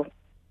violence. So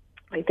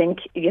I think,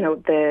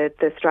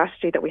 the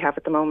strategy that we have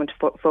at the moment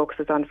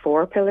focuses on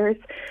 4 pillars.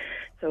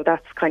 So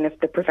that's kind of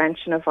the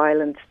prevention of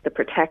violence, the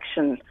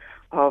protection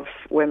of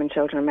women,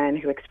 children and men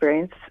who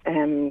experience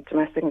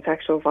domestic and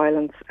sexual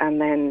violence,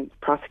 and then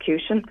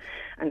prosecution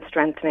and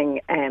strengthening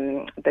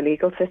the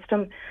legal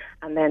system,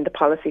 and then the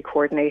policy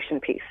coordination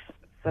piece.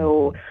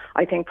 So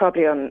I think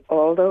probably on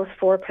all those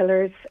 4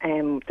 pillars,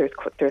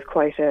 there's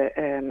quite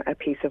a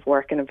piece of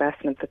work and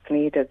investment that's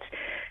needed.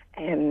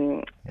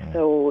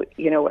 So,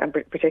 and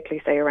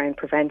particularly say around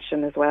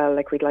prevention as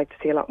well, we'd like to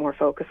see a lot more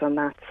focus on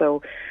that.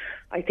 So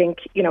I think,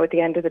 at the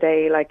end of the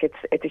day,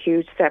 it's a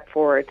huge step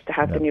forward to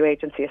have the new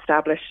agency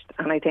established.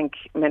 And I think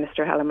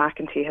Minister Helen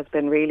McEntee has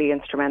been really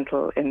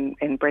instrumental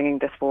in bringing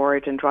this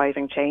forward and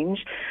driving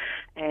change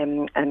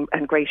and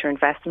greater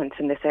investment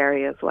in this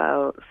area as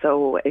well.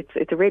 So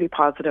it's a really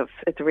positive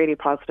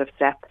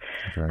step.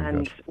 Very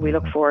and good. We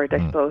look forward,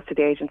 I suppose, to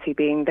the agency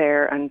being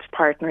there and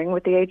partnering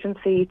with the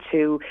agency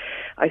to,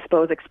 I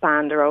suppose,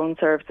 expand our own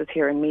services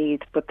here in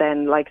Meath, but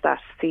then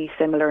see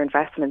similar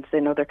investments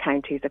in other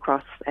counties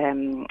across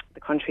the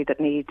country that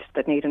need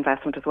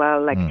investment as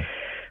well.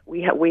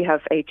 We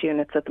have 8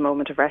 units at the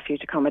moment of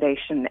refuge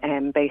accommodation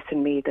based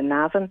in Meath and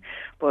Navan,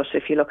 but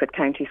if you look at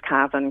counties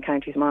Cavan,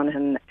 counties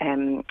Monaghan,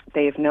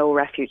 they have no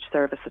refuge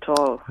service at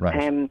all.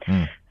 Right.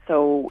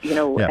 So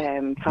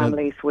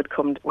families would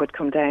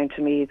come down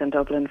to Meath and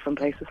Dublin from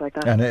places like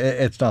that. And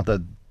it's not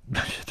that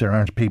there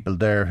aren't people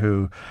there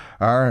who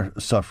are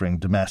suffering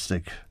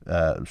domestic,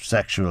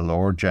 sexual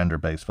or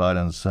gender-based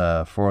violence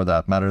for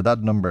that matter. That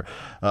number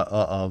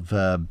of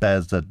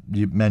beds that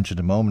you mentioned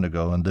a moment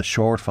ago and the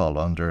shortfall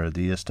under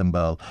the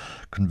Istanbul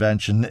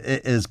Convention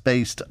is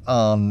based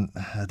on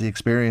the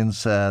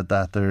experience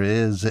that there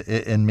is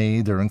in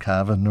Meath or in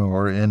Cavan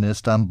or in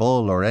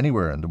Istanbul or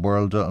anywhere in the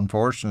world.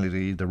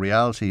 Unfortunately, the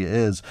reality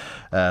is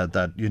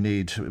that you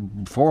need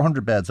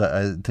 400 beds,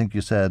 I think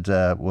you said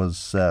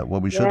was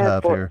what we should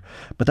have here.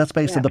 But that's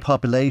based on the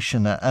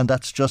population, and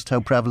that's just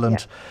how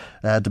prevalent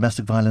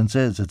domestic violence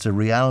is. It's a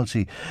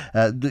reality.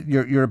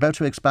 You're about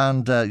to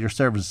expand your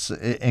service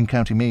in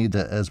County Meath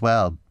as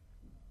well.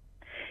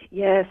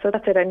 Yeah, so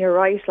that's it. And you're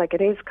right,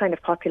 it is kind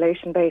of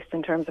population-based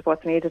in terms of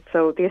what's needed.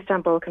 So the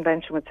Istanbul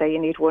Convention would say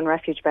you need 1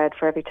 refuge bed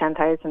for every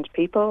 10,000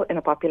 people in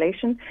a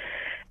population.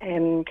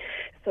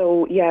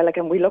 So, yeah,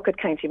 and we look at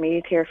County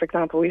Meath here, for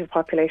example, we have a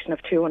population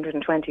of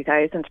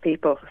 220,000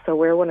 people. So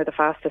we're one of the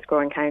fastest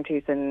growing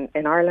counties in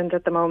Ireland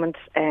at the moment.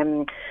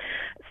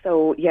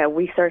 So, yeah,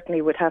 we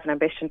certainly would have an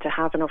ambition to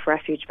have enough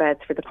refuge beds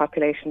for the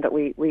population that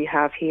we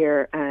have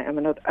here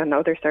and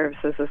other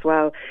services as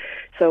well.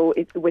 So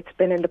it's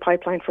been in the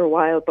pipeline for a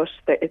while, but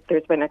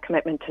there's been a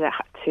commitment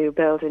to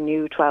build a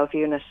new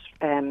 12-unit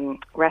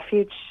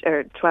refuge,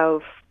 or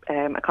 12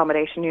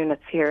 accommodation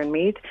units here in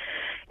Meath,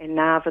 in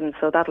Navan.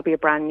 So that'll be a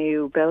brand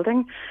new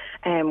building,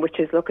 which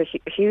is a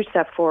huge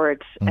step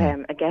forward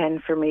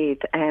again for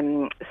Meath.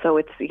 So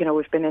it's,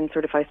 we've been in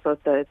sort of, I suppose,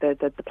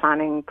 the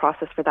planning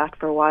process for that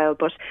for a while,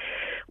 but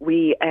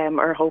we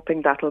are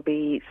hoping that'll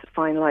be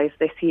finalised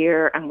this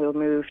year, and we'll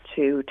move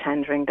to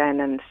tendering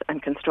then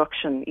and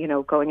construction,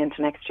 going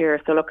into next year.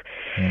 So look,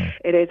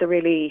 it is a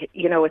really,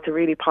 it's a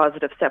really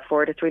positive step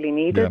forward. It's really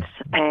needed.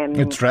 Yeah.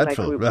 It's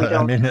dreadful.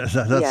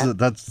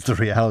 That's the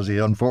reality.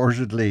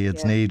 Unfortunately,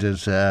 it's needed,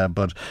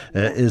 but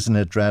isn't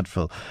it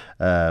dreadful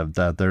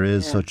that there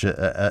is such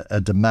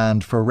a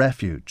demand for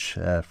refuge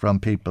from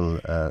people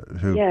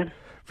who,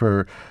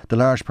 for the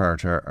large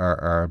part,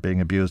 are being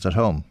abused at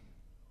home?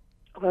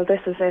 Well,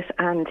 this is it,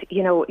 and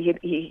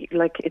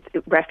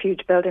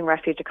building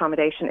refuge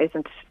accommodation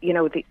isn't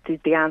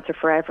the answer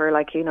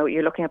forever.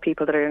 You're looking at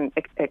people that are in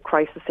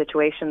crisis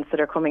situations that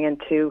are coming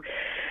into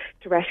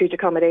refuge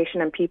accommodation,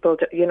 and people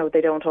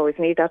they don't always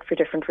need that for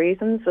different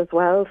reasons as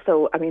well.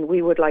 So I mean,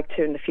 we would like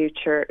to in the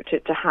future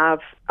to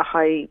have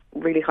a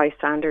really high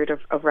standard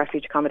of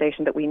refuge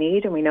accommodation that we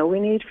need, and we know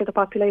we need for the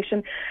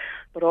population,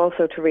 but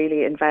also to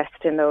really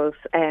invest in those,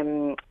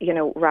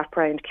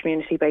 wraparound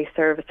community-based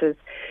services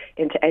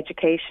into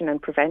education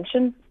and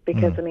prevention,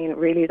 because, I mean,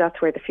 really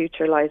that's where the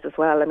future lies as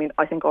well. I mean,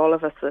 I think all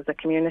of us as a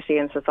community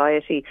and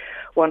society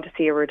want to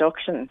see a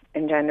reduction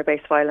in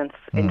gender-based violence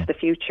into the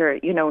future,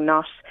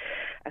 not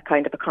a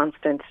kind of a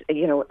constant,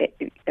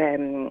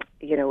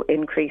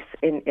 increase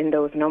in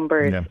those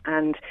numbers. Yeah.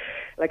 And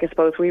I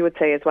suppose we would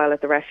say as well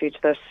at the refuge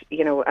that,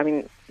 I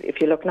mean,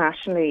 if you look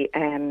nationally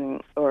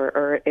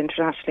or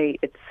internationally,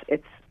 it's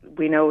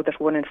we know that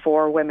 1 in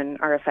 4 women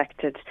are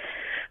affected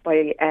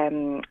by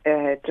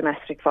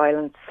domestic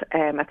violence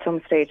at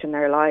some stage in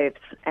their lives.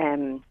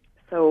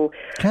 So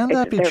can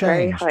that be changed?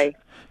 Very high.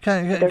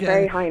 They're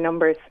very high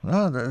numbers.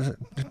 No,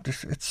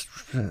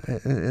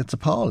 it's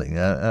appalling.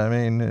 I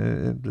mean,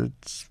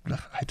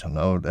 I don't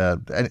know.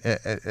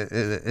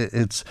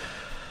 It's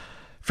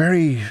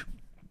very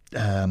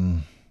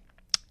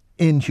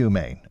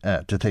inhumane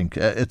to think.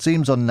 It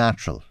seems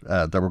unnatural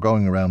that we're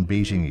going around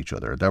beating each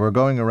other, that we're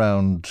going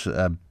around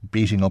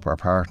beating up our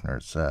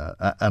partners.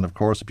 And of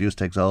course, abuse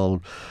takes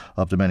all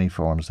of the many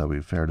forms that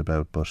we've heard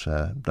about, but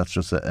that's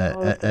just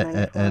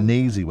an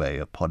easy way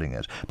of putting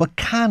it. But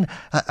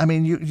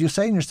you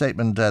say in your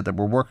statement that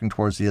we're working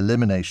towards the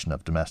elimination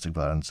of domestic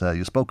violence.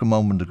 You spoke a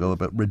moment ago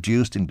about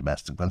reducing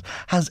domestic violence.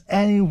 Has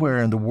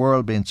anywhere in the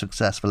world been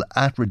successful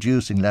at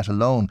reducing, let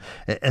alone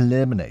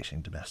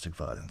eliminating domestic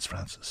violence,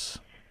 Frances?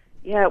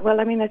 Yeah, well,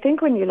 I mean, I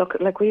think when you look,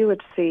 we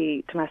would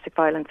see domestic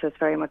violence as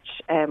very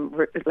much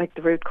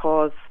the root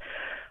cause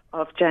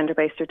of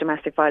gender-based or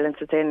domestic violence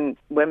is in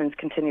women's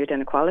continued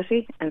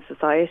inequality in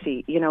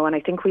society, and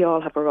I think we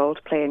all have a role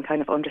to play in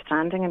kind of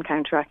understanding and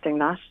counteracting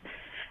that.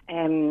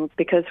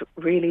 Because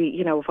really,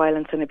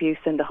 violence and abuse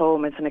in the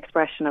home is an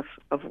expression of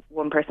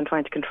one person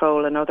trying to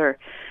control another.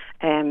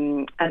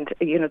 And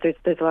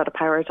there's a lot of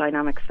power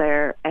dynamics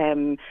there.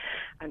 And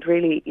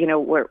really,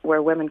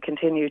 where women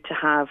continue to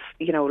have,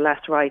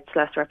 less rights,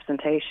 less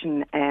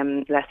representation,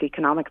 less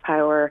economic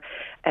power,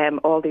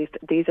 all these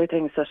are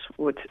things that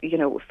would,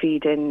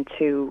 feed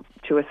into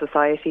a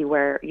society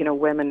where,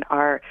 women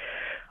are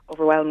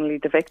overwhelmingly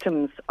the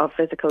victims of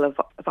physical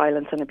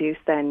violence and abuse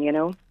then,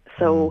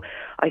 So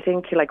I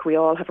think we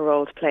all have a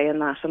role to play in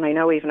that. And I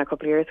know even a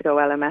couple of years ago,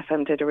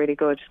 LMFM did a really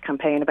good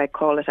campaign about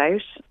Call It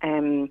Out,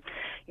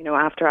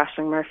 after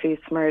Aisling Murphy's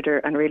murder.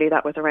 And really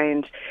that was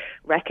around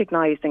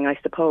recognising, I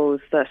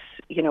suppose, that,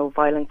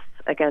 violence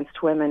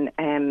against women,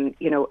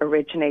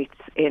 originates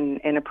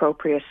in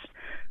inappropriate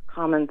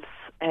comments,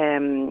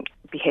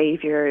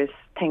 behaviours,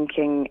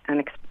 thinking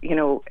and,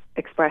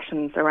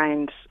 expressions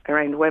around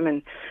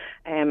women.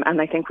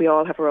 And I think we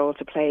all have a role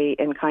to play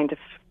in kind of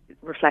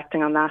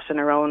reflecting on that in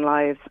our own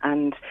lives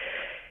and,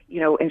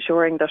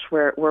 ensuring that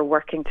we're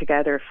working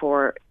together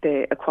for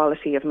the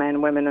equality of men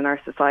and women in our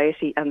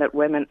society, and that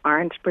women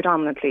aren't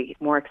predominantly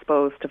more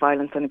exposed to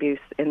violence and abuse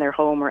in their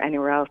home or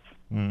anywhere else.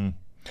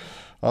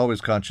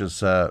 Always conscious,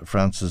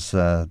 Frances,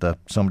 that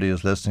somebody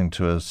is listening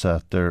to us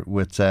at their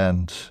wit's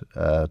end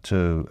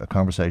to a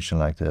conversation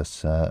like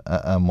this.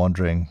 I'm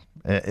wondering,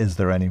 is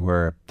there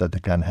anywhere that they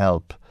can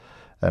help?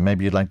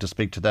 Maybe you'd like to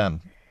speak to them.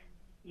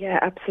 Yeah,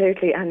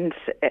 absolutely. And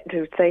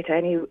to say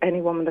to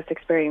any woman that's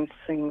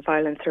experiencing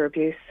violence or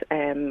abuse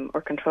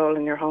or control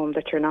in your home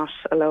that you're not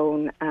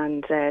alone,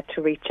 and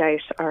to reach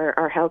out.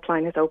 Our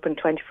helpline is open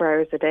 24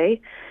 hours a day.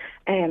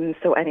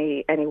 So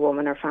any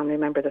woman or family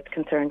member that's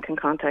concerned can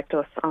contact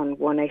us on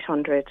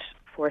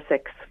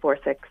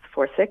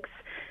 1-800-464646.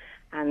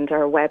 And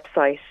our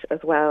website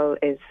as well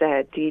is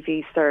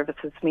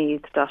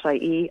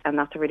dvservicesmeath.ie, and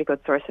that's a really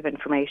good source of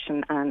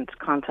information, and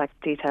contact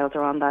details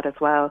are on that as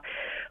well.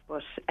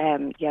 But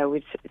anyone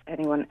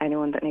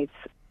that needs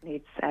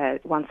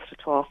wants to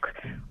talk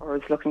or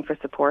is looking for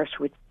support,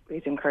 we'd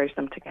encourage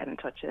them to get in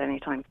touch at any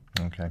time.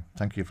 Okay,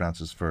 thank you,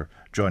 Frances, for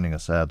joining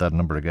us. That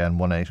number again,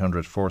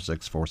 1-800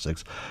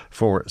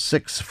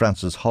 464646.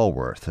 Frances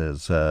Hallworth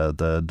is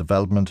the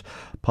Development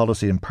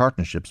Policy and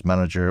Partnerships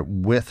Manager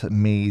with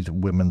Meath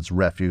Women's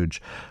Refuge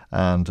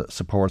and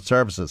Support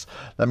Services.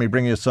 Let me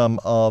bring you some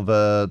of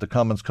the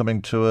comments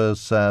coming to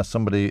us.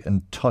 Somebody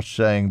in touch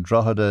saying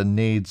Drogheda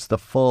needs the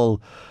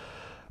full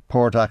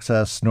Port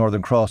Access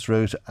Northern Cross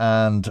route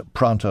and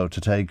Pronto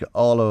to take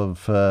all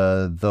of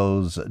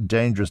those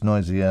dangerous,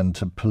 noisy and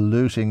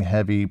polluting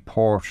heavy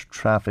port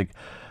traffic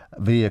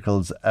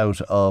vehicles out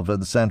of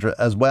the centre,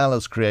 as well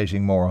as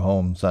creating more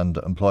homes and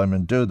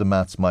employment. Do the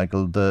maths,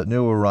 Michael. The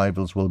new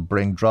arrivals will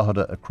bring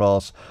Drogheda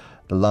across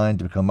the line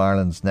to become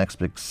Ireland's next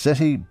big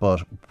city, but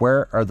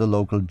where are the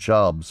local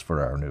jobs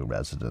for our new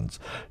residents?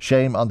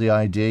 Shame on the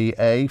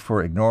IDA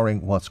for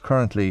ignoring what's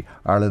currently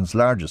Ireland's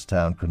largest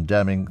town,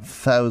 condemning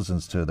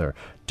thousands to their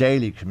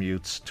daily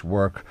commutes to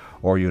work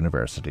or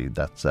university.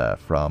 That's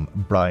from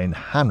Brian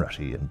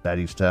Hanratty in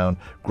Bettystown,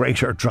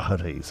 Greater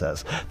Drogheda, he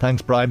says.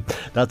 Thanks, Brian.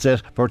 That's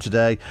it for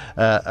today.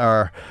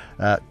 Our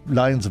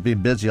lines have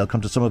been busy. I'll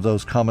come to some of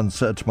those comments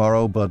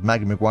tomorrow, but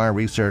Maggie McGuire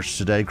researched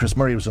today. Chris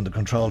Murray was in the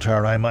control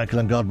tower. I'm Michael,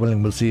 and God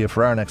willing, we'll see you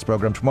for our next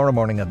programme tomorrow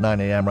morning at 9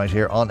 a.m. right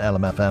here on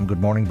LMFM.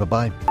 Good morning.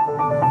 Bye-bye.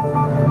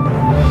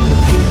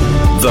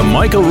 The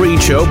Michael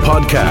Reade Show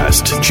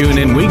podcast. Tune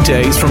in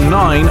weekdays from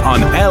 9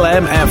 on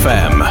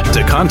LMFM.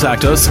 To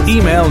contact us,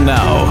 email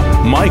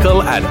now,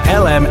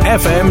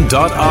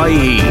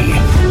 michael@lmfm.ie.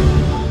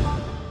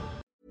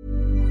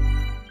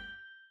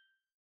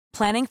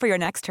 Planning for your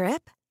next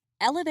trip?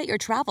 Elevate your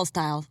travel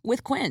style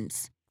with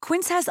Quince.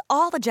 Quince has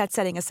all the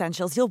jet-setting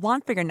essentials you'll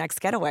want for your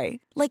next getaway,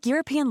 like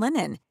European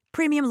linen,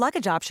 premium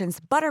luggage options,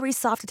 buttery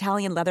soft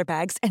Italian leather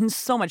bags, and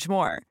so much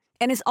more.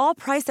 And is all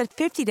priced at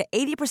 50 to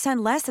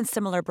 80% less than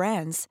similar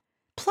brands.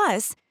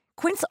 Plus,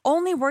 Quince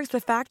only works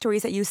with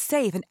factories that use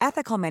safe and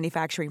ethical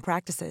manufacturing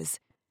practices.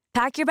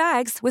 Pack your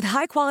bags with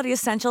high-quality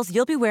essentials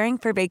you'll be wearing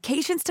for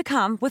vacations to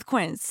come with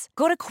Quince.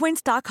 Go to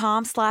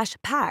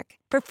quince.com/pack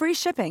for free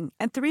shipping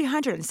and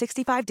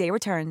 365-day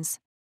returns.